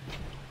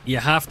you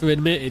have to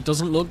admit it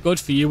doesn't look good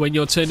for you when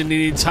you're turning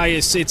the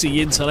entire city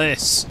into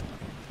this.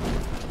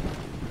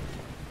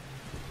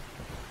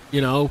 You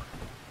know,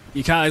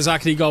 you can't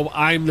exactly go,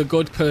 I'm the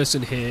good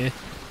person here,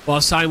 while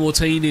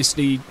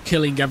simultaneously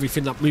killing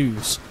everything that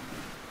moves.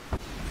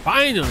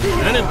 Finally,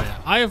 anyway,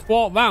 I have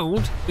walked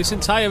round this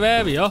entire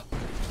area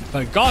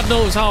for God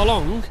knows how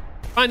long,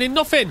 finding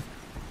nothing.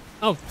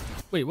 Oh,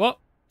 wait, what?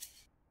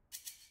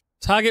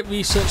 Target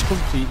research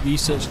complete,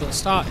 research not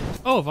started.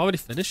 Oh, I've already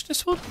finished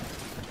this one?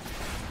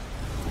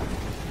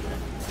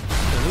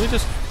 Okay, let me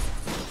just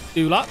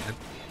do that then.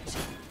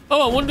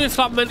 Oh, I wonder if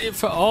that meant it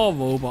for all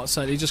robots,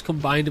 that they just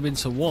combined them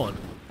into one.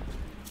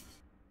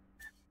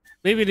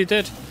 Maybe they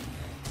did.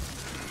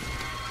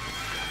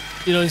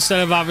 You know, instead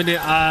of having it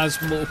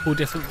as multiple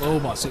different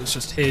robots, it was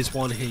just here's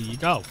one, here you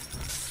go.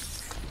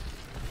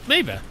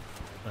 Maybe.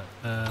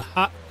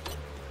 Hat.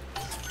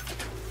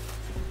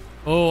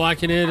 Oh, I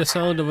can hear the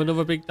sound of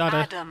another Big Daddy.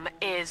 Adam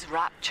is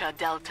Rapture,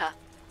 Delta.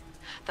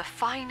 The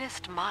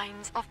finest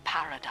minds of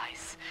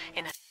paradise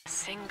in a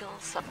single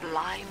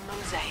sublime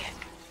mosaic.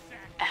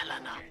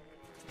 Eleanor.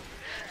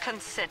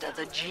 Consider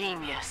the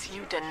genius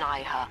you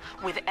deny her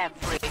with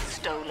every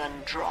stolen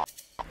drop.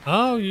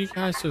 Oh, you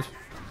guys are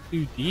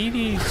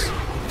Houdinis.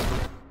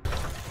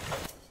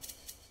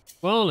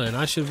 Well then,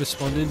 I should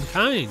respond in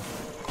kind.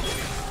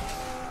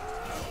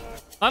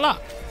 Like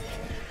that.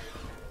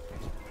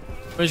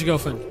 Where's your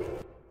girlfriend?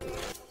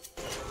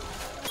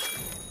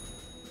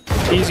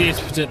 Easier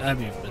to predict their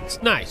movements.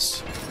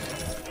 Nice.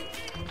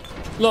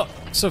 Look,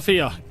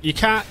 Sophia, you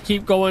can't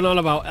keep going on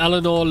about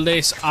Eleanor,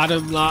 this,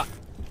 Adam, that.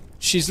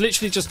 She's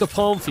literally just a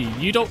pawn for you.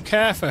 You don't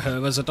care for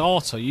her as a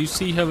daughter. You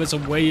see her as a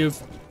way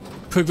of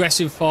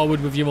progressing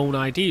forward with your own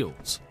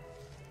ideals.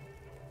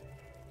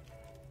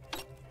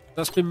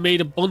 That's been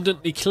made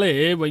abundantly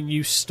clear when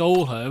you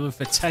stole her and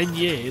for 10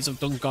 years I've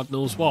done God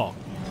knows what.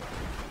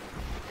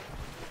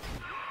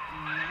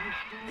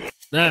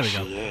 There we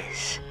go. She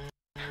is.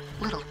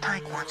 Little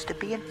Tyke wants to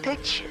be in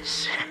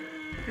pictures.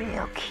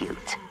 Real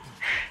cute.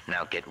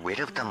 Now get rid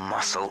of the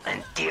muscle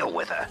and deal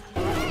with her.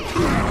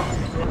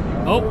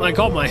 Oh my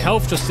god, my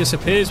health just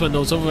disappears when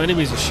those other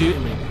enemies are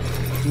shooting me.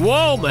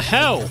 Whoa, my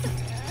hell!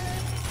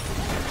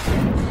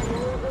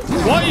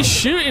 What is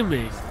shooting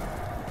me?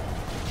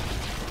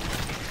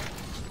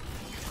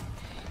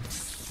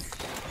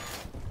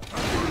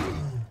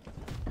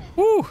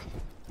 Woo!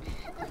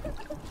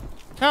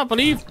 Can't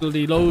believe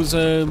bloody those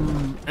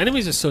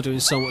enemies are still doing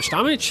so much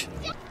damage.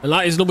 And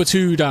that is number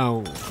 2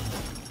 down.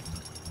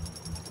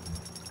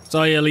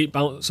 Sorry, elite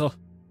bouncer.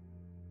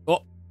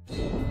 Oh.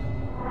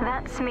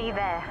 That's me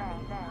there.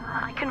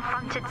 I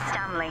confronted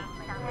Stanley.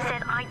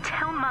 Said I'd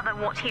tell Mother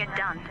what he had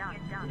done.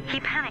 He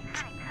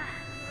panicked.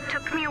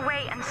 Took me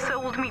away and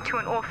sold me to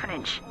an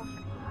orphanage.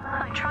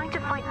 I tried to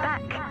fight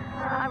back.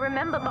 I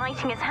remember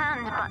biting his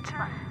hand, but...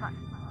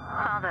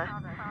 Father,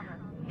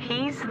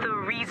 he's the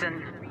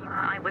reason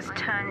I was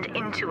turned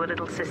into a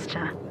little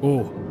sister.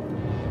 Oh.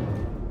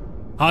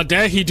 How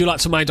dare he do that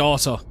to my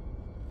daughter?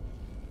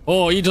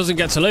 Oh, he doesn't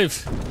get to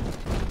live.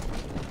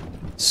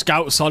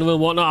 Scouts on him and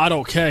whatnot, I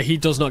don't care. He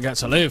does not get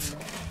to live.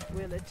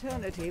 Will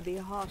eternity be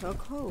hot or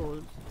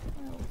cold?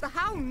 The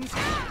hounds!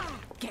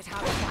 Get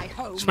out of my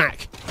home!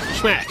 Smack.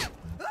 Smack.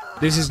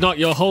 This is not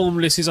your home,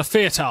 this is a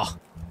theatre.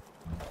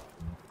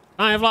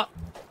 I have that.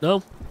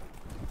 No?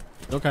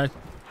 Okay.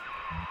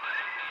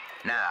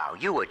 Now,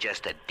 you were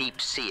just a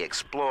deep-sea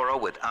explorer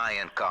with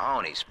iron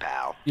cojones,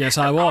 pal. Yes,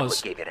 I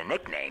was. I gave it a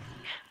nickname,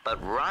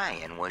 but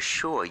Ryan was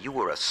sure you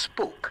were a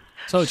spook.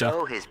 Told ya.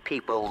 So his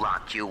people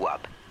locked you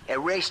up,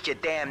 erased your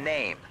damn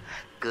name.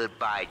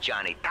 Goodbye,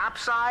 Johnny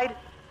Topside.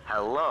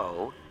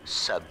 Hello,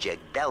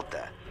 Subject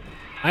Delta.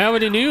 I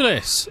already knew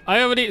this.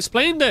 I already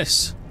explained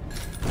this.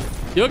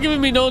 You're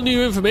giving me no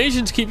new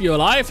information to keep you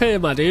alive here,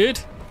 my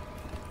dude.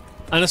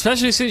 And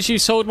especially since you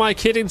sold my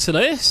kid into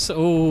this.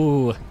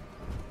 Oh.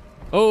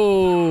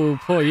 Oh,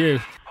 poor you.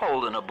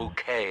 Holding a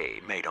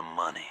bouquet made of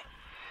money.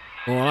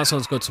 Oh, that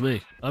sounds good to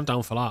me. I'm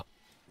down for that.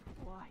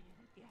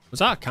 Was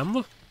that a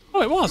camera?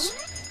 Oh, it was.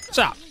 What's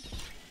that?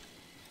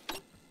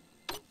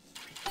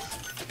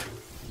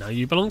 Now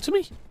you belong to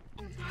me?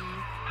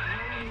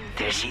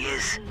 There she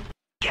is.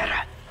 Get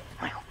her.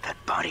 I hope that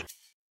body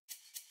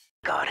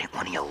guard ain't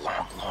one of your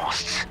long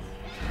losts.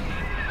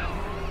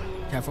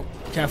 Careful,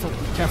 careful,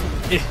 careful.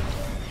 Eh.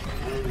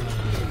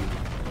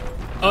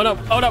 Oh no,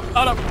 oh no,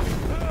 oh no.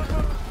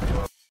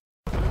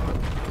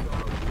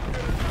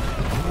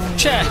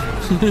 Chair.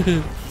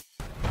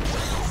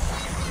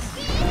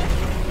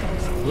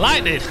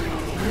 Lightning.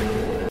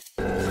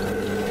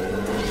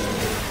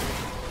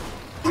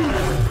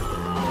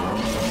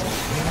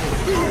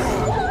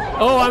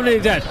 Oh, I'm nearly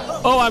dead.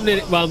 Oh, I'm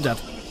nearly... Well, I'm dead.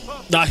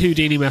 That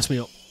Houdini messed me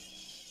up.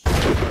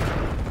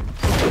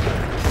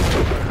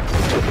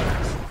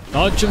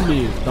 Dodge and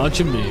move.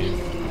 Dodge and move.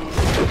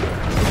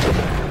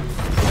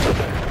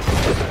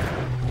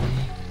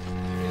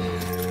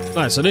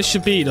 Right, so this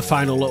should be the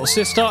final little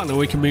sister, and then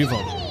we can move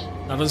on.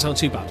 That doesn't sound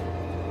too bad.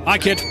 Hi,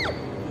 kid.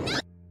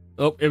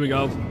 Oh, here we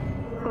go.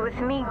 With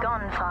me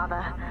gone,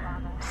 Father,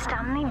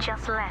 Stanley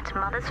just let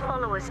Mother's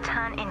followers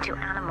turn into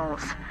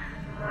animals.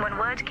 When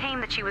word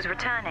came that she was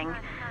returning,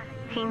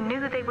 he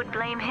knew they would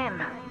blame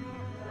him.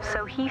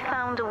 So he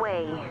found a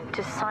way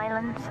to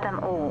silence them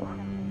all.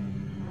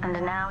 And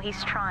now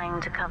he's trying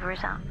to cover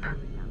it up.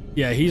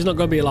 Yeah, he's not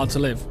going to be allowed to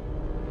live.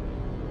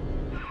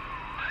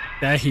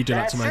 There he did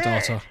that to my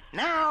daughter.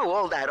 Now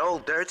all that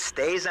old dirt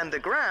stays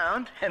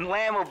underground, and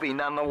Lamb will be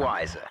none the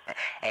wiser.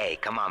 Hey,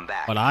 come on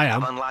back. But I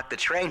am. I've unlocked the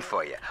train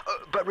for you.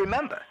 But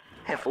remember,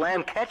 if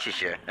Lamb catches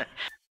you...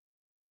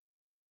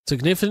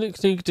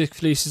 Significantly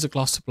decreases the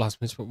gloss to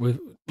plasmids, but we...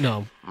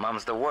 No.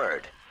 Mum's the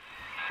word.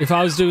 If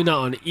I was doing that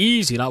on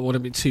easy, that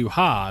wouldn't be too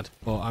hard,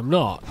 but I'm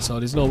not, so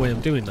there's no way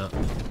I'm doing that.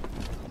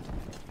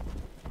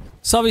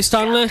 Sorry,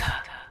 Stanley.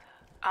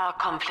 Our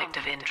conflict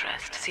of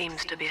interest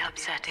seems to be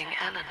upsetting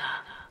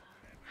Eleanor.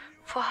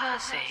 For her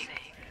sake,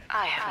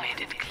 I have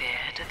made it clear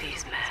to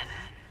these men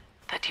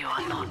that you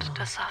are not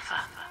to suffer.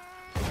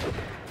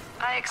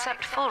 I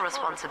accept full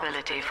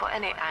responsibility for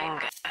any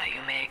anger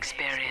you may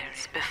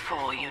experience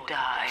before you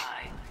die.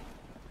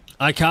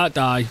 I can't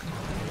die.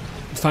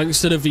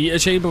 Thanks to the Vita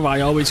Chamber,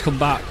 I always come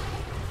back.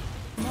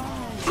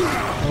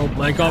 Oh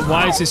my god,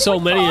 why is there so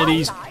many of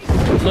these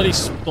bloody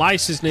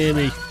splices near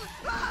me?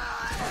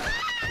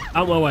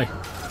 Out my way.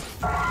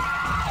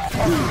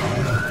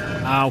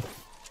 Ow.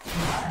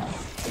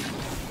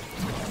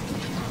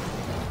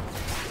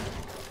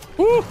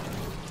 Woo!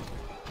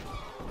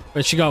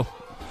 Where'd she go?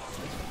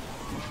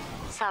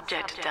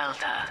 Subject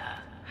Delta.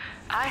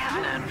 I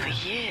have known for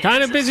years.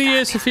 Kind of busy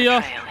here,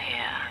 Sophia. Here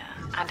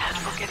and had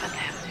forgiven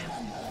him.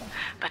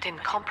 But in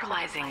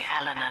compromising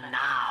Eleanor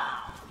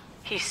now,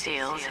 he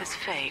seals his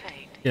fate.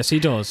 Yes, he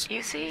does.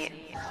 You see,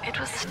 it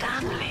was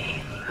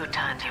Stanley who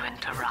turned you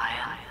into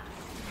Ryan.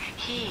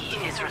 He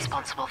is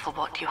responsible for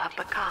what you have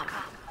become.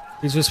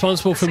 He's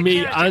responsible for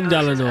me and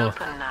Eleanor.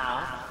 Open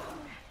now.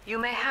 You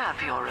may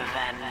have your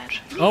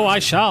revenge. Oh, I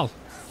shall.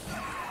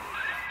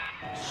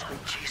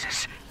 Sweet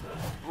Jesus.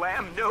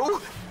 Lamb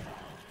knew?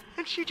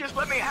 And she just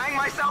let me hang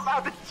myself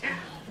out the...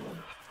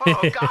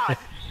 Oh, God.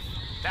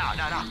 No.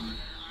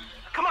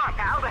 Come on,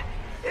 pal.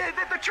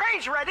 The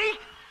train's ready.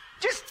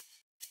 Just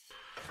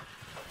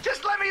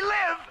let me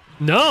live.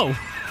 No.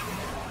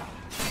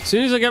 As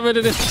soon as I get rid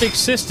of this big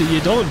sister,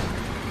 you're done.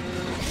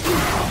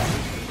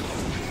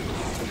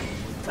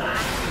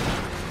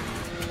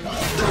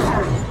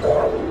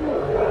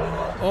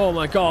 Oh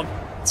my God.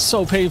 It's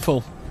so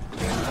painful.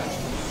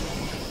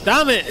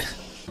 Damn it.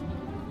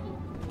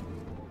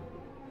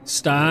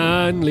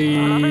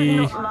 Stanley.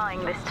 Father's not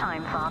lying this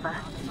time, Father.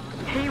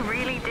 He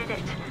really did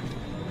it.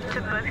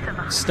 To both of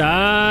us.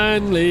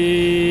 Stanley.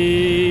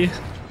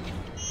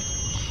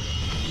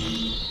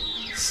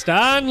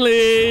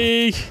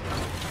 Stanley.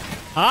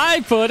 Hi,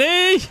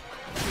 buddy.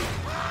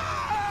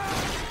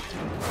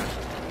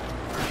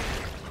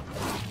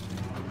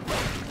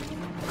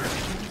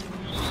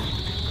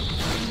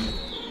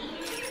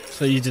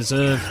 So you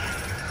deserve.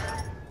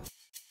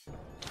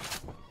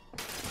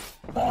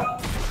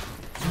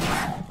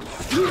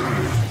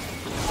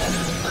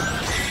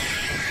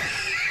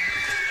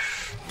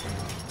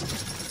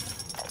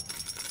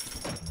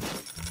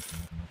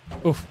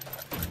 Oof.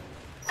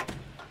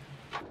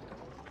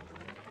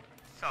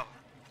 So,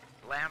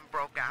 Lamb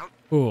broke out,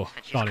 Ooh, and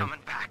she's got him. coming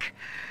back.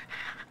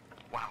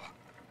 Wow.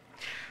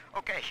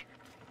 Okay,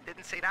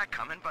 didn't see that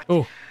coming, but...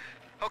 Oh.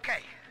 Okay.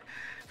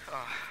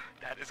 Oh,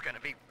 that is gonna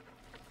be...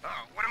 Oh,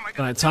 what am I gonna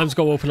Alright, time to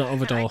go open that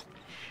other door.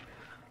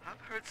 I've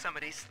heard some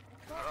of these...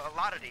 a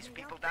lot of these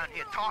people down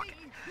here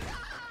talking.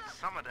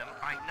 Some of them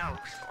I know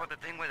saw the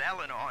thing with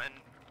Eleanor, and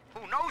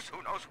who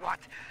knows what.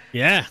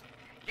 Yeah.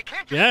 You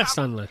can't just Yeah, stop,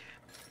 Stanley.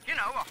 you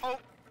know, a whole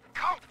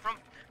cult from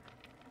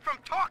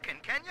talking,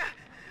 can you?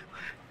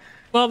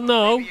 Well,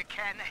 no. Maybe you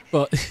can.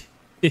 But...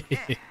 Yeah.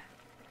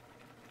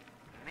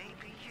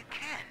 Maybe you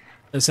can.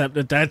 Except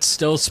the dead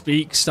still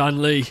speak,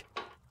 Stanley.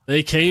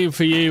 They came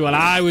for you, and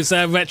I was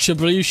their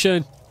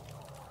retribution.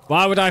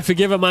 Why would I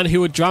forgive a man who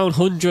would drown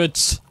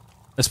hundreds?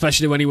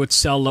 Especially when he would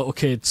sell little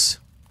kids.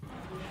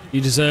 You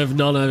deserve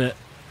none of it.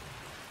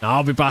 Now,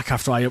 I'll be back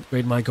after I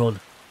upgrade my gun.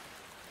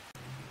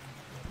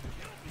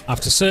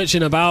 After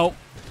searching about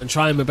and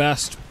trying my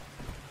best,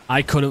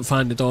 I couldn't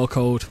find the door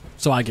code,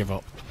 so I give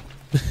up.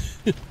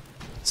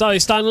 Sorry,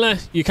 Stanley.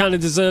 You kind of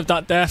deserve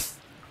that death.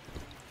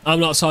 I'm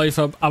not sorry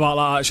about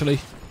that, actually.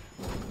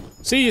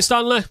 See you,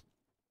 Stanley.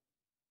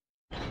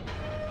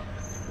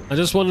 I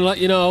just want to let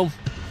you know,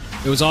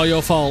 it was all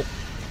your fault.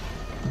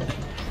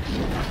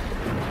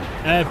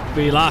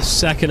 Every last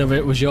second of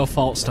it was your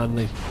fault,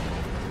 Stanley.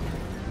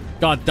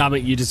 God damn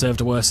it, you deserved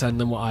a worse end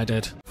than what I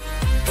did.